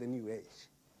to the new age,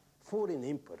 foreign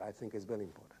input, I think, is very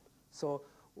important. So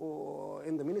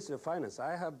in the Ministry of Finance,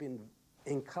 I have been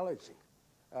encouraging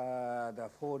the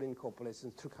foreign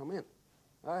corporations to come in.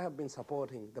 I have been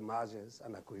supporting the mergers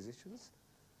and acquisitions.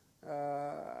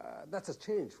 That's a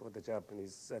change for the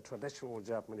Japanese, traditional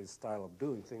Japanese style of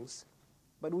doing things.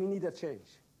 But we need a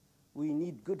change. We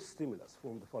need good stimulus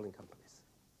from the foreign companies.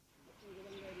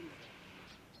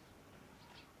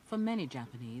 For many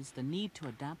Japanese, the need to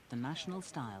adapt the national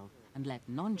style and let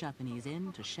non-Japanese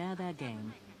in to share their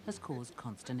game has caused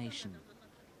consternation.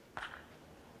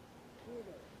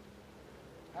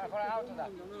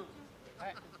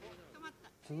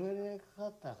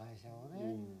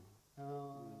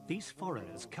 These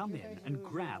foreigners come in and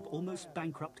grab almost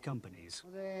bankrupt companies.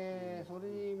 They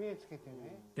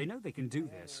know they can do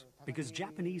this because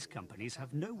Japanese companies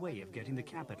have no way of getting the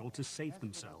capital to save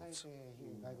themselves.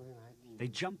 They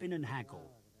jump in and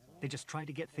haggle. They just try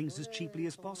to get things as cheaply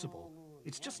as possible.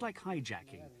 It's just like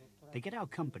hijacking. They get our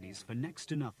companies for next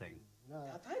to nothing.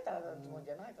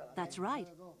 That's right.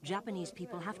 Japanese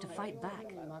people have to fight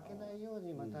back.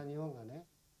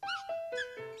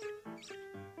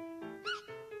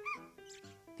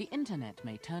 The internet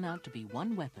may turn out to be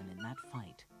one weapon in that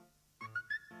fight.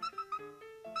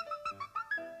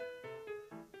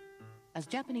 As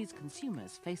Japanese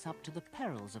consumers face up to the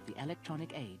perils of the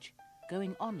electronic age,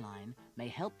 going online may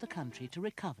help the country to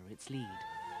recover its lead.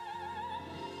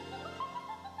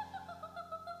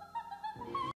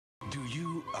 Do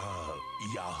you,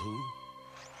 Yahoo?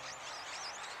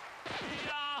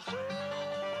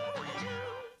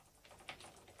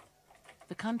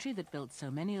 The country that built so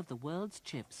many of the world's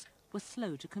chips was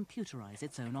slow to computerize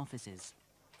its own offices.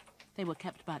 They were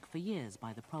kept back for years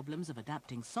by the problems of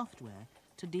adapting software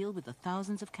to deal with the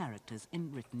thousands of characters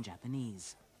in written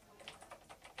Japanese.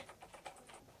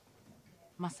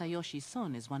 Masayoshi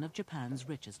Son is one of Japan's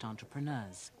richest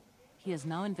entrepreneurs. He has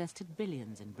now invested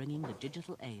billions in bringing the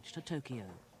digital age to Tokyo.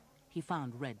 He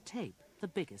found red tape the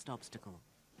biggest obstacle.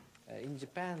 In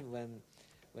Japan, when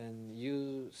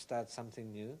you start something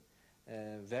new,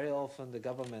 very often the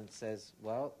government says,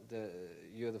 well,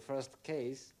 you're the first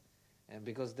case, and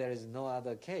because there is no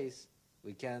other case,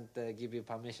 we can't give you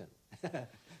permission.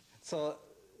 So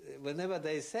whenever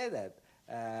they say that,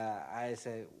 I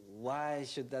say, why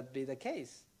should that be the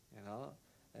case? You know,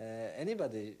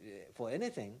 anybody, for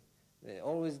anything,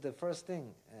 always the first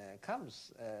thing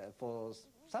comes for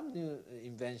some new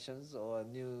inventions or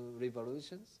new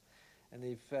revolutions. And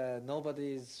if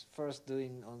nobody is first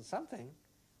doing on something,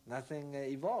 nothing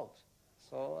evolves.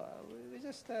 So we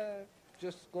just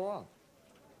go on.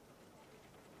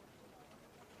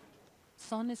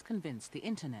 Son is convinced the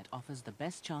internet offers the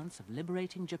best chance of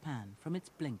liberating Japan from its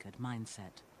blinkered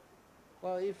mindset.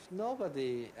 Well, if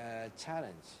nobody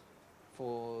challenge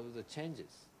for the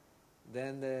changes,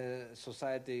 then the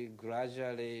society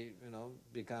gradually,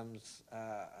 becomes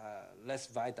less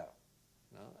vital.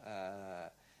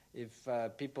 If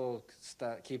people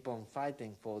keep on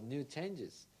fighting for new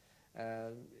changes,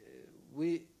 there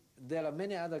are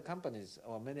many other companies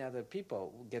or many other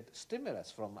people who get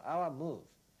stimulus from our move.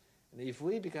 And if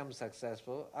we become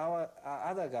successful, our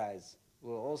other guys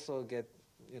will also get,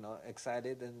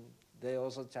 excited, and they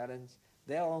also challenge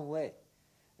their own way.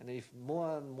 And if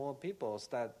more and more people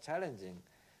start challenging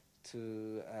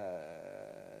to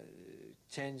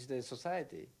change the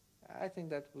society, I think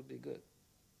that would be good.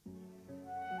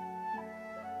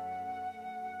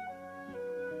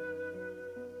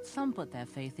 Some put their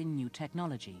faith in new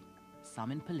technology,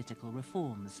 some in political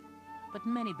reforms, but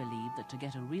many believe that to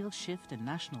get a real shift in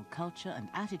national culture and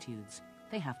attitudes,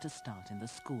 they have to start in the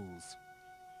schools.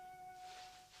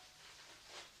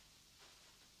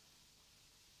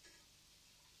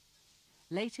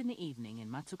 Late in the evening in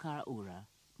Matsukara-ura,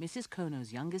 Mrs.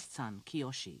 Kono's youngest son,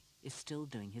 Kiyoshi, is still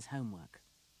doing his homework.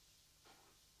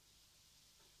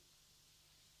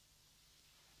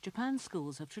 Japan's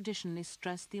schools have traditionally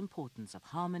stressed the importance of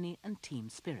harmony and team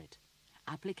spirit,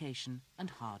 application and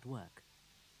hard work.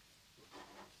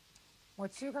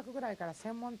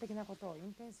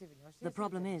 The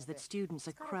problem is that students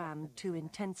are crammed too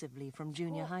intensively from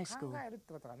junior high school.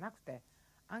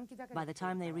 By the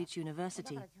time they reach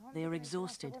university, they are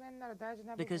exhausted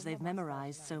because they've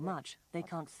memorized so much they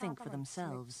can't think for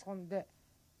themselves.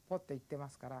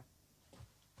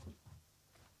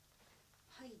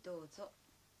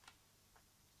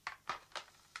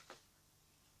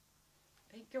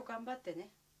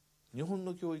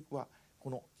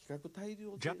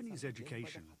 Japanese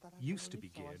education used to be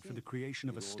geared for the creation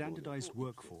of a standardized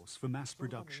workforce for mass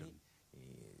production.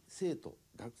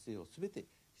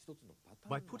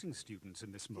 By putting students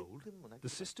in this mold, the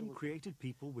system created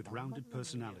people with rounded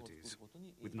personalities,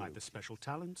 with neither special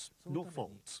talents nor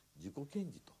faults.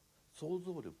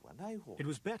 It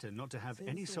was better not to have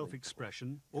any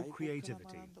self-expression or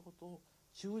creativity.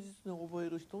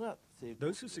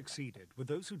 Those who succeeded were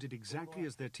those who did exactly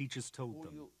as their teachers told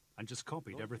them and just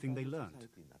copied everything they learned.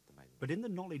 But in the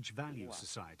knowledge value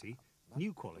society,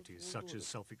 new qualities such as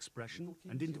self-expression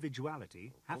and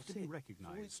individuality have to be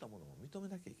recognized.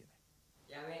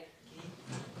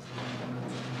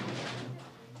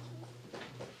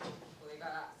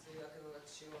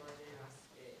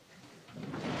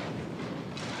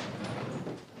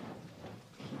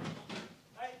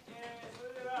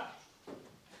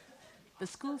 The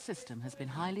school system has been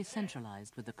highly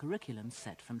centralized with the curriculum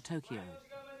set from Tokyo.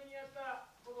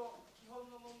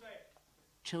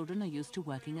 Children are used to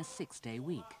working a 6-day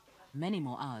week, many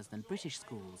more hours than British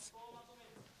schools.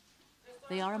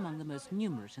 They are among the most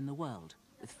numerate in the world,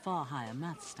 with far higher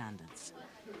maths standards.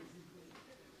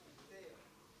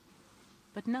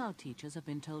 But now teachers have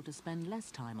been told to spend less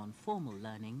time on formal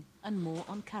learning and more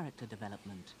on character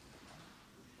development.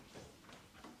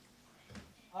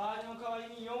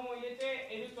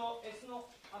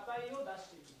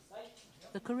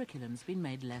 The curriculum's been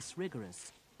made less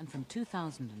rigorous, and from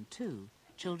 2002,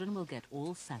 children will get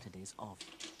all Saturdays off.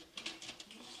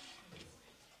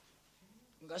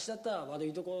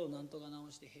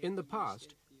 In the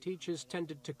past, teachers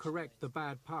tended to correct the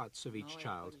bad parts of each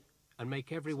child and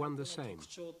make everyone the same.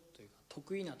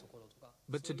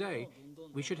 But today,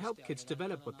 we should help kids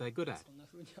develop what they're good at.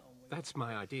 That's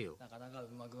my ideal.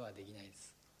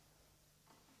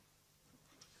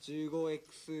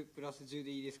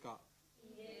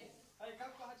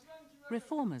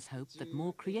 Reformers hope that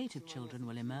more creative children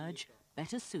will emerge,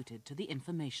 better suited to the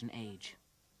information age.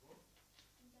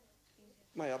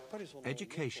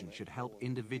 Education should help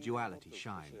individuality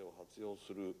shine.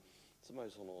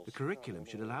 The curriculum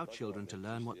should allow children to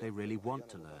learn what they really want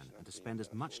to learn and to spend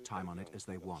as much time on it as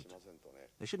they want.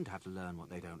 They shouldn't have to learn what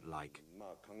they don't like.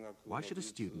 Why should a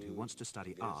student who wants to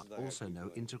study art also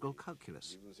know integral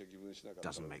calculus?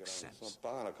 Doesn't make sense.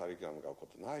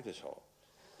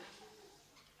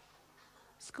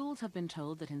 Schools have been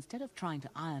told that instead of trying to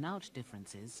iron out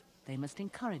differences, they must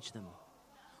encourage them.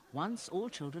 Once, all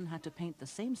children had to paint the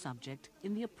same subject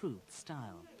in the approved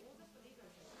style.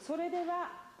 それでは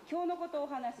今日のことをお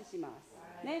話ししま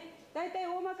す。ね、だいたい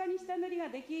大まかに下塗りが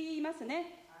できます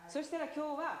ね。そしたら今日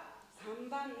は3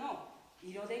番の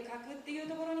色で描くっていう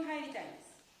ところに入りたいんで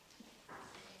す。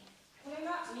これ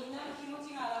がみんなの気持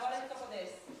ちが現れるところで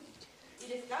す。いい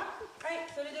ですか？はい、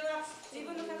それでは自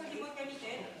分の作品もう一回見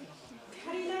て。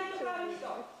足りないとこある人。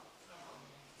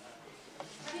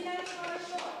足りないとこある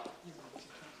人。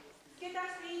付け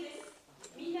足していいです。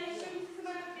みんな一緒に進ま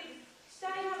なくていい。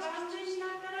下絵が万全に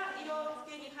なったら色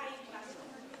付けに入ります。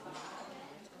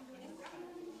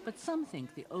But some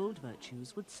think the old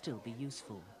virtues would still be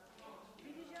useful.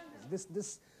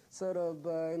 This sort of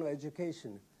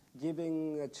education,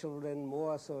 giving children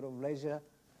more sort of leisure,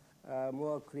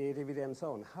 more creativity and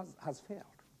so on, has failed.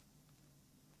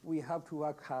 We have to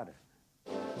work harder.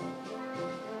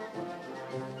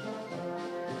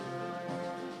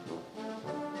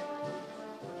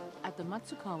 At the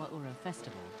Matsukawa Ura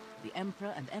Festival, the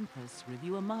Emperor and Empress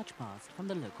review a march past from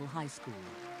the local high school.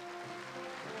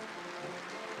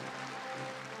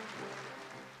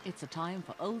 It's a time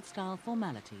for old-style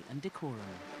formality and decorum.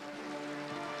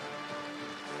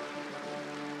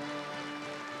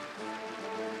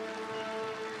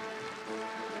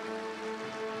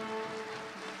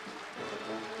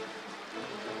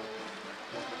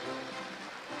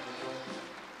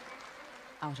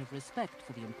 Out of respect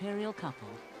for the imperial couple,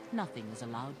 nothing is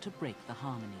allowed to break the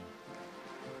harmony.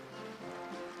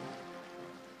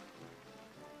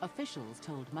 Officials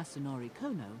told Masunori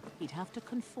Kono he'd have to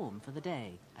conform for the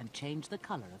day and change the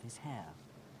color of his hair.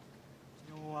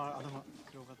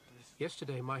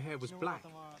 Yesterday my hair was black.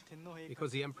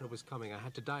 Because the emperor was coming, I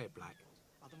had to dye it black.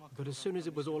 But as soon as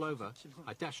it was all over,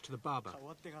 I dashed to the barber.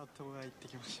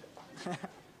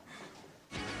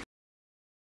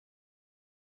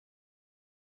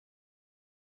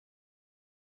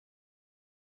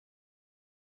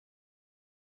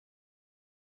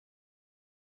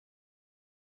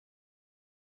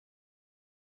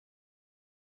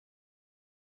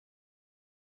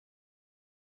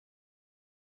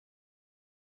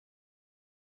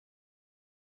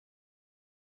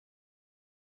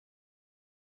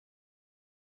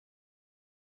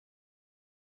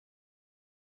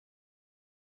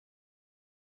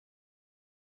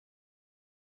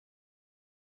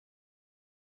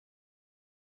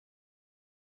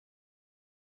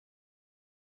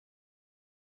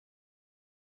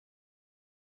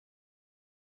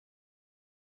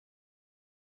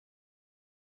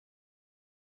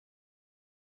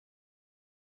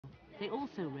 They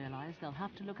also realize they'll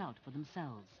have to look out for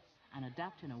themselves and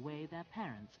adapt in a way their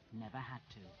parents never had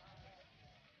to.